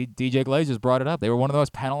penalties. I mean, DJ Glaze just brought it up. They were one of the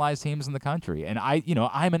most penalized teams in the country. And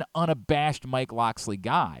I'm an unabashed Mike Locklsey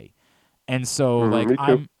guy. And so,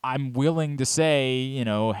 I'm willing to say,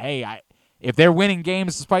 hey, if they're winning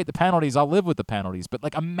games despite the penalties, I'll live with the penalties.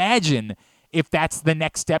 But, imagine if that's the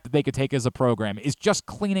next step that they could take as a program, is just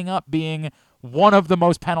cleaning up being one of the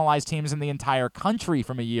most penalized teams in the entire country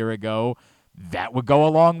from a year ago. That would go a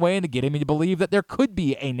long way into getting me to believe that there could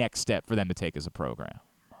be a next step for them to take as a program.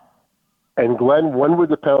 And, Glenn, when would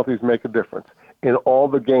the penalties make a difference? In all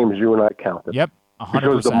the games you and I counted. Yep, 100%.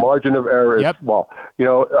 Because the margin of error is small.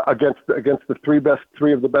 Against the three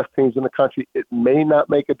of the best teams in the country, it may not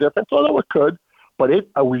make a difference, although it could. But as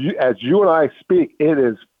you and I speak, it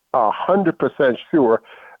is 100% sure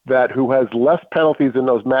that who has less penalties in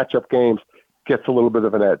those matchup games gets a little bit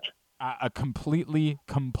of an edge. Completely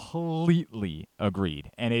agreed.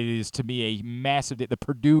 And it is, to me, a massive. The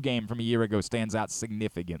Purdue game from a year ago stands out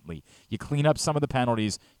significantly. You clean up some of the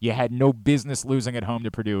penalties. You had no business losing at home to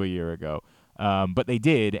Purdue a year ago. But they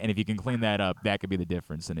did, and if you can clean that up, that could be the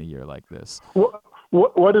difference in a year like this.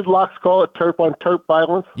 What did Locks call it? Terp-on-terp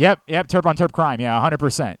violence? Yep, terp-on-terp crime. Yeah,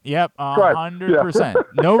 100%. Yep, 100%. Yeah.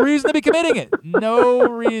 No reason to be committing it. No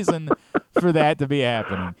reason for that to be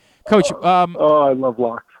happening. Coach. I love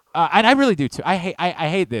Locks. And I really do too. I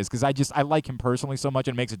hate this because I like him personally so much,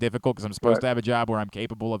 and it makes it difficult because I'm supposed to have a job where I'm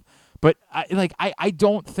capable of. But I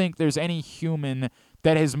don't think there's any human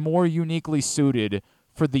that is more uniquely suited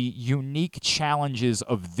for the unique challenges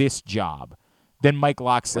of this job than Mike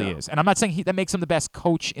Locklsey is. And I'm not saying that makes him the best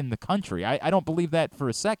coach in the country. I don't believe that for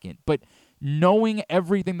a second. But knowing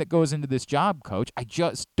everything that goes into this job, Coach, I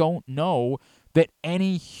just don't know that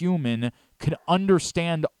any human could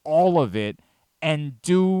understand all of it and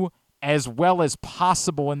do as well as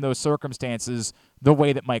possible in those circumstances the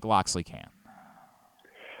way that Mike Locklsey can.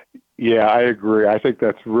 Yeah, I agree. I think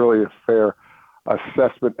that's really a fair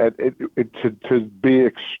assessment. To be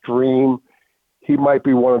extreme, he might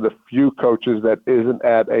be one of the few coaches that isn't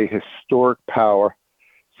at a historic power,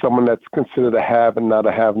 someone that's considered a have and not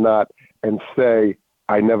a have-not, and say,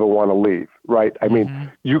 I never want to leave, right? I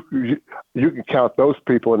mean, you can count those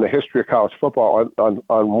people in the history of college football on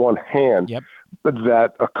one hand. Yep.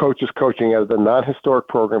 That a coach is coaching at a non-historic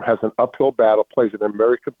program, has an uphill battle, plays in a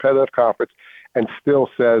very competitive conference, and still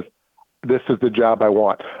says, this is the job I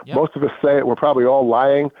want. Yep. Most of us say it. We're probably all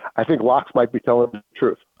lying. I think Locks might be telling the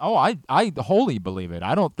truth. Oh, I wholly believe it.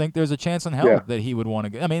 I don't think there's a chance in hell that he would want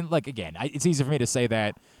to go. I mean, again, it's easy for me to say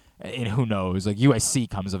that, and who knows? USC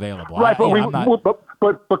comes available. Right,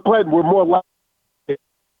 but Glenn, we're more likely.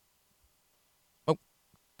 Oh,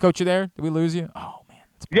 Coach, you there? Did we lose you? Oh, man.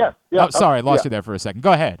 Yeah. Oh, sorry, I lost you there for a second.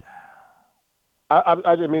 Go ahead. I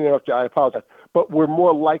didn't mean to interrupt you. I apologize. But we're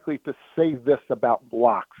more likely to say this about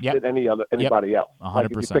Locks than anybody else. 100%. Like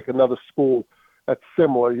if you pick another school that's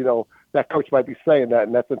similar, that coach might be saying that,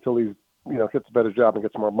 and that's until he's, gets a better job and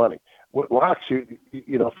gets more money. With Locks, if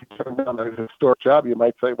you turn down a historic job, you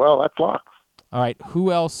might say, well, that's Locks. All right,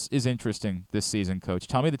 who else is interesting this season, Coach?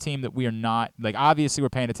 Tell me the team that we are not – obviously we're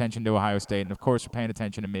paying attention to Ohio State, and, of course, we're paying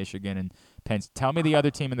attention to Michigan and Penn State. Tell me the other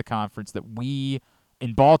team in the conference that we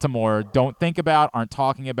in Baltimore don't think about, aren't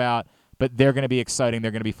talking about, but they're going to be exciting,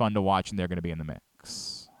 they're going to be fun to watch, and they're going to be in the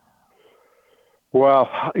mix. Well,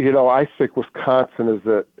 I think Wisconsin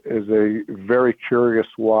is a very curious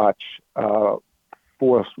watch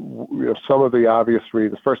for some of the obvious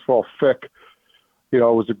reasons. First of all, Fick,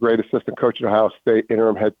 was a great assistant coach at Ohio State,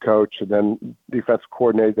 interim head coach, and then defensive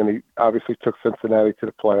coordinator. Then he obviously took Cincinnati to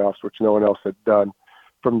the playoffs, which no one else had done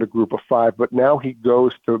from the group of five. But now he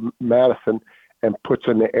goes to Madison and puts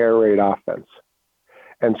in the air raid offense.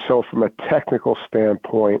 And so from a technical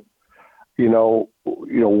standpoint,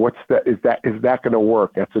 what's that? Is that going to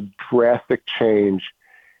work? That's a drastic change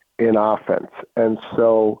in offense. And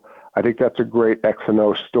so I think that's a great X and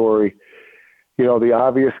O story. The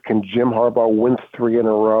obvious, can Jim Harbaugh win 3 in a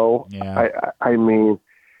row? Yeah. I mean,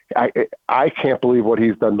 I can't believe what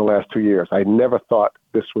he's done the last 2 years. I never thought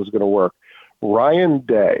this was going to work. Ryan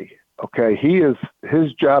Day, okay,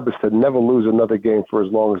 his job is to never lose another game for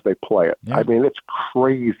as long as they play it. Yeah. I mean, it's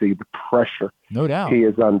crazy the pressure no doubt he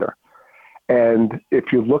is under. And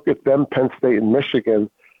if you look at them, Penn State and Michigan,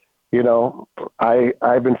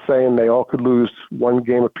 I've been saying they all could lose one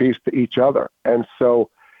game apiece to each other. And so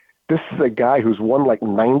this is a guy who's won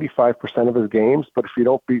 95% of his games, but if you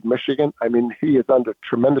don't beat Michigan, I mean, he is under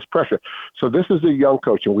tremendous pressure. So this is a young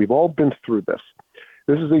coach, and we've all been through this.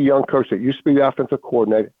 This is a young coach that used to be the offensive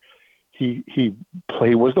coordinator. He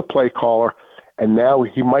was the play caller, and now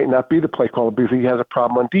he might not be the play caller because he has a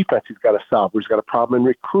problem on defense he's got to solve, or he's got a problem in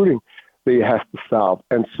recruiting that he has to solve.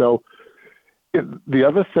 And so the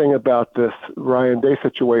other thing about this Ryan Day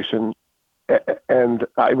situation, and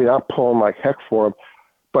I mean, I'm pulling like heck for him,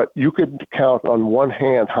 but you could count on one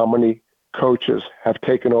hand how many coaches have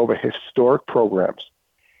taken over historic programs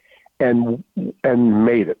and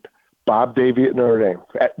made it. Bob Davie at Notre Dame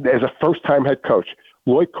as a first-time head coach.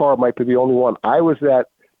 Lloyd Carr might be the only one. I was at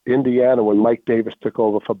Indiana when Mike Davis took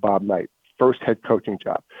over for Bob Knight, first head coaching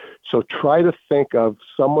job. So try to think of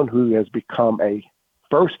someone who has become a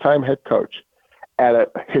first-time head coach at a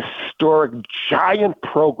historic giant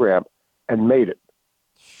program and made it.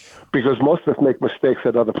 Because most of us make mistakes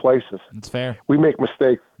at other places. It's fair. We make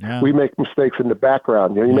mistakes. Yeah. We make mistakes in the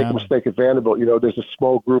background. You make a mistake at Vanderbilt. There's a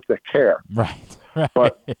small group that care. Right.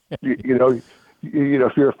 But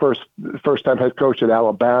if you're a first-time head coach at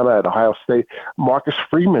Alabama, at Ohio State, Marcus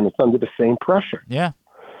Freeman is under the same pressure. Yeah.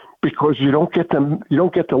 Because you don't get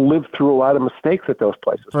to live through a lot of mistakes at those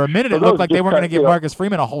places. For a minute, it looked like they weren't going to give Marcus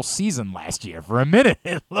Freeman a whole season last year. For a minute,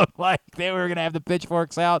 it looked like they were going to have the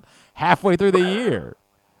pitchforks out halfway through the year.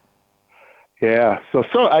 Yeah, so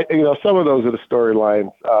some of those are the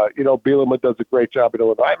storylines. Bielema does a great job at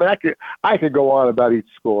Illinois. I mean, I could go on about each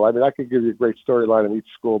school. I mean, I could give you a great storyline in each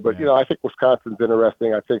school. But I think Wisconsin's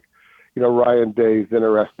interesting. I think Ryan Day's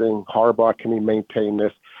interesting. Harbaugh, can he maintain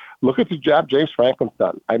this? Look at the job James Franklin's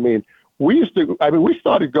done. I mean, we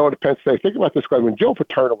started going to Penn State. Think about this guy when Joe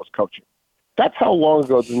Paterno was coaching. That's how long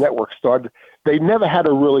ago the network started. They never had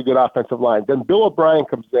a really good offensive line. Then Bill O'Brien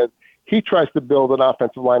comes in. He tries to build an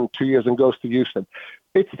offensive line in 2 years and goes to Houston.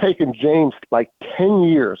 It's taken James like 10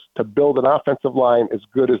 years to build an offensive line as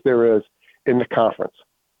good as there is in the conference.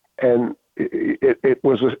 And it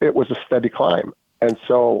was a steady climb. And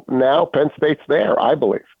so now Penn State's there, I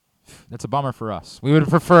believe. That's a bummer for us. We would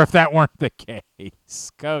prefer if that weren't the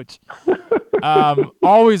case. Coach,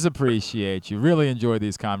 always appreciate you. Really enjoy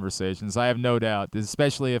these conversations. I have no doubt,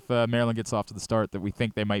 especially if Maryland gets off to the start that we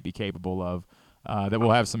think they might be capable of, that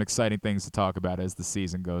we'll have some exciting things to talk about as the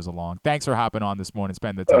season goes along. Thanks for hopping on this morning,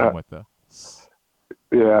 spending the time with us.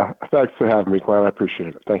 Yeah, thanks for having me, Glenn. I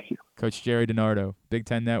appreciate it. Thank you. Coach Gerry DiNardo,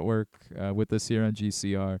 B10 Network, with us here on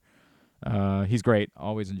GCR. He's great.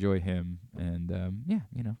 Always enjoy him. And,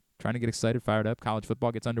 trying to get excited, fired up. College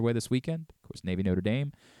football gets underway this weekend. Of course, Navy Notre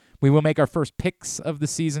Dame. We will make our first picks of the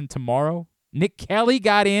season tomorrow. Nick Kelly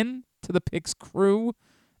got in to the picks crew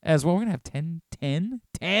as well. We're going to have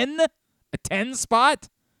 10 spot.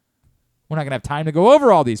 We're not going to have time to go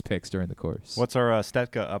over all these picks during the course. What's our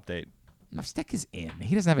Stetka update? No, Stecka's in.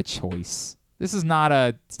 He doesn't have a choice. This is not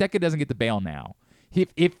Stetka doesn't get the bail now.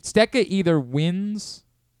 If Stecka either wins,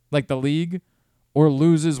 like the league, or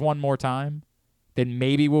loses one more time, then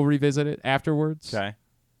maybe we'll revisit it afterwards. Okay.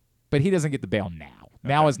 But he doesn't get the bail now. Okay.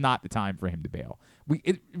 Now is not the time for him to bail.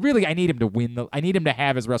 I need him to win. I need him to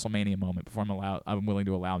have his WrestleMania moment before I'm willing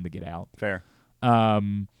to allow him to get out. Fair.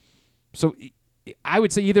 So I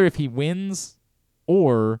would say either if he wins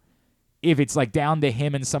or if it's like down to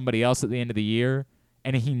him and somebody else at the end of the year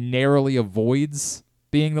and he narrowly avoids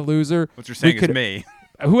being the loser. What you're saying is me.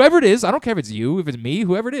 Whoever it is, I don't care if it's you, if it's me,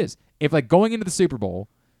 whoever it is. If like going into the Super Bowl,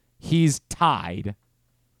 he's tied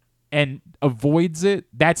and avoids it,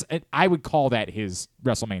 I would call that his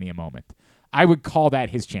WrestleMania moment. I would call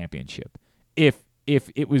that his championship if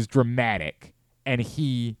it was dramatic and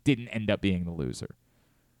he didn't end up being the loser.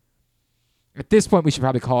 At this point, we should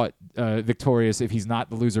probably call it victorious if he's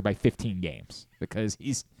not the loser by 15 games because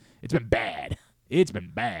it's been bad. It's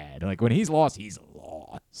been bad. Like when he's lost, he's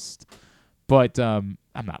lost. But I'm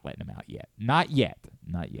not letting him out yet. Not yet.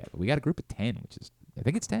 We got a group of 10, which is, I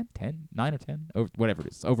think it's 10, 9 or 10, whatever it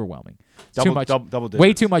is. It's overwhelming. It's too much. Double digits.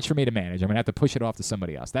 Way too much for me to manage. I'm going to have to push it off to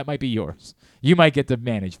somebody else. That might be yours. You might get to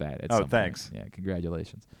manage that at some thanks. point. Yeah,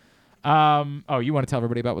 congratulations. You want to tell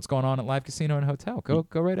everybody about what's going on at Live Casino and Hotel? Go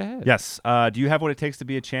right ahead. Yes. Do you have what it takes to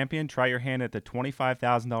be a champion? Try your hand at the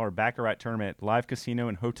 $25,000 Baccarat tournament at Live Casino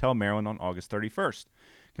and Hotel Maryland on August 31st.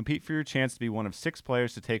 Compete for your chance to be one of 6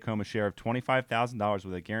 players to take home a share of $25,000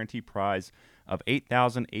 with a guaranteed prize of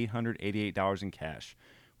 $8,888 in cash.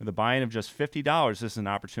 With a buy-in of just $50, this is an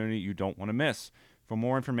opportunity you don't want to miss. For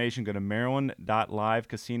more information, go to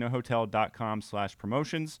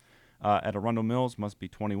maryland.livecasinohotel.com/promotions. At Arundel Mills, must be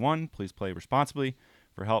 21. Please play responsibly.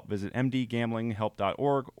 For help, visit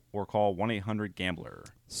mdgamblinghelp.org or call 1-800-GAMBLER.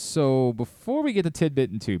 So before we get to Tidbit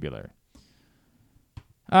and Tubular,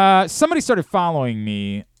 somebody started following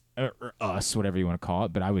me, or us, whatever you want to call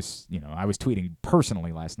it, but I was tweeting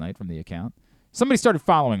personally last night from the account. Somebody started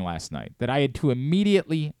following last night that I had to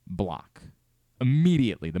immediately block.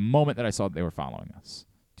 Immediately, the moment that I saw that they were following us.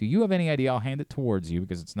 Do you have any idea? I'll hand it towards you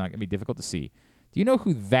because it's not going to be difficult to see. Do you know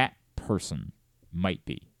who that person might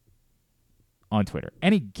be? on Twitter.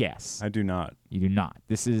 Any guess? I do not. You do not.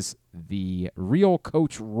 This is the real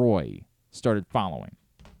Coach Roy started following.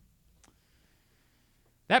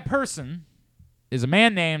 That person is a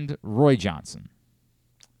man named Roy Johnson.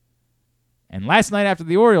 And last night after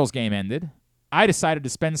the Orioles game ended, I decided to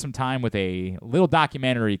spend some time with a little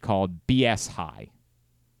documentary called BS High.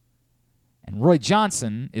 And Roy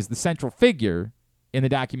Johnson is the central figure in the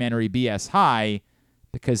documentary BS High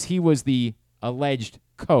because he was the alleged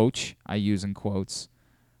coach, I use in quotes,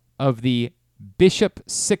 of the Bishop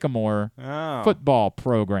Sycamore football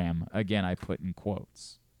program. Again, I put in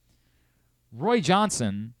quotes. Roy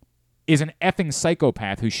Johnson is an effing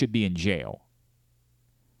psychopath who should be in jail.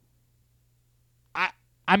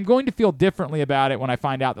 I'm going to feel differently about it when I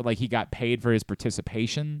find out that he got paid for his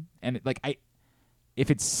participation, and if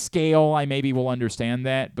it's scale, I maybe will understand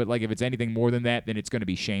that, but if it's anything more than that, then it's going to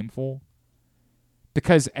be shameful.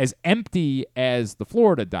 Because as empty as the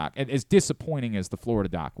Florida doc, and as disappointing as the Florida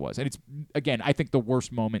doc was, and it's again, I think the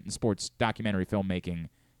worst moment in sports documentary filmmaking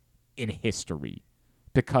in history,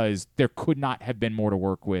 because there could not have been more to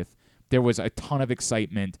work with. There was a ton of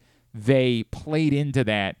excitement. They played into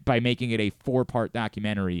that by making it a 4-part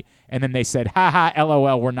documentary, and then they said, "Ha ha,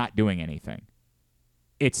 LOL, we're not doing anything."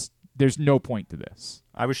 There's no point to this.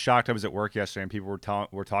 I was shocked. I was at work yesterday, and people were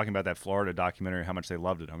talking about that Florida documentary, how much they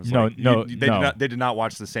loved it. I was they did not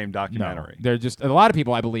watch the same documentary. No, they're just a lot of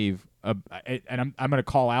people, I believe, and I'm going to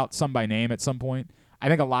call out some by name at some point. I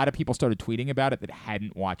think a lot of people started tweeting about it that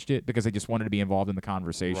hadn't watched it because they just wanted to be involved in the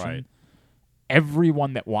conversation. Right.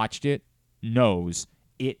 Everyone that watched it knows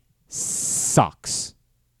it sucks.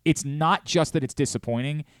 It's not just that it's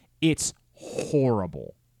disappointing, it's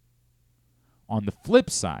horrible. On the flip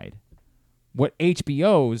side, what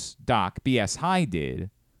HBO's doc, BS High, did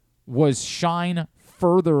was shine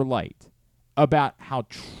further light about how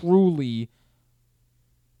truly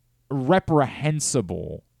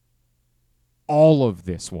reprehensible all of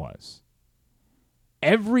this was.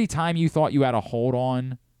 Every time you thought you had a hold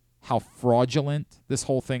on how fraudulent this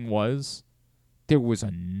whole thing was, there was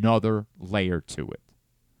another layer to it.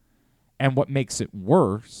 And what makes it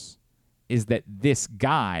worse is that this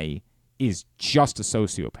guy is just a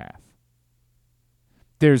sociopath.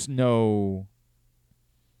 There's no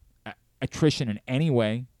attrition in any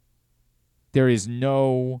way. There is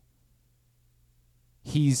no...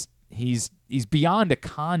 He's beyond a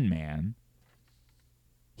con man.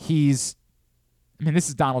 This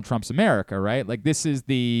is Donald Trump's America, right?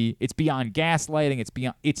 It's beyond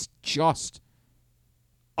gaslighting. It's just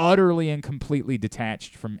utterly and completely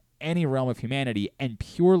detached from any realm of humanity and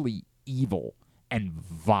purely evil and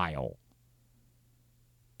vile.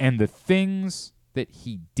 And the things that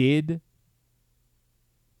he did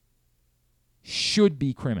should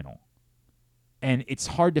be criminal. And it's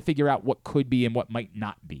hard to figure out what could be and what might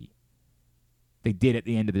not be. They did at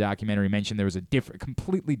the end of the documentary mention there was a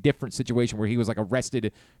completely different situation where he was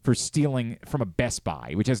arrested for stealing from a Best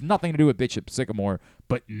Buy, which has nothing to do with Bishop Sycamore,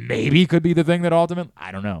 but maybe could be the thing that ultimately,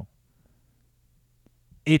 I don't know.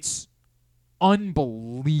 It's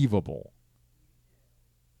unbelievable.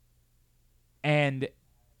 And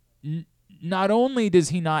not only does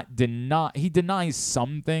he not deny, he denies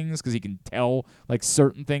some things because he can tell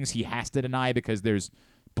certain things he has to deny because there's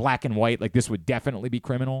black and white, this would definitely be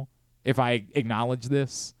criminal if I acknowledge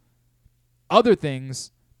this. Other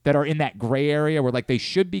things that are in that gray area where they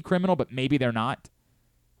should be criminal, but maybe they're not,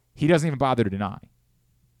 he doesn't even bother to deny.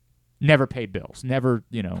 Never paid bills. Never,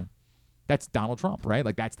 that's Donald Trump, right?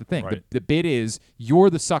 That's the thing. Right. The bit is you're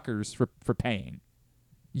the suckers for paying.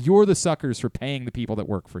 You're the suckers for paying the people that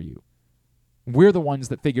work for you. We're the ones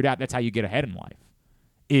that figured out that's how you get ahead in life,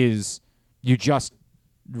 is you just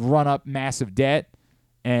run up massive debt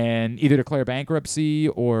and either declare bankruptcy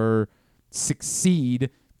or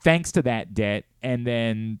succeed thanks to that debt, and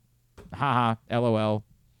then, haha, LOL,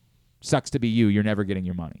 sucks to be you. You're never getting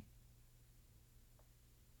your money.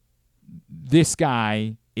 This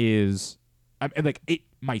guy is,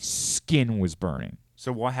 my skin was burning.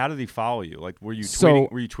 So how did he follow you? Were you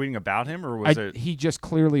tweeting about him, or was it? He just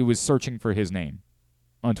clearly was searching for his name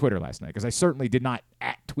on Twitter last night, because I certainly did not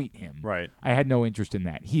tweet him. Right. I had no interest in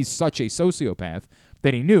that. He's such a sociopath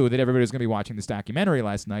that he knew that everybody was going to be watching this documentary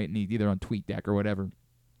last night, and he's either on TweetDeck or whatever.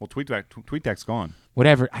 Well, TweetDeck's gone.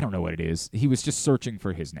 Whatever. I don't know what it is. He was just searching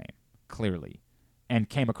for his name, clearly, and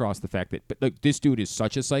came across the fact that, but this dude is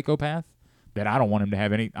such a psychopath that I don't want him to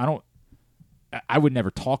have any. I would never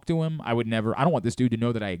talk to him. I don't want this dude to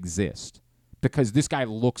know that I exist, because this guy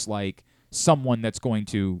looks like someone that's going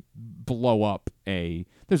to blow up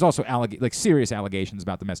there's also serious allegations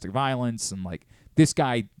about domestic violence, and this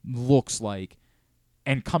guy looks like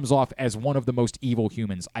and comes off as one of the most evil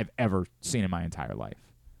humans I've ever seen in my entire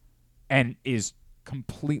life, and is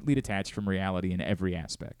completely detached from reality in every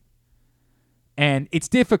aspect. And it's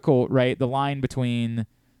difficult, right? The line between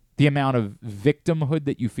the amount of victimhood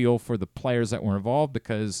that you feel for the players that were involved,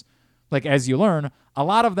 because, like, as you learn, a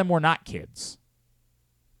lot of them were not kids.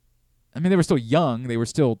 I mean, they were still young. They were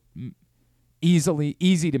still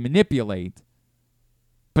easy to manipulate,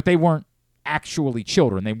 but they weren't actually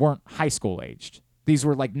children. They weren't high school aged. These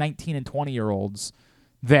were like 19 and 20-year-olds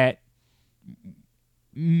that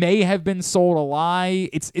may have been sold a lie.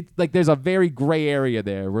 It's like there's a very gray area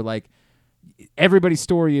there where, like, everybody's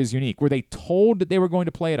story is unique. Were they told that they were going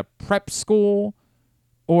to play at a prep school,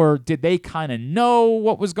 or did they kind of know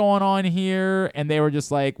what was going on here and they were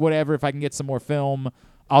just like, whatever, if I can get some more film,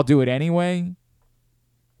 I'll do it anyway?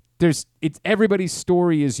 Everybody's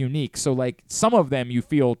story is unique. So, like, some of them you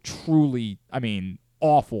feel truly,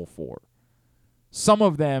 awful for. Some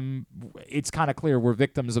of them, it's kind of clear, were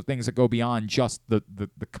victims of things that go beyond just the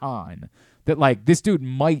con. That, like, this dude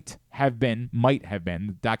might have been,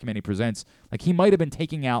 the documentary presents, like, he might have been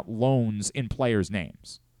taking out loans in players'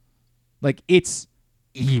 names. Like, it's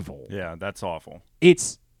evil. Yeah, that's awful.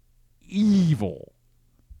 It's evil.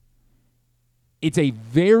 It's a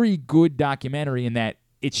very good documentary in that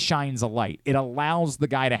it shines a light. It allows the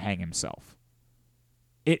guy to hang himself.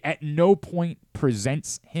 It at no point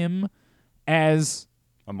presents him as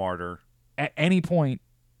a martyr. At any point,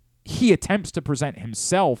 he attempts to present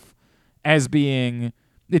himself as being,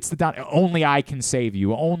 only I can save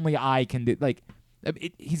you. Only I can do, like,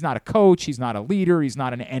 he's not a coach. He's not a leader. He's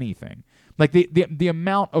not an anything. Like, the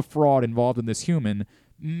amount of fraud involved in this human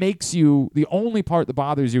makes you, the only part that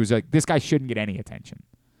bothers you is, like, this guy shouldn't get any attention.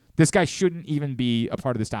 This guy shouldn't even be a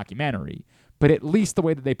part of this documentary. But at least the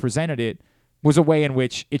way that they presented it was a way in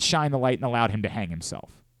which it shined the light and allowed him to hang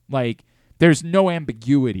himself. Like, there's no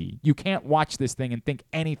ambiguity. You can't watch this thing and think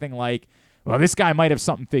anything like, well, this guy might have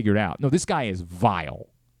something figured out. No, this guy is vile.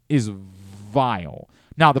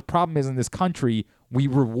 Now, the problem is, in this country, we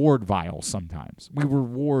reward vile sometimes. We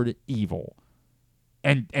reward evil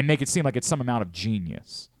and make it seem like it's some amount of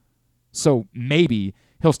genius. So maybe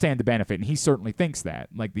he'll stand to benefit, and he certainly thinks that.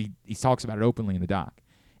 Like, he talks about it openly in the doc.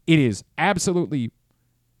 It is absolutely,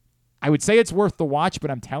 I would say it's worth the watch, but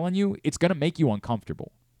I'm telling you, it's going to make you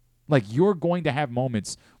uncomfortable. Like, you're going to have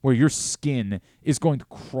moments where your skin is going to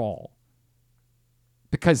crawl.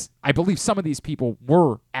 Because I believe some of these people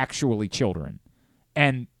were actually children.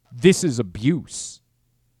 And this is abuse.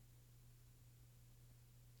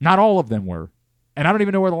 Not all of them were. And I don't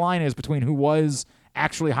even know where the line is between who was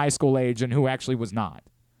actually high school age and who actually was not.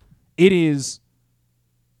 It's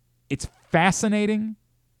fascinating.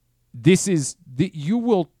 You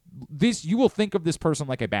will think of this person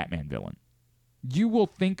like a Batman villain. You will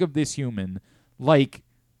think of this human like,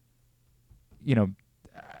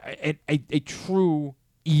 a true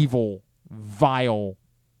evil, vile,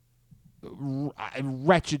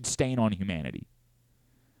 wretched stain on humanity.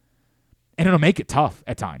 And it'll make it tough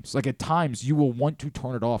at times. Like, at times, you will want to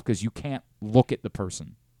turn it off because you can't look at the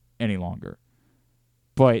person any longer.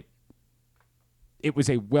 But it was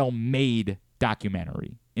a well-made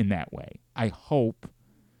documentary in that way. I hope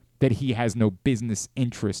that he has no business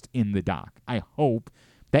interest in the doc. I hope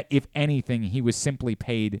that, if anything, he was simply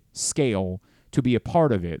paid scale to be a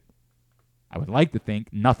part of it. I would like to think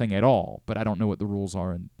nothing at all, but I don't know what the rules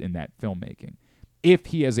are in that filmmaking. If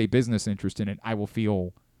he has a business interest in it, I will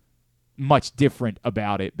feel much different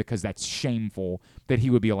about it, because that's shameful that he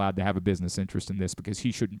would be allowed to have a business interest in this, because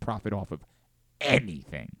he shouldn't profit off of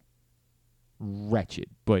anything. Wretched.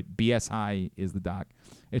 But BS High is the doc.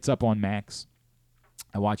 It's up on Max.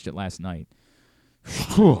 I watched it last night.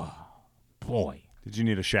 Boy. Did you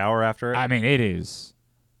need a shower after it? I mean, it is.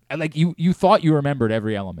 Like, you thought you remembered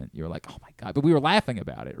every element. You were like, oh my God. But we were laughing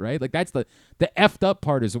about it, right? Like, that's the effed up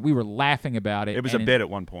part, is that we were laughing about it. It was a bit at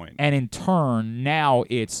one point. And in turn, now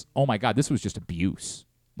it's, oh my God, this was just abuse.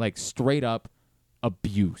 Like, straight up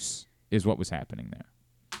abuse is what was happening there.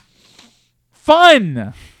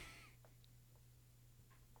 Fun!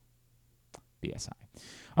 BSI.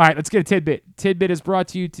 All right, let's get a tidbit. Tidbit is brought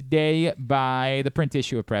to you today by the print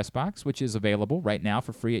issue of PressBox, which is available right now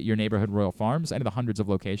for free at your neighborhood Royal Farms and the hundreds of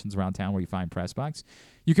locations around town where you find PressBox.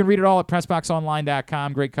 You can read it all at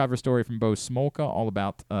PressBoxOnline.com. Great cover story from Bo Smolka, all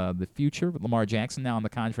about the future with Lamar Jackson now in the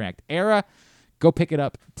contract era. Go pick it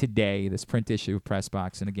up today, this print issue of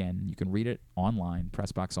PressBox. And again, you can read it online,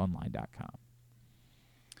 PressBoxOnline.com.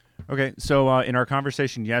 Okay, so in our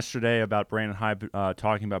conversation yesterday about Brandon Hyde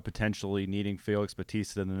talking about potentially needing Felix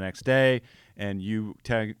Bautista the next day, and you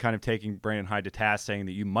kind of taking Brandon Hyde to task, saying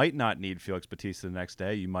that you might not need Felix Bautista the next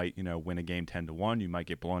day. You might, win a game 10-1. You might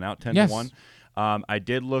get blown out 10-1. I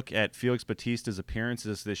did look at Felix Bautista's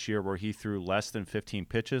appearances this year, where he threw less than 15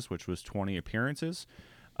 pitches, which was 20 appearances.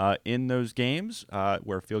 In those games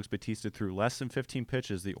where Felix Bautista threw less than 15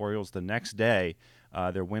 pitches, the Orioles the next day,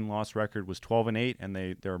 their win-loss record was 12-8,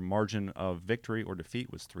 and their margin of victory or defeat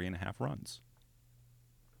was 3.5 runs.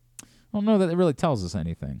 I don't know that it really tells us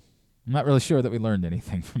anything. I'm not really sure that we learned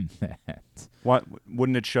anything from that. What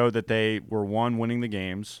wouldn't it show that they were, one, winning the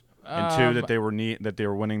games, and two, that they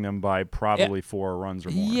were winning them by probably 4 runs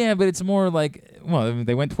or more? Yeah, but it's more like, well,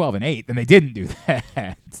 they went 12-8, then they didn't do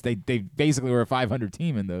that. They basically were a 500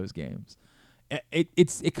 team in those games.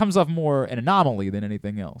 It comes off more an anomaly than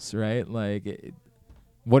anything else, right? Like,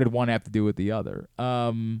 what did one have to do with the other?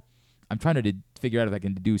 I'm trying to figure out if I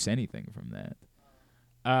can deduce anything from that.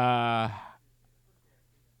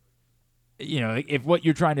 If what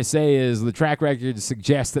you're trying to say is the track record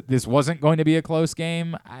suggests that this wasn't going to be a close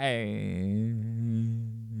game, I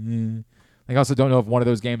also don't know if one of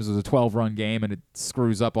those games was a 12-run game and it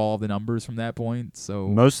screws up all the numbers from that point. So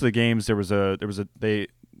most of the games there was a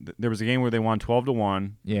game where they won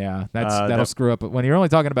 12-1. Yeah, that'll screw up. When you're only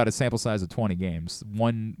talking about a sample size of 20 games,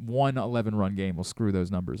 one 11-run game will screw those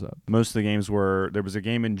numbers up. Most of the games there was a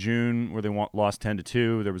game in June where they lost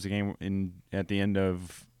 10-2. There was a game at the end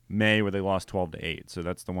of May where they lost 12-8. So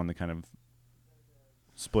that's the one that kind of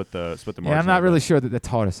split the margin. Yeah, I'm not really sure that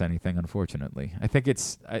taught us anything, unfortunately. I think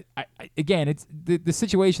it's the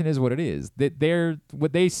situation is what it is. That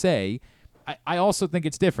what they say. I also think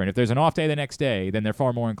it's different. If there's an off day the next day, then they're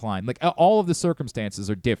far more inclined. Like, all of the circumstances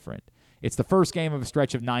are different. It's the first game of a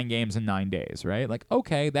stretch of 9 games in 9 days, right? Like,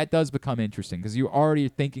 okay, that does become interesting because you're already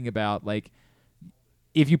thinking about, like,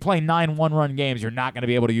 if you play 9 one-run games, you're not going to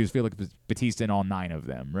be able to use Felix Bautista in all 9 of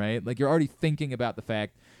them, right? Like, you're already thinking about the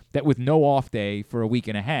fact that with no off day for a week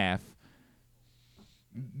and a half,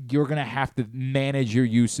 you're going to have to manage your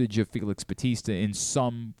usage of Felix Bautista in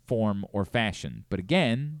some form or fashion. But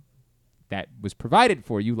again, that was provided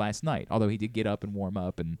for you last night, although he did get up and warm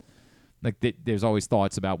up, and there's always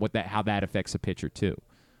thoughts about how that affects a pitcher too.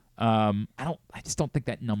 I just don't think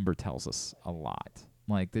that number tells us a lot.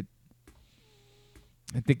 Like that,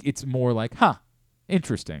 I think it's more like,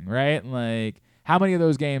 interesting, right? Like, how many of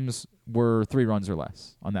those games were 3 runs or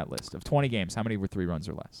less on that list of 20 games? How many were 3 runs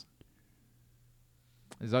or less?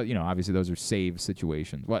 Obviously those are save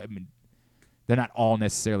situations. Well, I mean, they're not all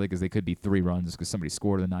necessarily because they could be 3 runs because somebody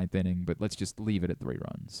scored in the 9th inning, but let's just leave it at 3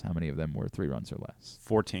 runs. How many of them were 3 runs or less?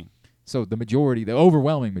 14. So the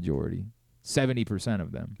overwhelming majority, 70%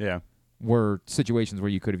 of them, were situations where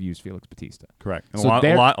you could have used Felix Bautista. Correct. And so a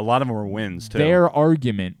lot of them were wins too. Their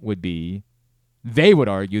argument would be, they would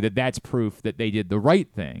argue that that's proof that they did the right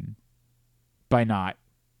thing by not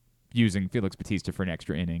using Felix Bautista for an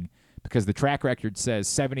extra inning, because the track record says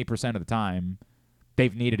 70% of the time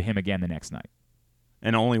they've needed him again the next night.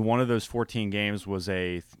 And only one of those 14 games was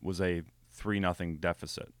a 3-0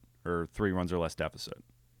 deficit or 3 runs or less deficit.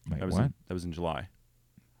 Wait, that was in July.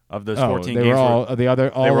 Of those 14 games, the other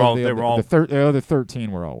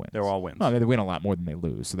 13 were all wins. They were all wins. Well, they win a lot more than they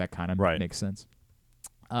lose, so that kind of makes sense.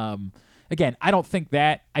 Again, I don't think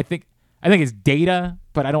that. I think it's data,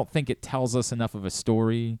 but I don't think it tells us enough of a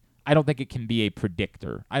story. I don't think it can be a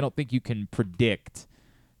predictor. I don't think you can predict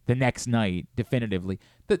the next night definitively.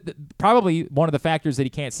 Probably one of the factors that he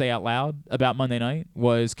can't say out loud about Monday night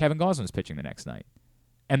was Kevin Gausman's pitching the next night,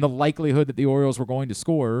 and the likelihood that the Orioles were going to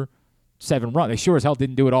score 7 runs. They sure as hell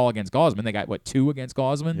didn't do it all against Gausman. They got 2 against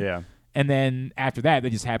Gausman. Yeah. And then after that, they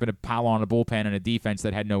just happened to pile on a bullpen and a defense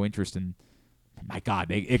that had no interest in. My God,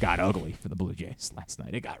 it got ugly for the Blue Jays last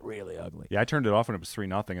night. It got really ugly. Yeah, I turned it off when it was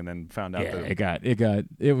 3-0, and then found out that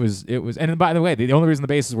it was. And by the way, the only reason the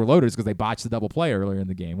bases were loaded is because they botched the double play earlier in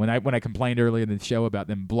the game. When I complained earlier in the show about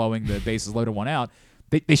them blowing the bases loaded one out,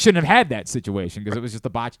 they shouldn't have had that situation because it was just a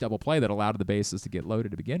botched double play that allowed the bases to get loaded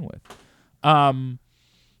to begin with. That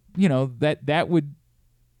would,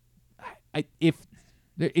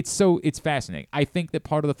 it's fascinating. I think that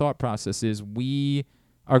part of the thought process is we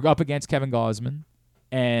are up against Kevin Gausman,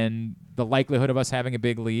 and the likelihood of us having a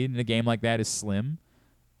big lead in a game like that is slim.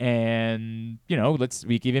 And, we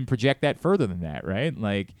can even project that further than that, right?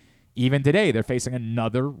 Like, even today, they're facing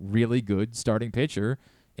another really good starting pitcher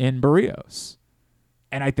in Barrios.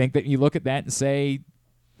 And I think that you look at that and say,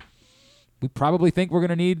 we probably think we're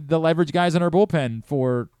going to need the leverage guys in our bullpen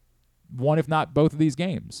for one, if not both of these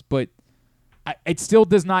games. But it still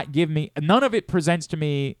does not give me – none of it presents to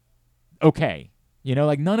me, okay,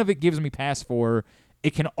 None of it gives me pass for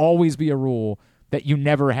it can always be a rule that you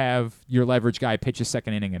never have your leverage guy pitch a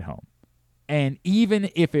second inning at home. And even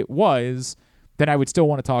if it was, then I would still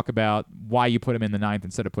want to talk about why you put him in the 9th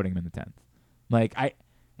instead of putting him in the 10th.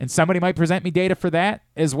 And somebody might present me data for that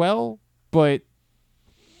as well, but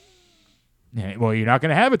you're not going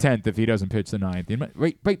to have a 10th if he doesn't pitch the 9th.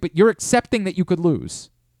 Right, but you're accepting that you could lose.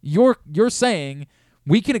 You're saying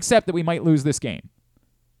we can accept that we might lose this game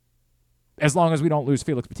as long as we don't lose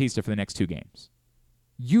Felix Bautista for the next 2 games.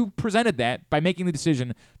 You presented that by making the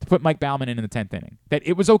decision to put Mike Baumann in the 10th inning, that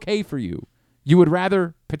it was okay for you. You would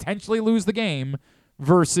rather potentially lose the game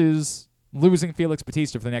versus losing Felix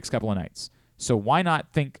Bautista for the next couple of nights. So why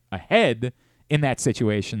not think ahead in that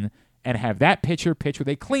situation and have that pitcher pitch with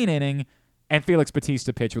a clean inning and Felix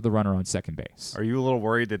Bautista pitch with a runner on second base? Are you a little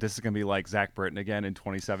worried that this is going to be like Zach Britton again in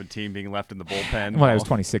 2017 being left in the bullpen? Well, it was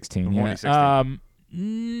 2016. 2016.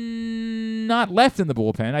 Not left in the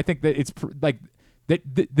bullpen. I think that it's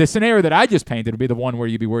the scenario that I just painted would be the one where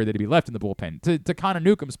you'd be worried that he'd be left in the bullpen. To Connor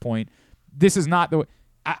Newcomb's point, this is not the.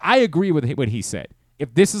 I agree with what he said.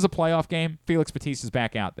 If this is a playoff game, Felix Bautista's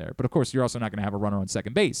back out there. But of course, you're also not going to have a runner on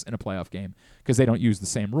second base in a playoff game because they don't use the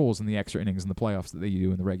same rules in the extra innings in the playoffs that they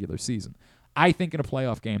do in the regular season. I think in a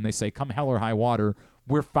playoff game, they say, come hell or high water,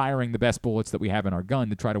 we're firing the best bullets that we have in our gun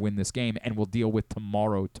to try to win this game, and we'll deal with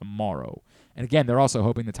tomorrow. And again, they're also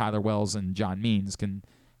hoping that Tyler Wells and John Means can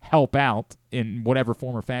help out in whatever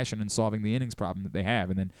form or fashion in solving the innings problem that they have,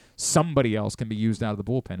 and then somebody else can be used out of the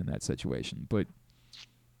bullpen in that situation. But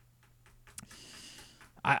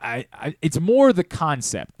it's more the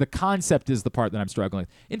concept. The concept is the part that I'm struggling with.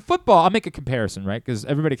 In football, I'll make a comparison, right? Because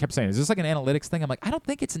everybody kept saying, is this like an analytics thing? I'm like, I don't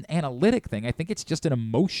think it's an analytic thing. I think it's just an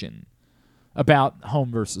emotion about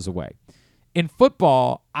home versus away. In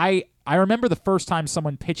football, I remember the first time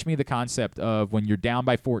someone pitched me the concept of when you're down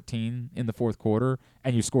by 14 in the fourth quarter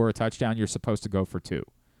and you score a touchdown, you're supposed to go for 2.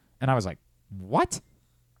 And I was like, what?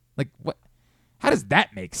 Like, what? How does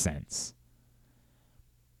that make sense?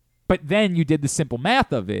 But then you did the simple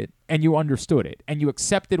math of it, and you understood it, and you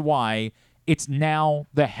accepted why it's now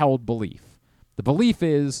the held belief. The belief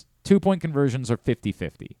is 2-point conversions are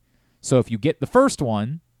 50-50. So if you get the first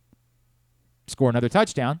one, score another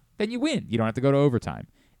touchdown, then you win. You don't have to go to overtime.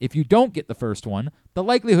 If you don't get the first one, the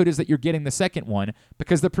likelihood is that you're getting the second one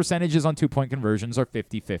because the percentages on 2-point conversions are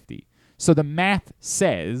 50-50. So the math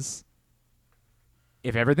says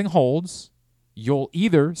if everything holds, you'll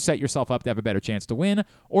either set yourself up to have a better chance to win,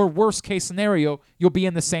 or worst case scenario, you'll be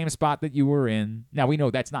in the same spot that you were in. Now, we know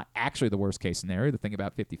that's not actually the worst case scenario. The thing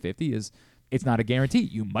about 50-50 is it's not a guarantee.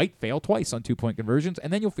 You might fail twice on 2-point conversions,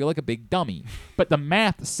 and then you'll feel like a big dummy. But the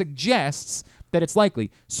math suggests that it's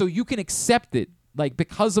likely. So you can accept it, like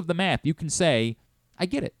because of the math, you can say, I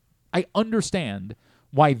get it. I understand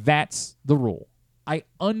why that's the rule. I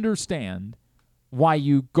understand why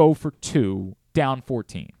you go for 2 down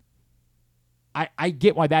 14. I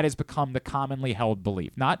get why that has become the commonly held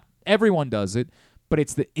belief. Not everyone does it, but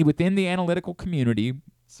it's within the analytical community,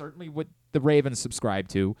 certainly what the Ravens subscribe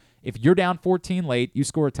to. If you're down 14 late, you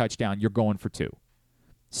score a touchdown, you're going for 2.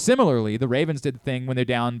 Similarly, the Ravens did the thing when they're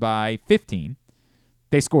down by 15.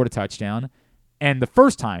 They scored a touchdown, and the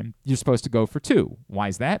first time, you're supposed to go for 2. Why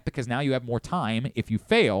is that? Because now you have more time, if you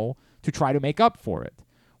fail, to try to make up for it.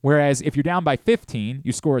 Whereas if you're down by 15,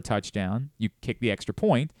 you score a touchdown, you kick the extra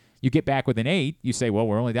point, you get back with an 8, you say, well,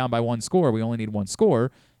 we're only down by 1 score, we only need 1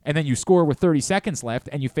 score, and then you score with 30 seconds left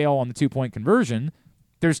and you fail on the 2-point conversion,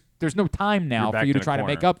 there's no time now for you to try to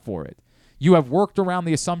make up for it. You have worked around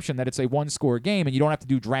the assumption that it's a 1-score game and you don't have to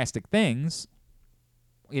do drastic things.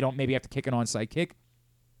 You don't maybe have to kick an onside kick.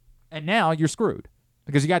 And now you're screwed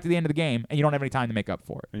because you got to the end of the game and you don't have any time to make up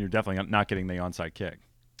for it. And you're definitely not getting the onside kick.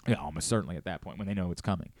 Yeah, almost certainly at that point when they know it's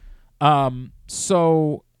coming. I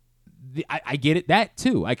get it, that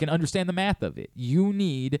too. I can understand the math of it. You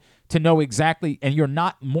need to know exactly, and you're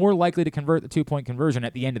not more likely to convert the 2-point conversion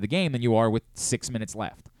at the end of the game than you are with 6 minutes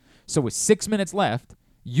left. So with 6 minutes left,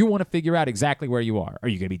 you want to figure out exactly where you are. Are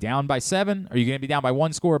you going to be down by 7? Are you going to be down by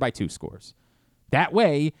 1 score or by 2 scores? That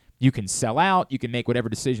way, you can sell out. You can make whatever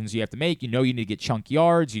decisions you have to make. You know you need to get chunk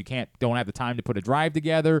yards. You don't have the time to put a drive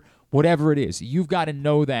together. Whatever it is, you've got to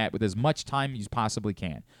know that with as much time as you possibly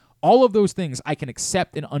can. All of those things I can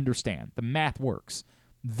accept and understand. The math works.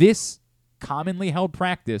 This commonly held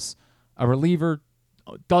practice, a reliever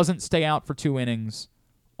doesn't stay out for 2 innings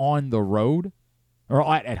on the road or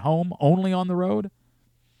at home, only on the road.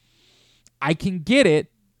 I can get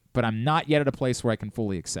it, but I'm not yet at a place where I can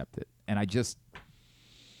fully accept it. And I'm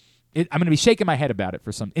going to be shaking my head about it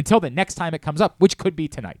until the next time it comes up, which could be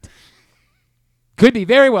tonight. Could be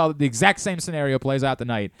very well the exact same scenario plays out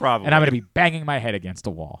tonight. Probably. And I'm going to be banging my head against a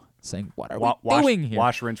wall saying, what are we doing here?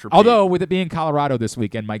 Wash, rinse, repeat. Although, with it being Colorado this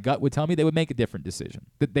weekend, my gut would tell me they would make a different decision.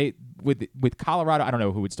 That they with Colorado, I don't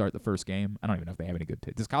know who would start the first game. I don't even know if they have any good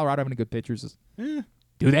pitchers. Does Colorado have any good pitchers? Do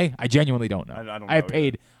they? I genuinely don't know. I don't know. I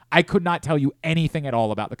paid. I could not tell you anything at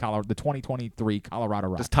all about the 2023 Colorado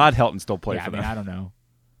Rockies. Does Todd Helton still play Yeah, for them? I don't know.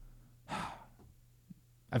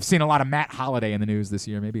 I've seen a lot of Matt Holliday in the news this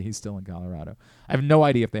year. Maybe he's still in Colorado. I have no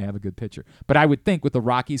idea if they have a good pitcher. But I would think with the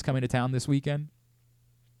Rockies coming to town this weekend,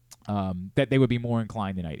 that they would be more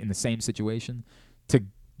inclined tonight in the same situation to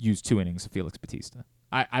use 2 innings of Felix Bautista.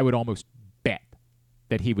 I would almost bet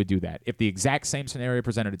that he would do that. If the exact same scenario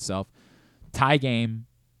presented itself, tie game,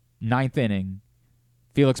 9th inning,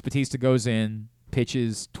 Felix Bautista goes in,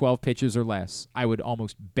 pitches 12 pitches or less, I would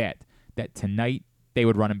almost bet that tonight they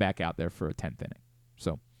would run him back out there for a 10th inning.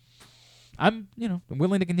 So I'm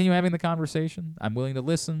willing to continue having the conversation. I'm willing to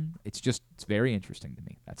listen. It's very interesting to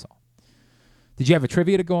me. That's all. Did you have a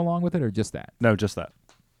trivia to go along with it or just that? No, just that.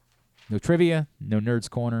 No trivia, no Nerds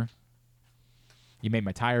Corner. You made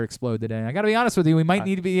my tire explode today. I got to be honest with you. We might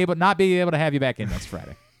not be able to have you back in next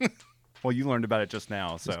Friday. Well, you learned about it just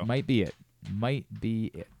now, so. This might be it.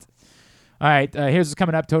 All right, here's what's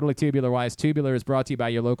coming up totally tubular-wise. Tubular is brought to you by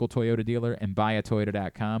your local Toyota dealer and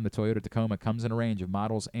buyatoyota.com. The Toyota Tacoma comes in a range of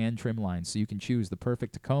models and trim lines, so you can choose the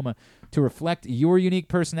perfect Tacoma to reflect your unique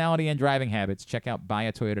personality and driving habits. Check out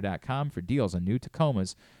buyatoyota.com for deals on new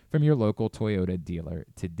Tacomas from your local Toyota dealer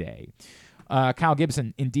today. Kyle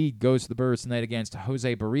Gibson indeed goes to the Birds tonight against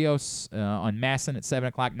Jose Barrios on Masson at 7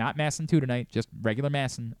 o'clock. Not Masson 2 tonight, just regular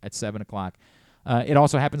Masson at 7 o'clock. It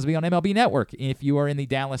also happens to be on MLB Network if you are in the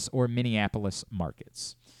Dallas or Minneapolis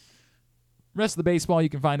markets. Rest of the baseball you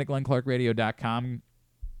can find at glennclarkradio.com.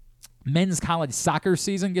 Men's college soccer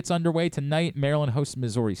season gets underway tonight. Maryland hosts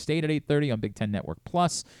Missouri State at 8:30 on Big Ten Network+.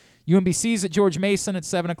 UMBC's at George Mason at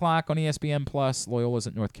 7 o'clock on ESPN+. Loyola's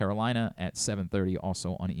at North Carolina at 7:30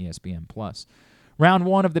 also on ESPN+. Round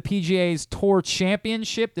 1 of the PGA's Tour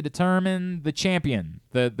Championship to determine the champion,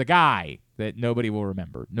 the guy that nobody will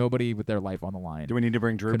remember. Nobody with their life on the line. Do we need to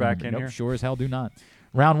bring Drew back in here? Sure as hell do not.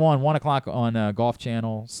 Round 1, 1 o'clock on Golf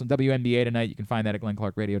Channel. Some WNBA tonight. You can find that at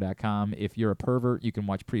glennclarkradio.com. If you're a pervert, you can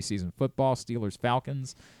watch preseason football.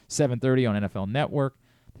 Steelers-Falcons, 7:30 on NFL Network.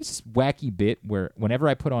 There's this wacky bit where whenever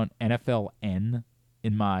I put on NFLN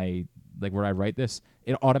in my, where I write this,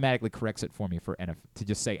 it automatically corrects it for me to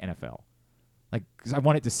just say NFL. Because I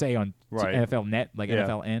want it to say on NFL Net,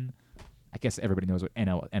 NFLN. I guess everybody knows what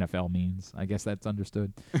NFL means. I guess that's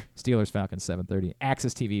understood. Steelers-Falcons, 7:30.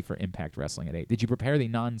 Access TV for Impact Wrestling at 8. Did you prepare the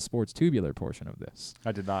non-sports tubular portion of this?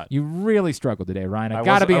 I did not. You really struggled today, Ryan. I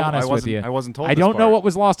got to be honest with you. I wasn't told I don't this know part. what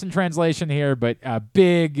was lost in translation here, but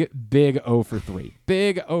big 0 for 3.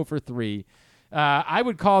 Big 0 for 3. I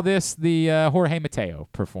would call this the Jorge Mateo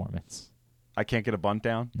performance. I can't get a bunt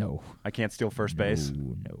down? No. I can't steal first base?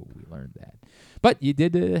 No, we learned that. But you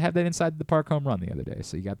did have that inside the park home run the other day,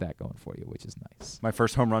 so you got that going for you, which is nice. My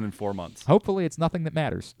first home run in 4 months. Hopefully it's nothing that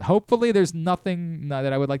matters. Hopefully there's nothing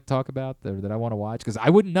that I would like to talk about or that I want to watch, because I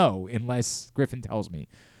wouldn't know unless Griffin tells me.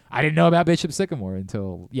 I didn't know about Bishop Sycamore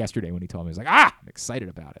until yesterday when he told me. I was like, I'm excited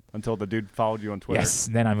about it. Until the dude followed you on Twitter. Yes,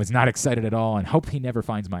 and then I was not excited at all and hope he never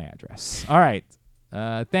finds my address. All right.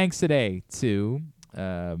 Thanks today to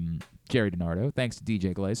Gerry DiNardo. Thanks to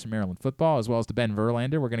DJ Glaze from Maryland Football, as well as to Ben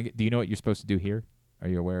Verlander. We're gonna get. Do you know what you're supposed to do here? Are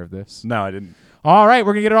you aware of this? No, I didn't. All right,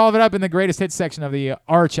 we're gonna get all of it up in the greatest hits section of the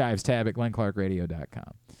archives tab at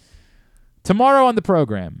glennclarkradio.com. Tomorrow on the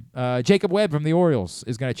program, Jacob Webb from the Orioles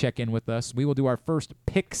is going to check in with us. We will do our first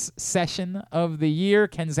picks session of the year.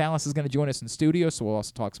 Ken Zales is going to join us in studio, so we'll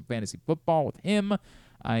also talk some fantasy football with him.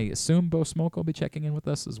 I assume Bo Smoke will be checking in with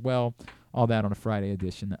us as well. All that on a Friday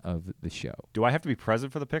edition of the show. Do I have to be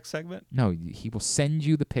present for the pick segment? No, he will send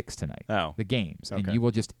you the picks tonight, the games, and Okay. you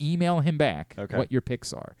will just email him back Okay. what your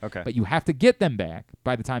picks are. Okay. But you have to get them back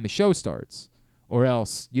by the time the show starts, or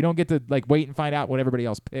else you don't get to wait and find out what everybody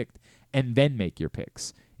else picked and then make your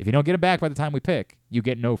picks. If you don't get them back by the time we pick, you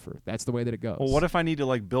get an offer. That's the way that it goes. Well, what if I need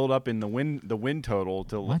to build up in the win total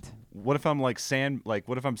to what? What if I'm what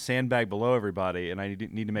if I'm sandbag below everybody and I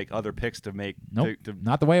need to make other picks to make Nope,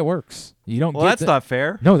 not the way it works. You don't. Well, that's not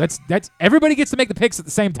fair. No, that's everybody gets to make the picks at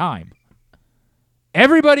the same time.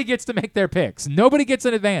 Everybody gets to make their picks. Nobody gets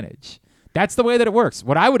an advantage. That's the way that it works.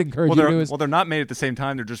 What I would encourage you to do is they're not made at the same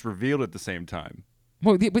time. They're just revealed at the same time.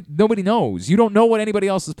 Well, but nobody knows. You don't know what anybody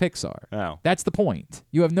else's picks are. Oh. That's the point.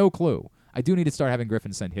 You have no clue. I do need to start having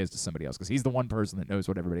Griffin send his to somebody else because he's the one person that knows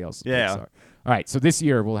what everybody else's picks are. All right, so this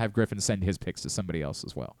year we'll have Griffin send his picks to somebody else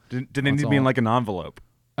as well. Did they need to be in an envelope?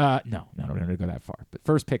 No, we're not going to go that far. But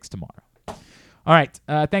first picks tomorrow. All right.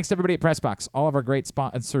 Thanks to everybody at PressBox, all of our great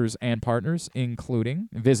sponsors and partners, including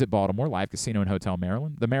Visit Baltimore, Live Casino and Hotel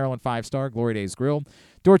Maryland, the Maryland 5-Star, Glory Days Grill,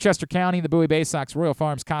 Dorchester County, the Bowie Bay Sox, Royal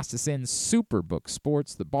Farms, Costas Inn, Superbook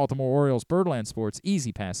Sports, the Baltimore Orioles, Birdland Sports,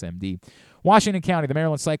 Easy Pass MD, Washington County, the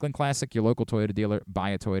Maryland Cycling Classic, your local Toyota dealer,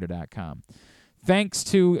 buyatoyota.com. Thanks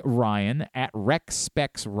to Ryan, at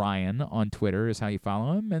RexSpexRyan on Twitter is how you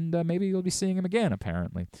follow him, and maybe you'll be seeing him again,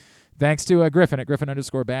 apparently. Thanks to Griffin at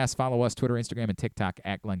Griffin_Bass. Follow us, Twitter, Instagram, and TikTok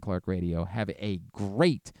at Glenn Clark Radio. Have a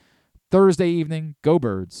great Thursday evening. Go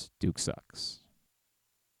Birds. Duke sucks.